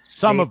know.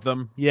 Some of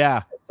them.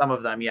 Yeah.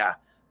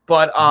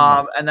 But,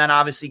 and then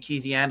obviously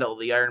Keith Yandle,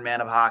 the Iron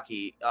Man of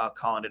hockey,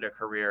 calling it a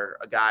career,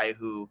 a guy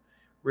who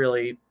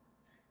really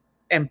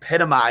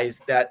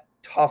epitomized that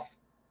tough,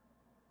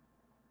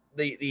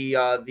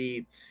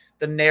 the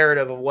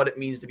narrative of what it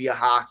means to be a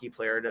hockey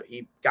player.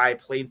 Guy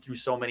played through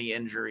so many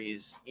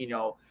injuries,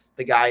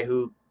 the guy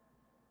who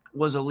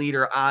was a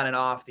leader on and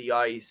off the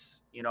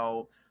ice,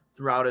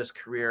 throughout his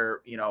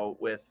career,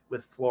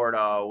 with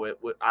Florida, with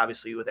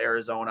obviously with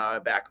Arizona,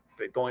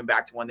 going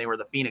back to when they were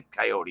the Phoenix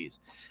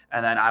Coyotes,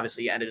 and then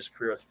obviously ended his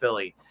career with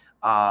Philly.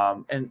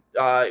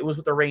 It was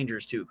with the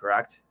Rangers too,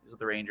 correct? It was with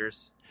the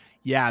Rangers.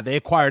 Yeah, they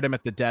acquired him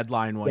at the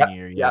deadline one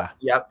year.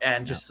 Yep.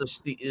 And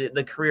just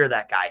the career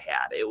that guy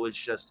had, it was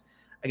just,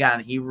 again,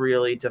 he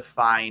really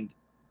defined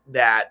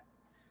that,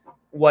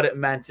 what it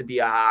meant to be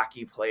a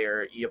hockey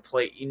player. You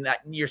play, not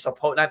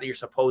that you're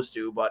supposed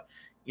to, but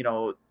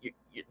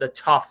the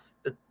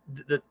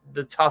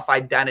tough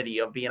identity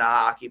of being a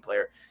hockey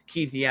player.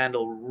 Keith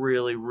Yandle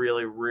really,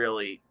 really,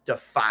 really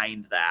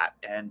defined that,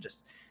 and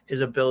just his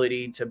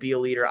ability to be a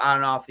leader on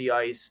and off the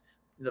ice.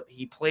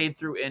 He played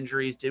through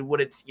injuries, did what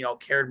it's,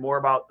 cared more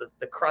about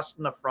the crust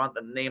in the front,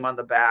 the name on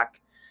the back,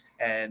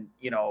 and,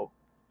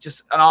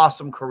 just an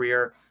awesome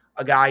career.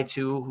 A guy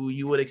too, who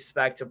you would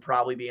expect to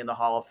probably be in the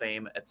Hall of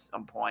Fame at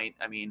some point.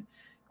 I mean,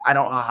 I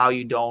don't know how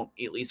you don't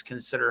at least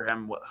consider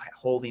him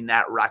holding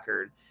that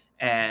record.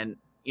 And,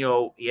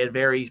 he had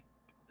very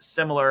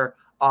similar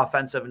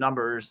offensive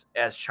numbers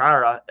as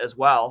Chara as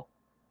well.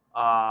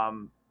 I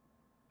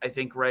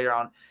think right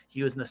around,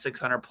 he was in the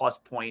 600 plus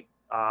point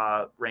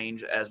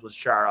range, as was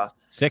Chara.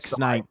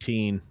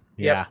 619. So,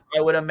 yeah.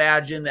 I would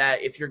imagine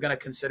that if you're going to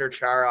consider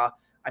Chara,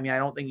 I mean, I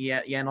don't think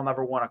Yandle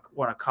never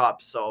won a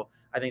cup. So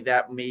I think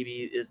that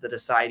maybe is the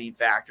deciding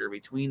factor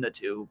between the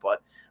two.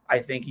 But I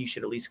think you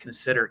should at least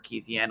consider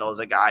Keith Yandle as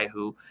a guy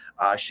who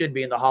should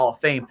be in the Hall of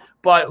Fame.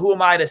 But who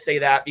am I to say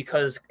that?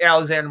 Because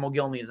Alexander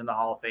Mogilny is in the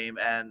Hall of Fame,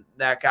 and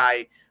that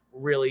guy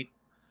really,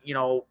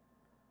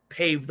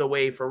 paved the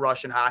way for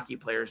Russian hockey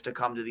players to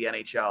come to the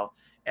NHL.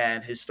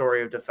 And his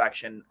story of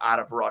defection out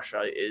of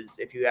Russia is,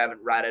 if you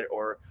haven't read it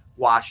or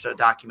watched a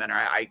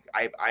documentary,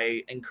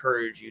 I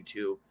encourage you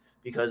to,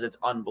 because it's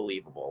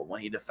unbelievable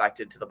when he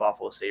defected to the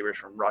Buffalo Sabres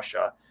from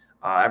Russia.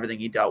 Everything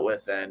he dealt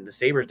with, and the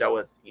Sabres dealt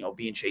with,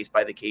 being chased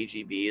by the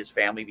KGB, his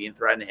family being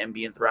threatened, him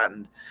being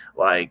threatened,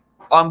 like,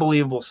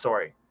 unbelievable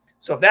story.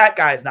 So if that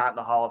guy is not in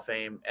the Hall of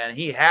Fame, and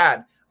he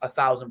had a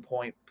 1,000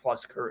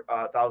 plus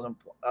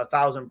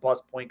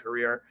point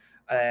career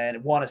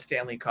and won a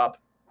Stanley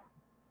Cup,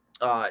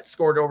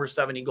 scored over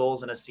 70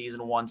 goals in a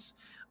season once.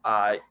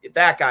 If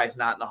that guy's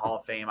not in the Hall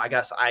of Fame, I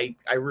guess I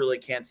really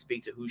can't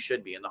speak to who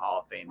should be in the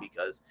Hall of Fame,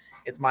 because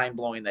it's mind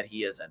blowing that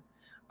he isn't.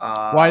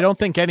 Well, I don't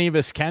think any of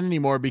us can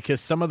anymore,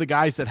 because some of the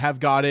guys that have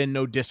got in,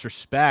 no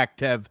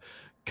disrespect, have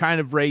kind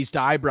of raised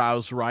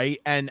eyebrows,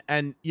 right? And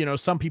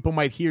some people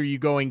might hear you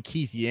going,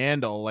 Keith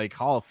Yandle, like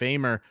Hall of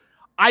Famer.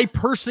 I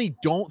personally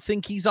don't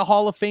think he's a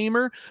Hall of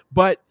Famer,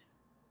 but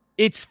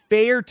it's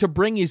fair to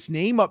bring his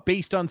name up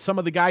based on some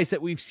of the guys that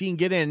we've seen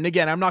get in. And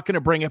again, I'm not going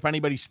to bring up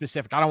anybody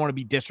specific. I don't want to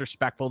be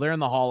disrespectful. They're in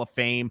the Hall of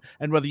Fame,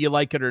 and whether you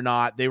like it or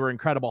not, they were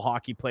incredible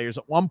hockey players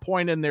at one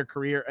point in their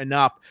career,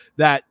 enough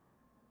that,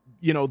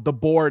 you know, the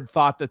board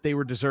thought that they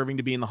were deserving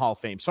to be in the Hall of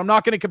Fame. So I'm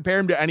not going to compare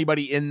him to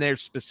anybody in there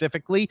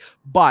specifically,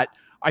 but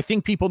I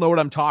think people know what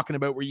I'm talking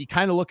about, where you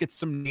kind of look at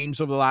some names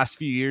over the last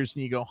few years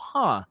and you go,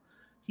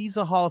 he's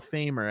a Hall of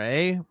Famer,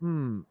 eh?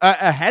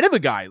 Ahead of a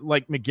guy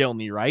like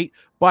McGillney, right?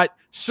 But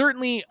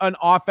certainly an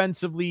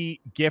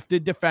offensively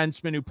gifted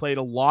defenseman who played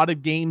a lot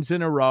of games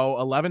in a row,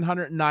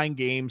 1,109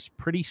 games,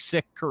 pretty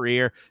sick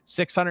career,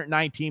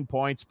 619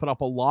 points, put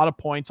up a lot of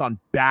points on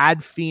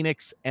bad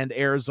Phoenix and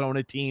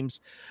Arizona teams,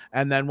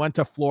 and then went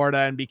to Florida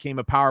and became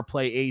a power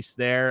play ace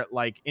there.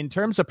 Like, in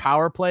terms of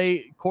power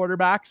play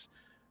quarterbacks,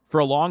 for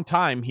a long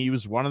time, he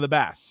was one of the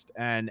best.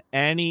 And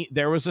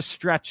there was a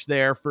stretch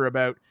there for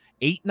about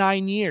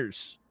 8-9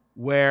 years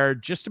where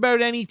just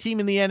about any team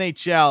in the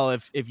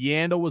NHL, if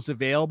Yandle was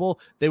available,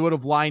 they would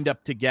have lined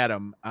up to get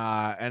him.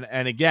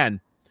 And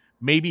again,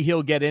 maybe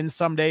he'll get in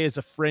someday as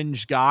a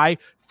fringe guy.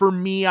 For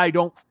me, I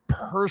don't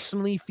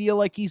personally feel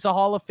like he's a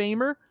Hall of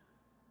Famer,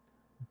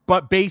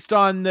 but based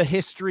on the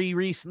history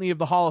recently of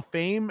the Hall of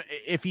Fame,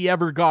 if he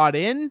ever got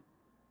in,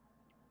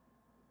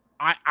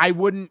 I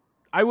wouldn't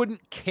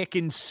kick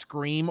and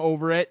scream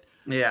over it.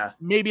 Yeah.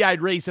 Maybe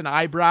I'd raise an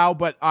eyebrow,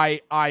 but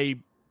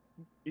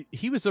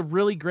he was a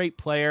really great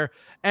player,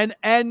 and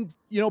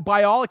you know,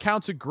 by all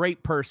accounts, a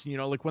great person. You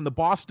know, like when the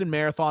Boston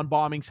Marathon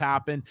bombings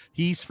happened,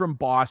 he's from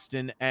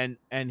Boston, and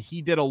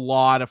he did a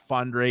lot of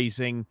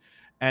fundraising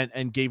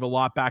and gave a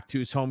lot back to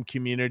his home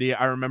community.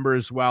 I remember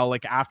as well,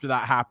 like after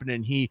that happened,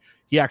 and he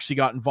actually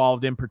got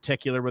involved in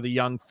particular with a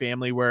young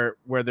family where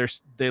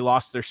they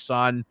lost their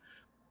son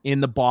in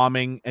the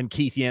bombing, and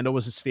Keith Yandle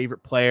was his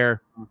favorite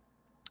player.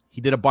 He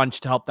did a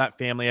bunch to help that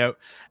family out.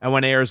 And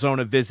when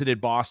Arizona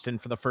visited Boston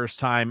for the first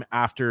time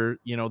after,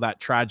 you know, that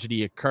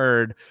tragedy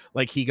occurred,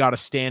 like he got a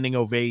standing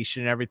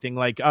ovation and everything,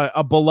 like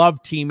a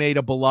beloved teammate,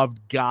 a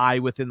beloved guy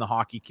within the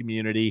hockey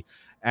community.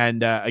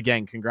 And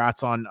again,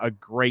 congrats on a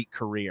great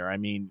career. I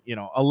mean, you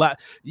know,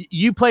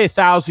 you play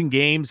 1,000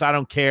 games. I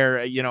don't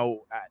care, you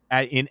know,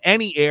 in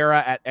any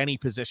era, at any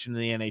position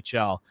in the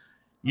NHL,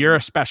 you're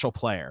a special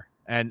player,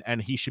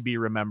 and he should be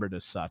remembered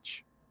as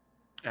such.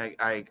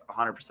 I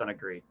 100%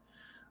 agree.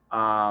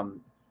 And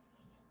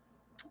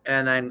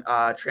then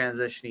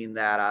transitioning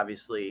that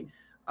obviously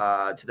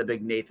to the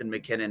big Nathan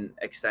MacKinnon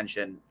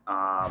extension.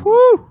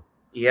 Woo!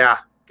 Yeah,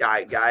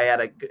 guy had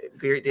a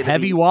great day.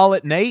 Heavy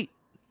wallet, Nate.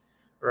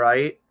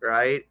 Right.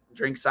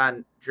 Drinks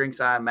on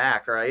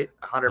Mac, right?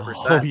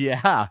 100%. Oh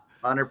yeah,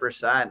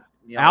 100%.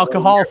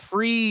 Alcohol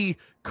free,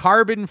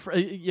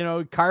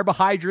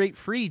 carbohydrate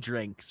free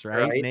drinks,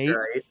 right? Nate?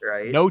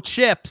 Right. No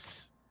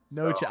chips.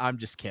 I'm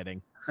just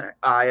kidding.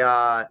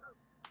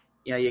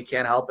 You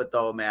can't help it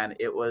though, man.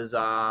 It was,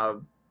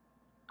 the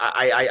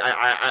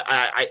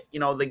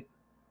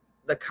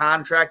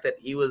contract that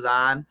he was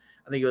on,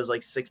 I think it was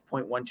like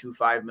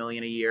 $6.125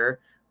 million a year.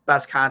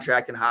 Best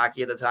contract in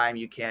hockey at the time.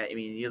 He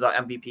was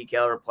an MVP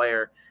caliber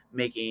player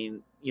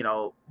making,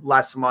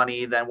 less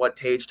money than what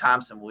Tage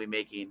Thompson will be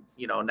making,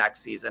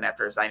 next season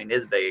after signing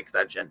his big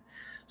extension.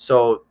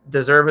 So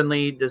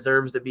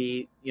deserves to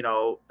be,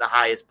 the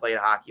highest paid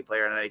hockey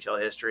player in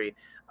NHL history.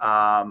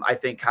 I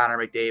think Connor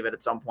McDavid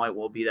at some point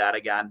will be that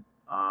again.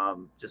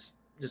 Just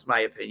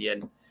my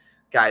opinion.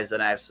 Guy's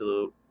an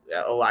absolute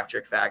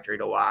electric factory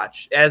to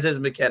watch, as is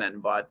MacKinnon.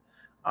 But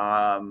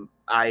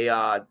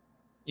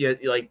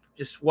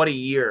just what a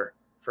year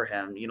for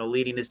him.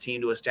 Leading his team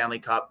to a Stanley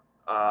Cup.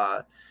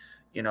 Having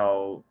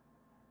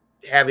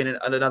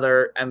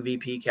another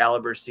MVP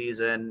caliber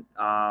season.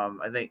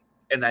 I think,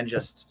 and then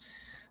just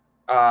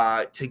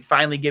to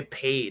finally get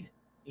paid.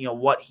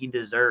 What he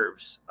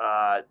deserves,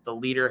 the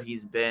leader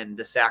he's been,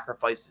 the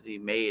sacrifices he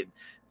made,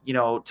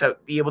 to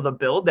be able to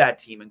build that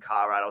team in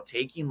Colorado,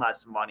 taking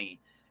less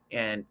money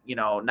and,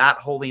 not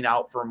holding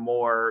out for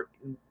more,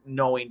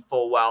 knowing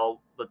full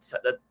well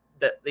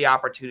the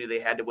opportunity they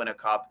had to win a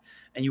cup.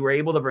 And you were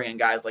able to bring in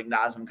guys like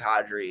Nazem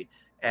Kadri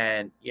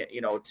and,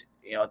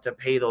 to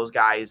pay those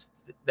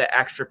guys the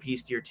extra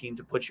piece to your team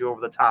to put you over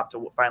the top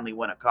to finally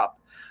win a cup.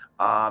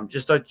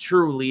 Just a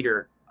true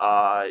leader.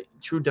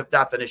 True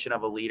definition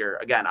of a leader,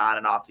 again, on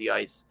and off the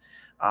ice,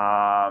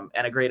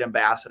 and a great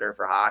ambassador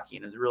for hockey,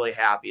 and is really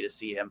happy to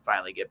see him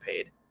finally get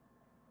paid.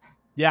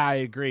 Yeah, I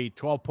agree.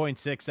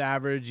 12.6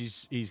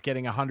 average. He's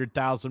getting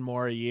 100,000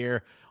 more a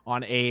year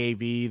on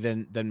AAV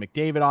than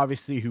McDavid,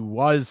 obviously, who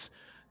was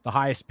the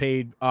highest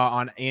paid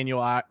on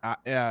annual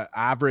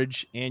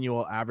average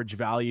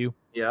value.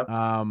 Yep.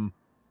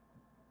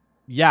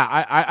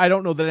 Yeah, I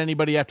don't know that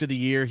anybody after the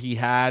year he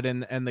had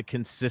and the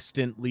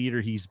consistent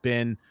leader he's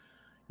been,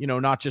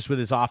 not just with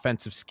his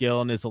offensive skill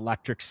and his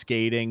electric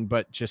skating,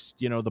 but just,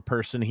 the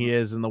person he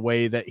is and the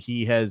way that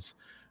he has,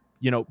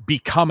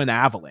 become an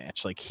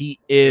Avalanche. Like he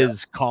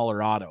is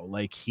Colorado.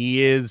 Like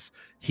he is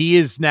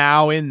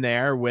now in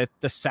there with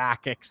the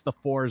Sakic's, the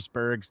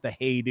Forsbergs, the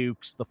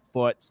Haydukes, the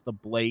Foots, the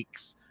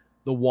Blakes,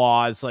 the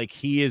Waz. Like,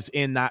 he is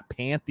in that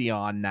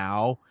pantheon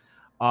now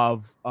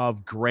of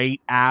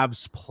great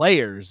Avs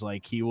players.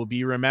 Like, he will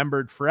be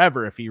remembered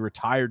forever if he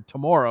retired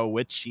tomorrow,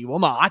 which he will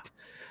not,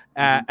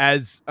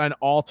 as an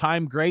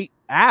all-time great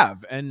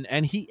Av,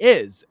 and he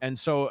is. And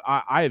so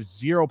I have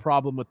zero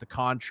problem with the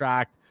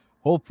contract.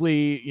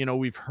 Hopefully,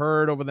 we've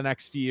heard over the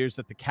next few years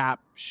that the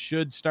cap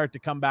should start to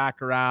come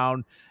back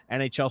around.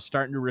 NHL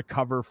starting to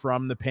recover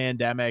from the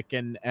pandemic,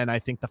 and I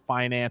think the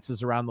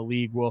finances around the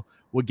league will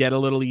get a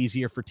little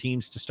easier for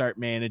teams to start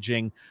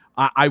managing.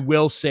 I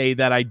will say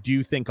that I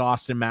do think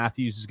Austin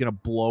Matthews is going to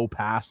blow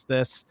past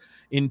this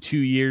in 2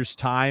 years'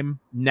 time.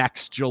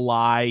 Next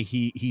July,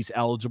 he's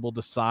eligible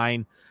to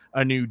sign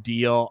a new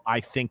deal. I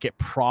think it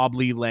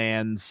probably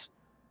lands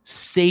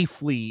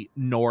safely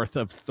north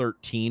of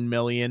 13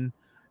 million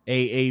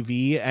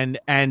AAV,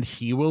 and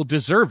he will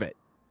deserve it.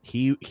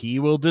 He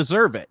will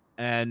deserve it.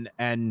 And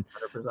 100%.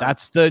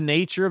 That's the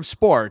nature of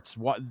sports.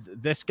 What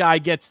this guy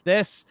gets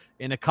this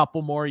in a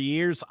couple more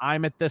years,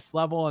 I'm at this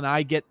level and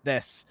I get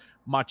this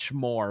much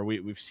more.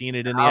 We've seen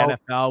it in the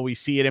NFL. We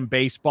see it in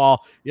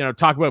baseball.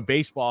 Talk about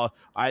baseball.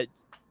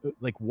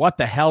 What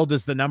the hell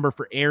does the number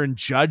for Aaron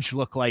Judge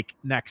look like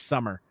next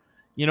summer?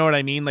 You know what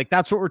I mean? Like,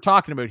 that's what we're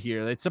talking about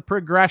here. It's a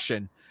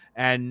progression.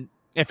 And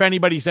if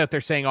anybody's out there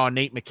saying, "Oh,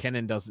 Nate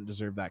McKinnon doesn't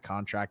deserve that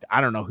contract," I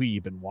don't know who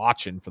you've been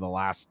watching for the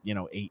last,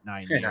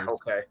 8-9 years.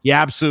 Okay. He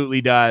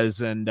absolutely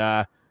does. And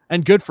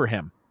good for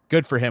him.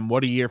 Good for him.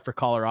 What a year for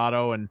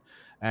Colorado.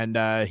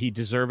 And he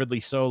deservedly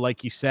so,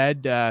 like you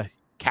said,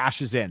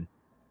 cash is in.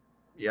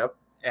 Yep.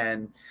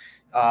 And,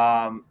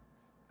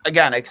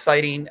 again,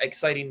 exciting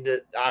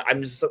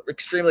I'm just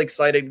extremely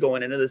excited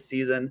going into this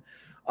season.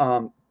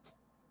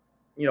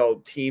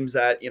 Teams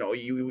that,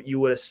 you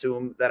would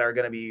assume that are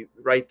going to be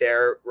right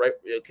there, right,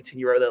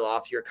 continue right there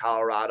off, your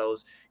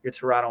Colorados, your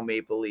Toronto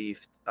Maple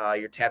Leafs,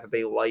 your Tampa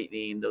Bay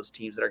Lightning, those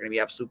teams that are going to be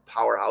absolute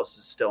powerhouses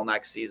still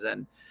next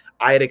season.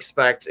 I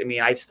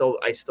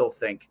still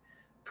think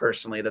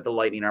personally that the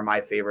Lightning are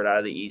my favorite out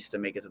of the East to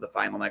make it to the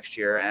final next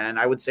year. And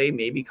I would say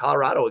maybe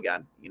Colorado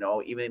again,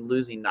 even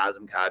losing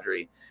Nazem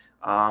Kadri.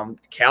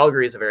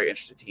 Calgary is a very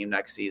interesting team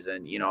next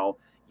season.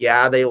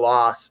 They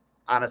lost,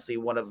 honestly,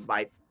 one of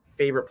my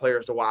favorite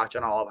players to watch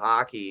in all of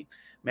hockey,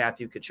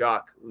 Matthew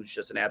Tkachuk, who's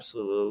just an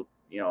absolute,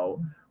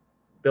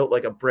 built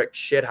like a brick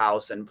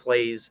shithouse and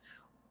plays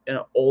in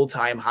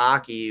old-time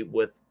hockey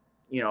with,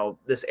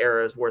 this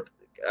era is worth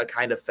a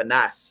kind of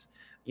finesse.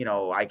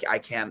 I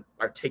can't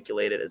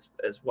articulate it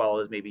as well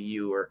as maybe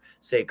you or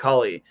say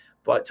Cully,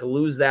 but to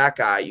lose that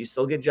guy, you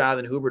still get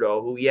Jonathan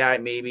Huberdeau, who,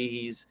 maybe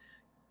he's,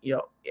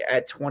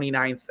 at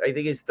 29, I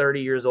think he's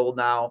 30 years old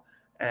now,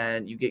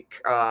 and you get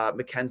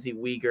Mackenzie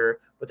Weegar,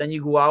 but then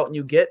you go out and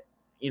you get,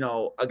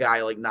 a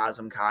guy like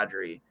Nazem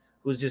Kadri,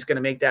 who's just going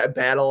to make that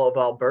Battle of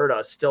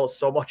Alberta still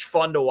so much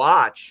fun to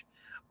watch.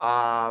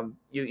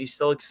 You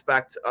still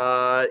expect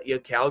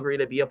Calgary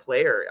to be a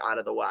player out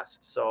of the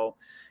West. So,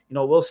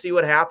 we'll see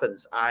what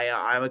happens.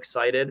 I'm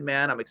excited,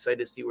 man. I'm excited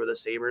to see where the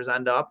Sabres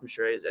end up. I'm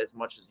sure as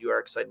much as you are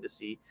excited to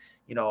see,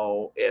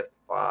 if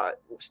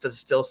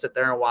still sit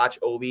there and watch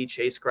Ovi,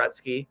 Chase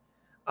Gretzky.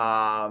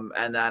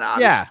 And then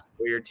obviously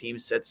where your team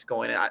sits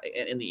going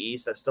in the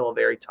East, that's still a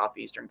very tough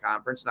Eastern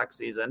Conference next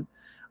season.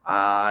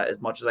 As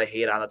much as I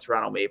hate on the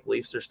Toronto Maple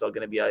Leafs, they're still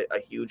going to be a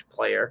huge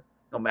player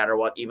no matter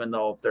what, even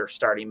though they're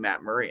starting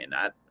Matt Murray and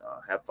that.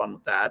 Have fun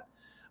with that.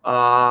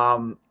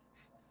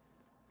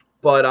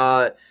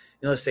 But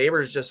the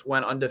Sabres just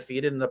went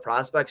undefeated in the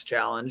Prospects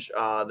Challenge.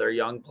 Their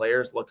young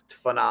players looked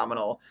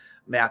phenomenal.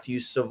 Matthew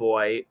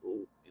Savoy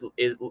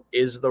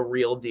is the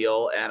real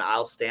deal, and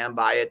I'll stand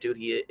by it, dude.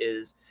 He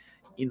is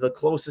the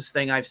closest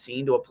thing I've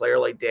seen to a player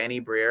like Danny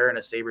Briere in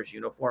a Sabres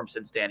uniform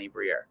since Danny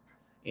Briere.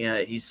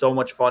 He's so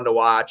much fun to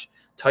watch.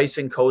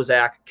 Tyson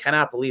Kozak,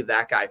 cannot believe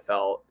that guy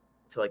fell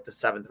to like the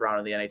 7th round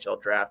of the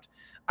NHL draft.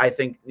 I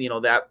think,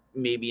 that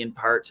may be in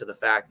part to the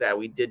fact that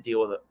we did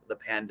deal with the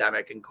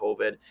pandemic and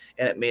COVID,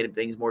 and it made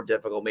things more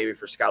difficult maybe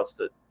for scouts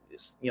to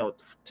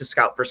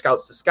scout,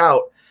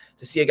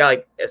 to see a guy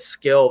like as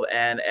skilled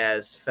and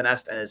as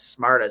finessed and as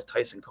smart as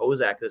Tyson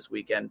Kozak this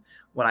weekend.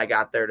 When I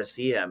got there to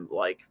see him,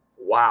 like,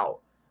 wow,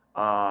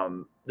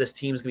 this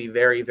team's gonna be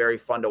very, very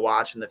fun to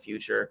watch in the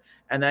future.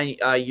 And then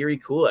Yuri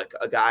Kulik,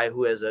 a guy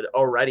who has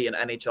already an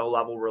NHL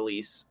level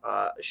release,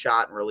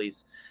 shot and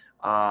release.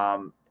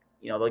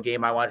 The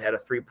game I went had a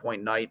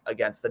 3-point night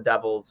against the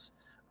Devils.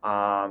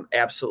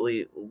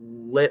 Absolutely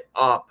lit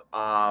up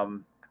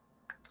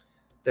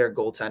their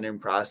goaltending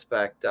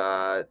prospect,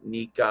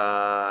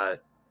 Nico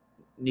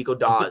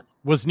Dawes.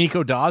 Was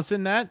Nico Dawes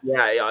in that?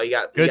 Yeah, he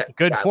got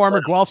good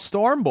former Guelph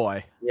Storm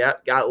boy. Yeah,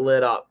 got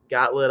lit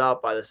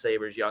up by the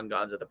Sabres young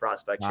guns at the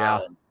Prospect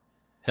Challenge.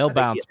 He'll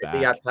bounce back.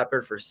 He got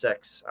peppered for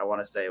 6. I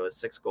want to say it was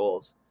 6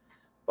 goals.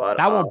 But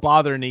that won't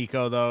bother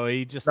Nico though.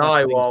 He just no,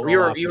 I won't. We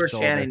were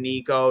chanting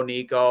Nico.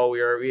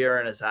 We were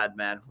in his head,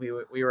 man. We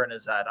were in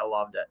his head. I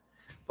loved it.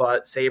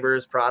 But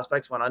Sabres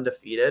prospects went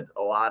undefeated.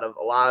 A lot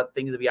of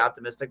things to be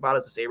optimistic about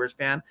as a Sabres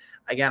fan.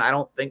 Again, I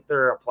don't think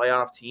they're a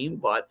playoff team,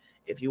 but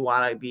if you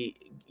want to be,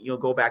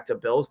 go back to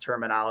Bill's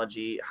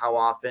terminology, how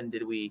often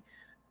did we,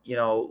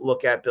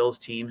 look at Bill's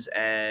teams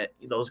and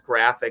those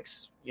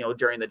graphics,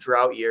 during the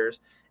drought years,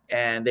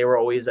 and they were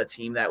always a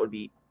team that would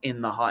be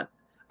in the hunt.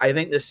 I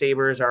think the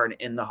Sabres are an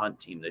in the hunt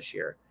team this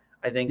year.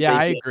 I think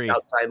I agree.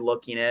 Outside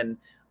looking in.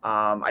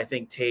 I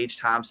think Tage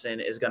Thompson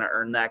is going to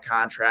earn that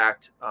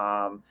contract.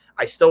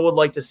 I still would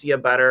like to see a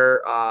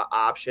better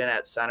option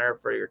at center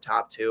for your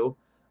top two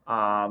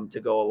to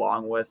go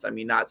along with. I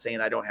mean, not saying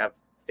I don't have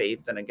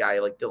faith in a guy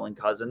like Dylan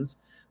Cousins,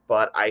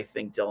 but I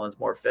think Dylan's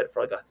more fit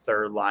for like a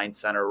third line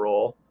center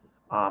role.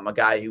 A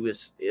guy who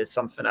is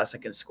some finesse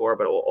and can score,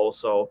 but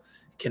also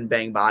can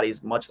bang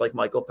bodies, much like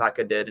Michael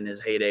Pekka did in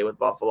his heyday with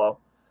Buffalo.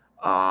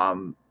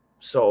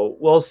 So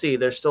we'll see.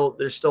 There's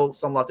still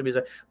some left to be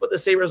said, but the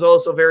Sabres are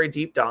also very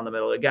deep down the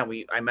middle.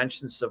 Again, I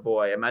mentioned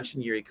Savoy, I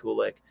mentioned Yuri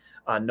Kulik,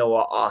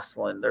 Noah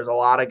Ostlund. There's a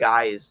lot of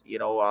guys.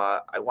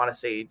 I want to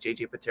say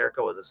JJ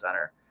Peterka was a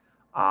center,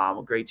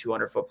 a great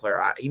 200-foot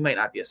player. He might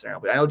not be a center,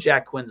 but I know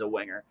Jack Quinn's a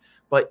winger.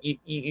 But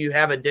you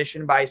have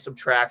addition by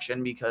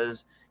subtraction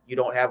because you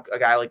don't have a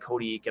guy like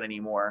Cody Eakin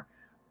anymore.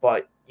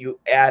 But you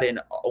add in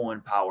Owen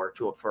Power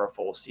for a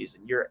full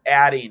season. You're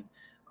adding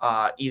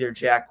either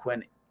Jack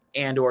Quinn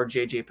and or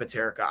JJ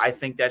Peterka. I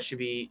think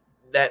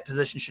that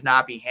position should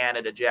not be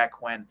handed to Jack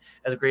Quinn.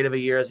 As great of a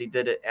year as he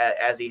did it,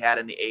 as he had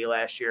in the A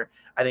last year,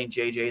 I think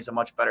JJ is a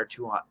much better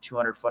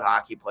 200-foot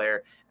hockey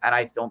player, and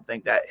I don't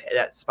think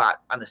that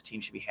spot on this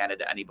team should be handed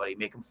to anybody.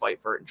 Make them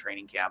fight for it in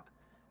training camp,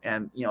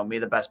 and may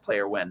the best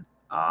player win.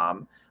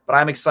 But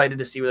I'm excited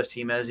to see where this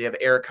team is. You have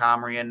Eric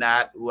Comrie in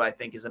that, who I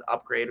think is an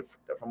upgrade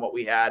from what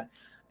we had,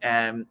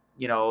 and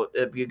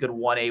it'd be a good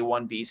 1A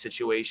 1B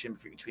situation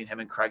between him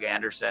and Craig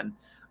Anderson.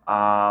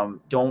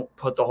 Don't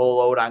put the whole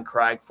load on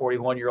Craig,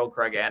 41-year-old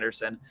Craig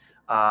Anderson.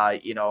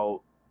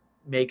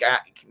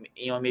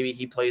 Maybe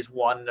he plays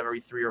one every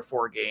 3 or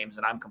 4 games,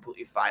 and I'm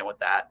completely fine with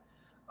that.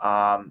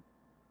 And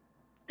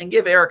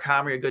give Eric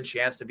Comrie a good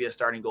chance to be a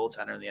starting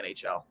goaltender in the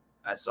NHL.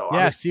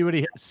 See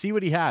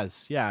what he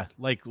has. Yeah,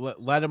 like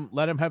let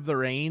him have the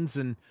reins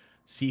and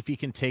see if he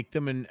can take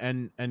them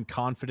and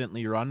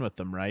confidently run with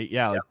them. Right?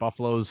 Yeah, like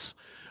Buffalo's.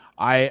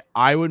 I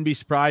wouldn't be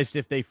surprised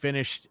if they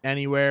finished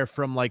anywhere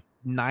from like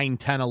 9,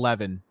 10,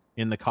 11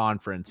 in the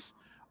conference.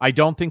 I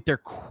don't think they're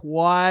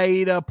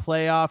quite a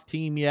playoff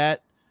team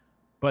yet,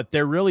 but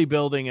they're really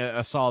building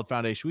a solid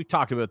foundation. We've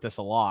talked about this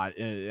a lot,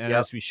 and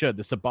as we should.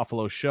 This is a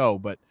Buffalo show,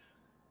 but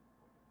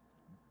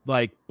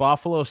like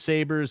Buffalo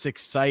Sabres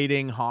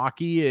exciting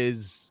hockey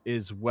is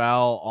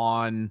well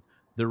on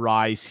the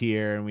rise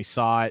here, and we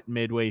saw it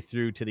midway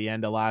through to the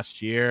end of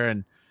last year,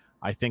 and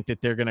I think that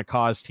they're going to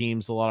cause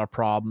teams a lot of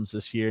problems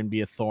this year and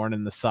be a thorn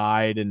in the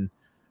side and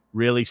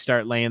really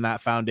start laying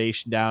that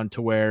foundation down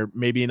to where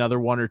maybe another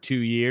 1 or 2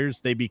 years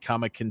they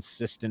become a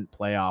consistent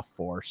playoff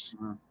force.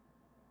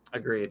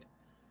 Agreed.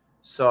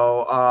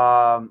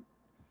 So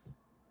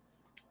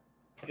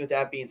with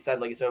that being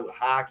said, like I said,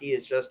 hockey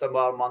is just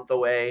about a month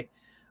away.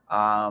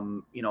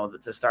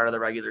 The start of the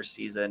regular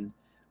season,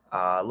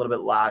 a little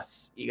bit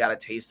less. You got a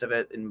taste of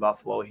it in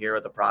Buffalo here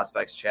with the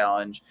Prospects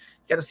Challenge.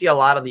 You got to see a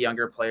lot of the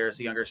younger players,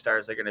 the younger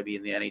stars that are going to be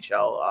in the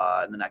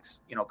NHL in the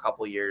next,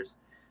 couple of years.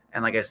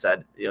 And like I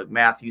said,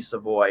 Matthew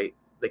Savoy,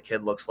 the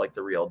kid looks like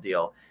the real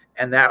deal.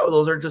 And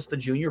those are just the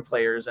junior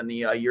players and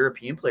the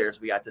European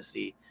players we got to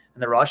see.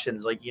 And the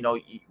Russians, that's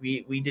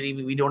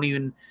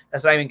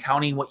not even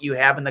counting what you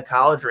have in the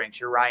college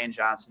ranks. Your Ryan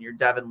Johnson, your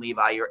Devin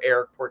Levi, your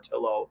Eric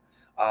Portillo,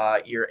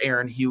 your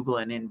Aaron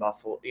Huglin in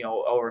Buffalo,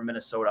 over in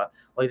Minnesota.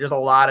 Like there's a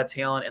lot of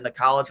talent in the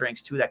college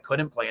ranks too that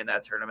couldn't play in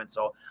that tournament.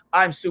 So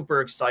I'm super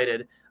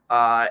excited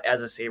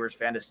as a Sabres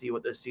fan to see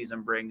what this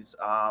season brings.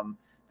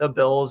 The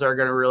Bills are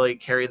going to really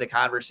carry the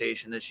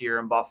conversation this year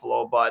in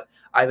Buffalo, but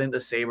I think the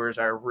Sabres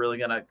are really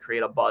going to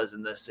create a buzz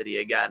in this city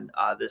again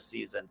this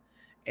season.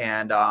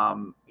 And,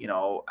 and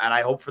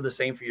I hope for the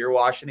same for your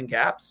Washington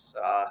Caps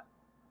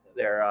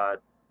there,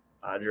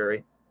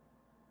 Jury.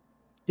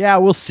 Yeah,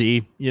 we'll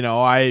see.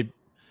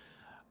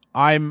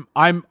 I'm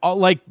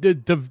like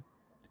the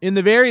in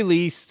the very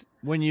least,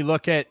 when you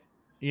look at,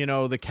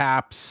 the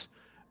Caps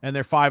and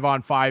their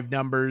 5-on-5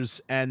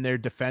 numbers and their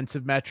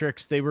defensive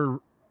metrics, they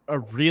were a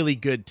really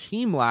good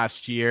team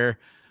last year.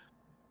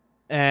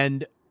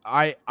 And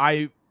I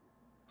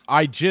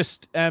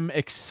just am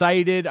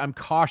excited. I'm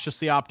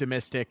cautiously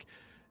optimistic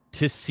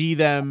to see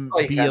them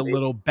be a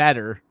little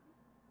better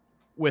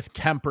with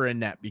Kemper and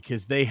net,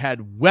 because they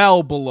had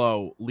well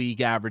below league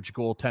average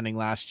goaltending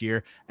last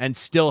year and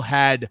still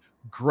had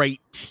great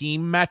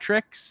team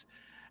metrics.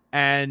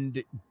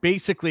 And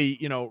basically,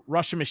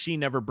 Russian Machine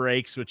Never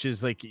Breaks, which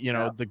is like,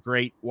 the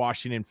great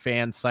Washington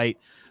fan site.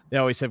 They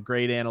always have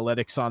great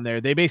analytics on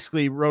there. They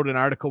basically wrote an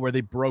article where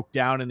they broke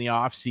down in the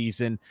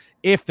offseason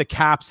if the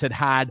Caps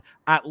had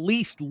at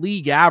least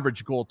league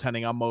average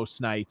goaltending on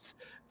most nights,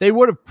 they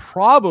would have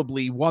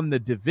probably won the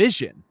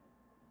division.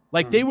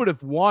 Like they would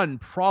have won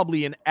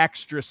probably an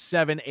extra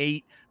 7,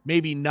 8,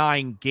 maybe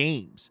 9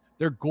 games.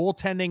 Their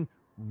goaltending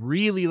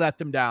really let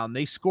them down.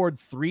 They scored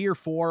 3 or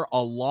 4 a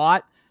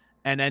lot,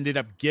 and ended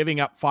up giving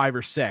up 5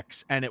 or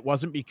 6. And it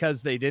wasn't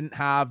because they didn't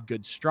have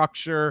good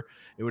structure.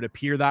 It would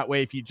appear that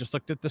way if you just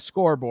looked at the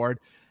scoreboard.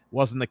 It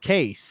wasn't the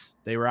case.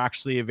 They were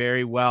actually a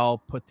very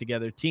well put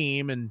together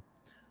team and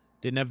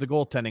didn't have the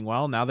goaltending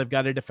well. Now they've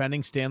got a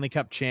defending Stanley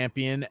Cup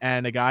champion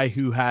and a guy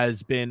who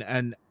has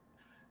been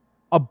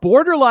a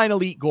borderline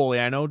elite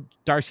goalie. I know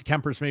Darcy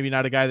Kemper's maybe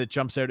not a guy that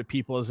jumps out at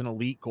people as an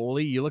elite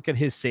goalie. You look at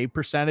his save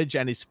percentage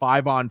and his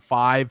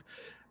 5-on-5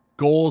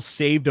 goals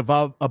saved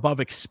above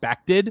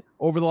expected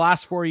over the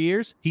last 4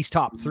 years. He's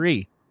top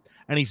 3,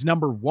 and he's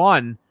number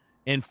 1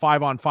 in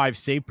 5-on-5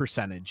 save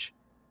percentage.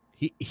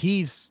 He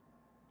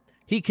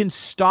can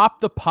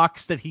stop the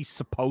pucks that he's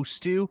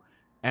supposed to,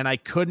 and I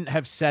couldn't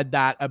have said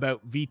that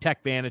about Vitek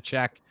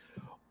Vanacek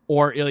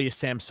or Ilya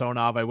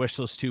Samsonov. I wish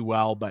those two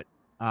well, but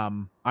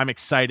I'm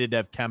excited to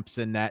have Kemps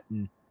in net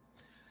and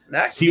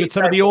see what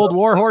some of the old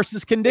war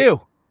horses can do.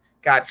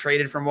 Got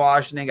traded from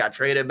Washington, got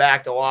traded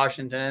back to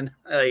Washington.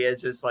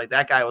 It's just like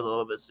that guy was a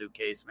little bit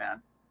suitcase,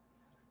 man.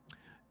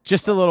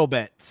 Just a little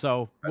bit.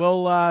 So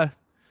we'll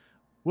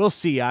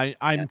see.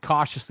 I'm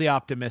cautiously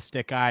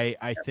optimistic.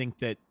 I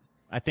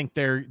think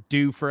they're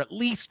due for at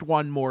least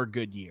one more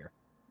good year.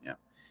 Yeah.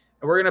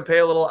 And we're gonna pay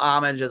a little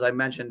homage, as I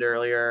mentioned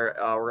earlier.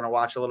 We're gonna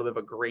watch a little bit of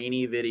a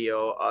grainy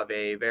video of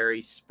a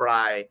very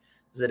spry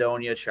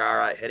Zdeno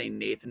Chara hitting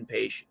Nathan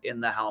Pache in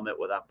the helmet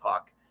with a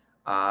puck.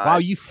 Wow,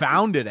 you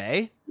found it,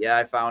 eh? Yeah,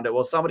 I found it.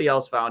 Well, somebody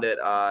else found it.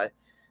 I'll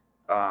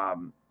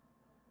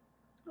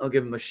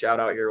give him a shout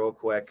out here real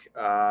quick.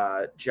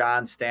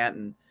 John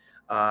Stanton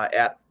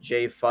at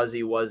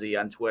JFuzzyWuzzy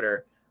on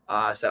Twitter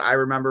said, I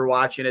remember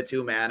watching it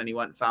too, man. And he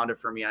went and found it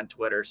for me on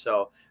Twitter.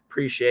 So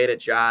appreciate it,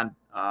 John.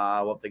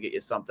 We'll have to get you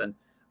something.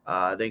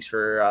 Thanks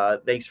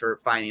for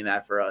finding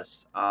that for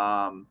us.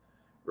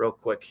 Real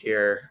quick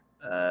here.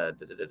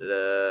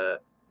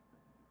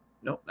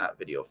 Nope, not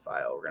video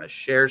file. We're going to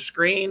share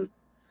screen.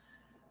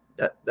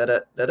 Where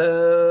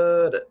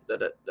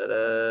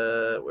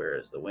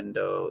is the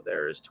window?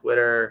 There is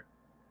Twitter.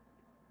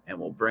 And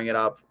we'll bring it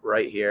up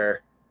right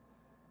here.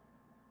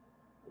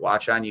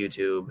 Watch on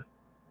YouTube.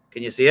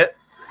 Can you see it?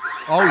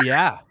 Oh,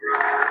 yeah.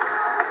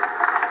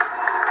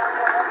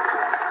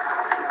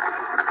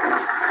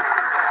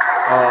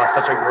 Oh,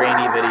 such a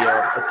grainy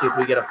video. Let's see if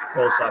we get a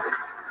close-up.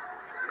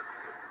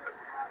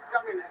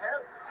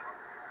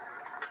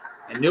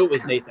 I knew it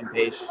was Nathan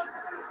Pache.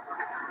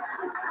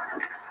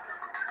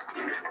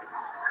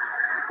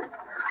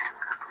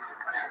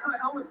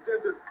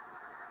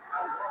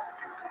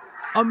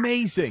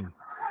 Amazing.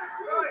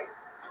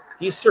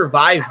 He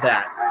survived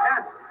that.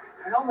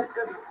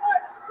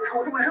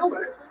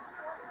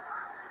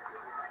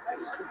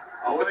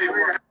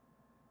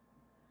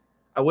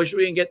 I wish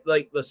we can get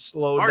like the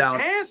slow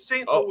down.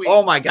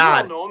 Oh my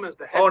God. Oh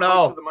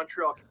no.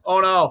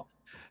 Oh no.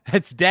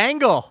 It's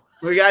Dangle.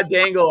 We got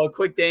Dangle, a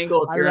quick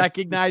Dangle. I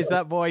recognize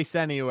that voice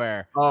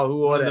anywhere. Oh, who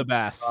one of the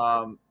best.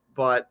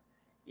 But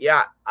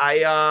yeah,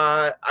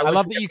 I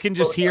love that you can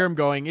just hear him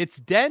going, it's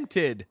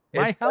dented.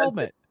 My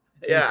helmet.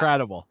 Yeah.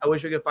 Incredible. I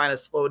wish we could find a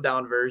slowed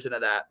down version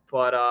of that.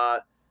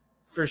 But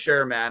for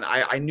sure, man.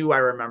 I knew I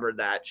remembered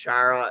that.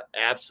 Chara,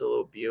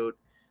 absolute beaut.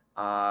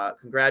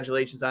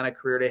 Congratulations on a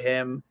career to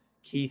him,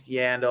 Keith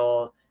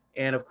Yandel,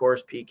 and of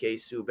course PK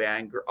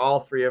Subban. All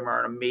three of them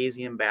are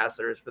amazing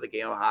ambassadors for the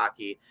game of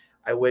hockey.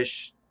 I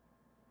wish,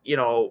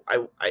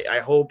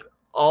 I hope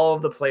all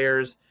of the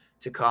players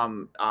to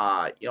come,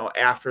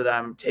 after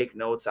them take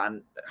notes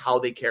on how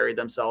they carried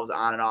themselves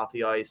on and off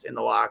the ice in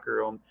the locker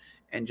room,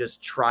 and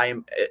just try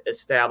and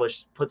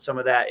put some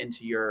of that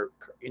into your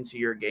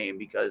game.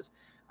 Because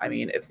I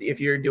mean, if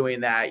you're doing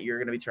that, you're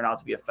going to be turned out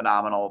to be a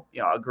phenomenal,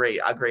 a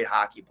great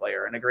hockey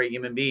player and a great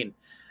human being.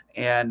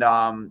 And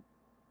I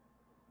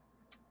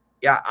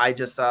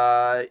just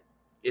I'm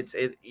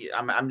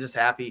just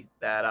happy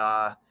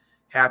that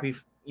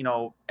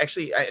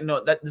actually I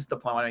know that this is the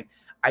point.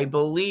 I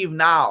believe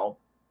now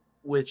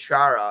with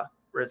Chara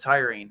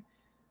retiring,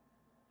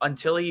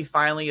 until he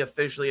finally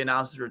officially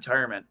announces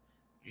retirement,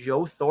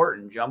 Joe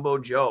Thornton, Jumbo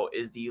Joe,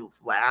 is the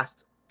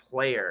last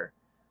player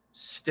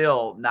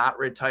still not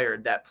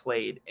retired that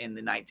played in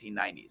the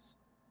 1990s.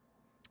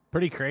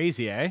 Pretty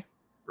crazy, eh?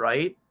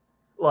 Right?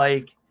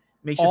 Like,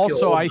 makes you also,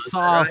 feel old.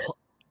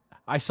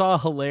 I saw a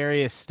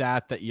hilarious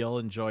stat that you'll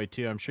enjoy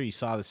too. I'm sure you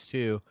saw this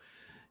too.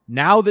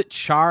 Now that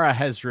Chara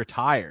has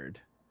retired,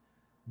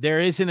 there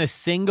isn't a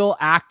single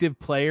active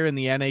player in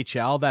the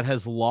NHL that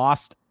has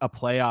lost a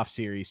playoff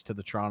series to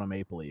the Toronto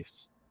Maple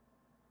Leafs.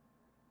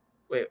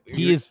 Wait,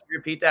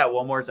 repeat that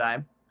one more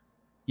time.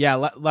 Yeah,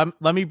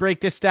 let me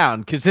break this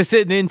down because this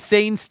is an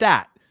insane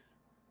stat.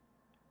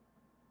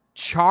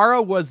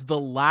 Chara was the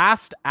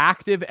last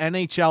active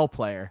NHL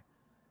player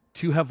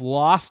to have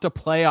lost a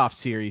playoff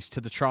series to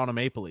the Toronto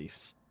Maple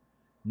Leafs.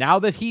 Now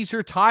that he's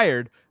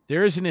retired,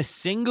 there isn't a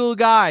single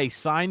guy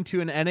signed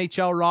to an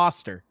NHL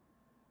roster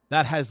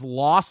that has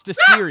lost a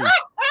series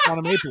to the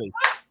Toronto Maple Leafs.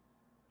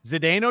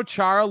 Zdeno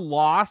Chara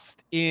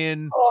lost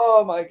in.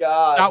 Oh my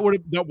God! That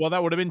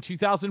would have been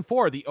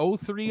 2004, the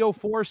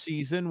 03-04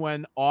 season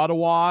when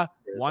Ottawa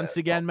once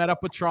again met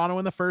up with Toronto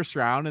in the first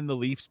round, and the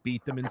Leafs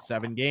beat them in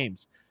 7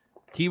 games.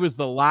 He was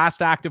the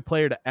last active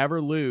player to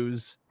ever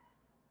lose,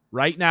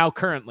 right now,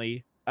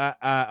 currently,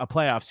 a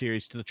playoff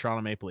series to the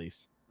Toronto Maple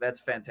Leafs. That's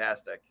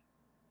fantastic.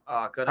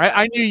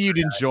 I knew you'd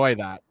enjoy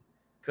that.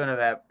 Couldn't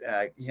have,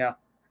 yeah.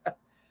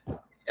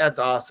 That's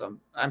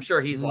awesome. I'm sure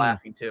he's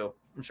laughing too.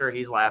 I'm sure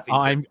he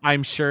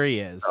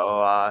is.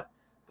 So,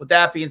 with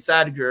that being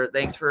said,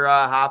 thanks for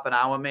hopping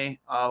on with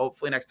me.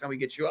 Hopefully next time we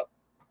get you up,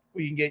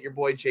 we can get your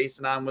boy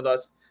Jason on with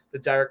us, the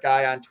Dark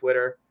Guy on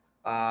Twitter.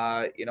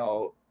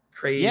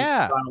 Crazy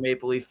Toronto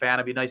Maple Leaf fan.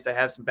 It'd be nice to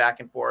have some back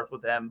and forth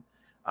with him.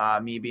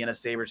 Me being a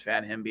Sabres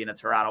fan, him being a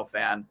Toronto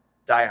fan,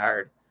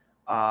 diehard.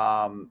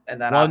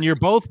 And you're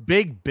both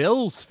big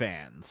Bills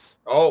fans.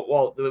 Oh,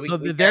 well,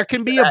 there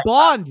can be a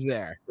bond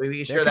there.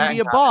 We there can be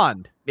a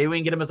bond. Maybe we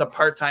can get him as a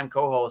part-time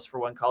co-host for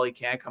when Cully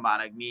can't come on,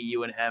 like me,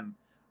 you, and him,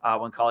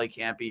 when Cully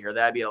can't be here.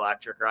 That'd be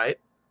electric, right?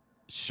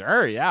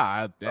 Sure,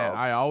 yeah.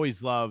 I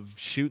always love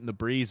shooting the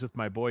breeze with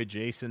my boy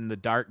Jason, the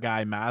Dark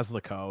Guy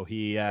Maslico.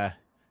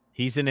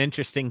 He's an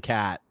interesting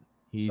cat.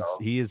 He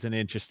is an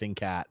interesting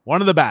cat.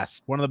 One of the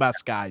best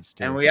guys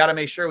too. And we got to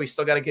make sure we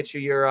still got to get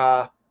you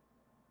your.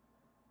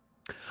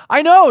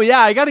 I know, yeah,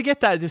 I got to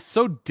get that. It's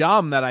so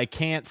dumb that I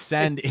can't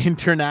send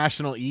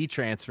international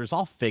e-transfers.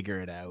 I'll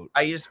figure it out.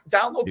 I just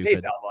download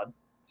PayPal, bud.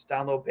 Just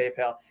download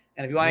PayPal.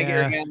 And if you want to get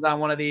your hands on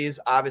one of these,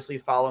 obviously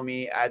follow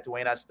me at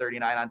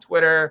DwayneS39 on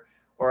Twitter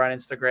or on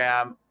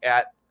Instagram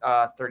at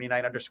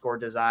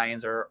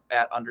 39_designs or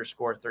at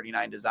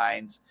 _39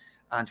 designs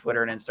on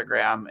Twitter and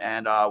Instagram,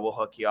 and we'll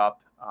hook you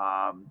up.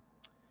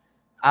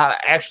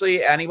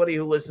 Actually, anybody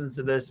who listens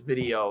to this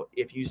video,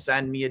 if you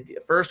send me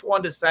first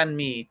one to send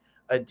me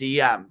a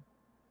DM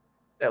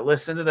that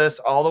listen to this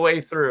all the way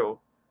through,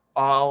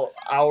 all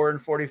hour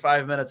and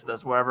 45 minutes of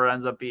this, whatever it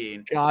ends up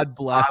being. God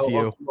bless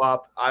you.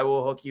 I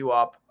will hook you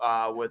up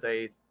with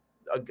a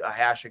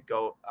Hash It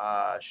Goat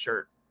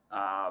shirt,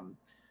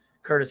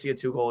 courtesy of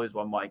 2 Goalies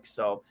 1 Mike.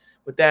 So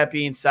with that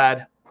being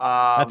said,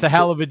 that's a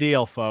hell of a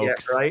deal,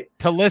 folks. Yeah, right?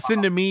 To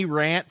listen to me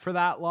rant for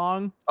that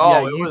long,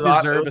 you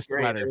deserve a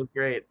sweater. It was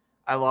great.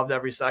 I loved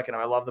every second.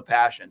 I love the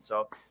passion.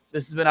 So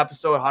this has been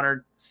episode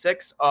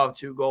 106 of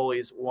 2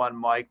 Goalies 1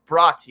 Mike,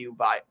 brought to you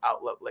by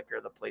Outlet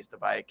Liquor, the place to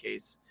buy a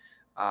case.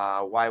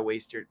 Why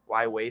waste?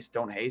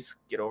 Don't haste.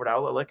 Get over to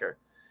Outlet Liquor.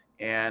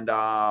 And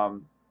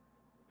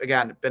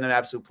again, been an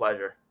absolute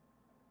pleasure.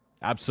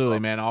 Absolutely,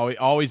 man.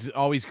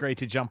 Always great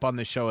to jump on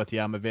the show with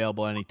you. I'm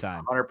available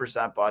anytime.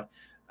 100%, bud.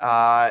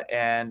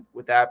 And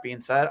with that being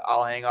said,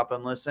 I'll hang up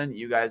and listen.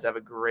 You guys have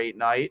a great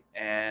night,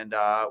 and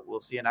we'll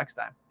see you next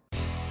time.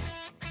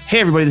 Hey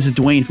everybody, this is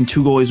Dwayne from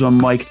 2 Goalies 1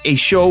 Mike, a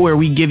show where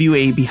we give you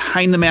a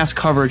behind-the-mask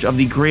coverage of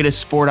the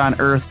greatest sport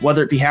on earth,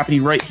 whether it be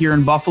happening right here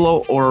in Buffalo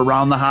or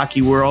around the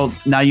hockey world.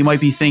 Now you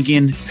might be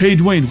thinking, hey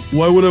Dwayne,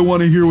 why would I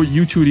want to hear what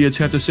you two idiots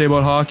have to say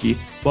about hockey?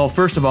 Well,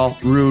 first of all,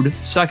 rude.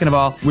 Second of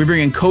all, we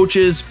bring in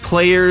coaches,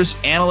 players,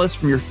 analysts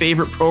from your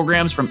favorite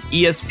programs, from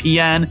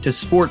ESPN to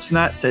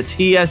Sportsnet to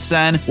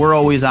TSN. We're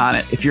always on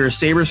it. If you're a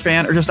Sabres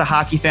fan or just a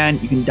hockey fan,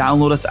 you can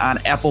download us on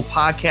Apple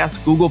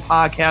Podcasts, Google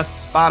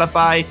Podcasts,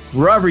 Spotify,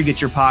 wherever you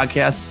get your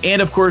podcasts.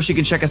 And of course, you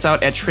can check us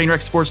out at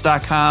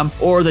trainwrecksports.com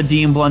or the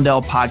Dean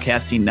Blundell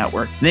Podcasting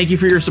Network. Thank you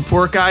for your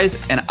support, guys,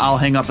 and I'll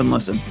hang up and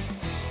listen.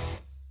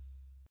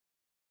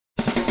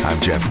 I'm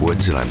Jeff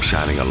Woods, and I'm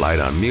shining a light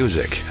on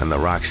music and the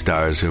rock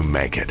stars who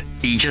make it.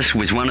 He just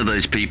was one of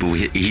those people.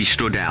 He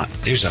stood out.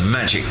 He was a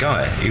magic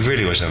guy. He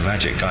really was a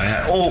magic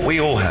guy. We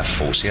all have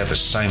faults. He had the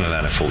same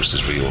amount of faults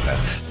as we all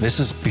have. This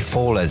was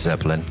before Led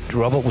Zeppelin.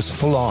 Robert was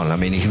full on. I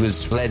mean, he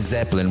was Led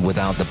Zeppelin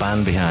without the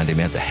band behind him.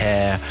 He had the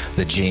hair,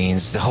 the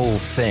jeans, the whole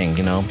thing,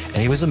 and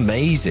he was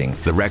amazing.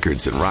 The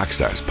Records and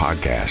Rockstars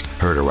podcast,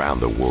 heard around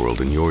the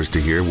world and yours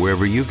to hear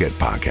wherever you get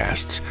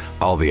podcasts.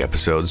 All the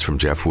episodes from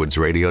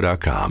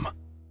JeffWoodsRadio.com.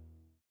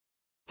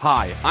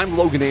 Hi, I'm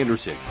Logan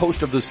Anderson,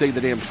 host of the Say the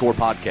Damn Score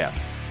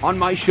podcast. On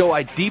my show,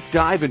 I deep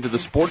dive into the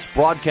sports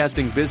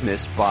broadcasting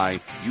business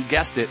by, you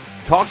guessed it,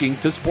 talking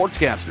to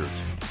sportscasters.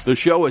 The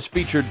show has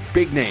featured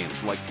big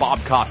names like Bob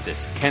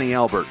Costas, Kenny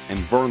Albert, and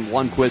Vern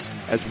Lundquist,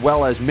 as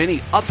well as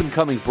many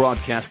up-and-coming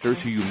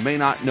broadcasters who you may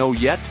not know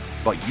yet,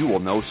 but you will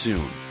know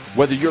soon.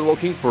 Whether you're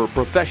looking for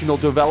professional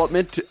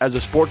development as a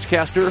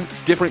sportscaster,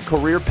 different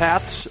career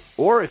paths,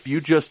 or if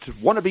you just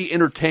want to be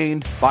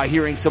entertained by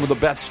hearing some of the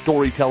best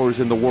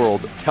storytellers in the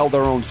world tell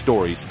their own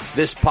stories,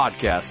 this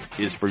podcast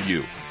is for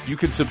you. You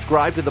can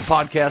subscribe to the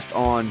podcast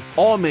on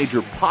all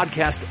major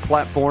podcast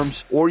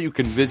platforms, or you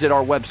can visit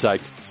our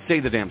website,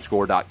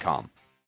 saythedamnscore.com.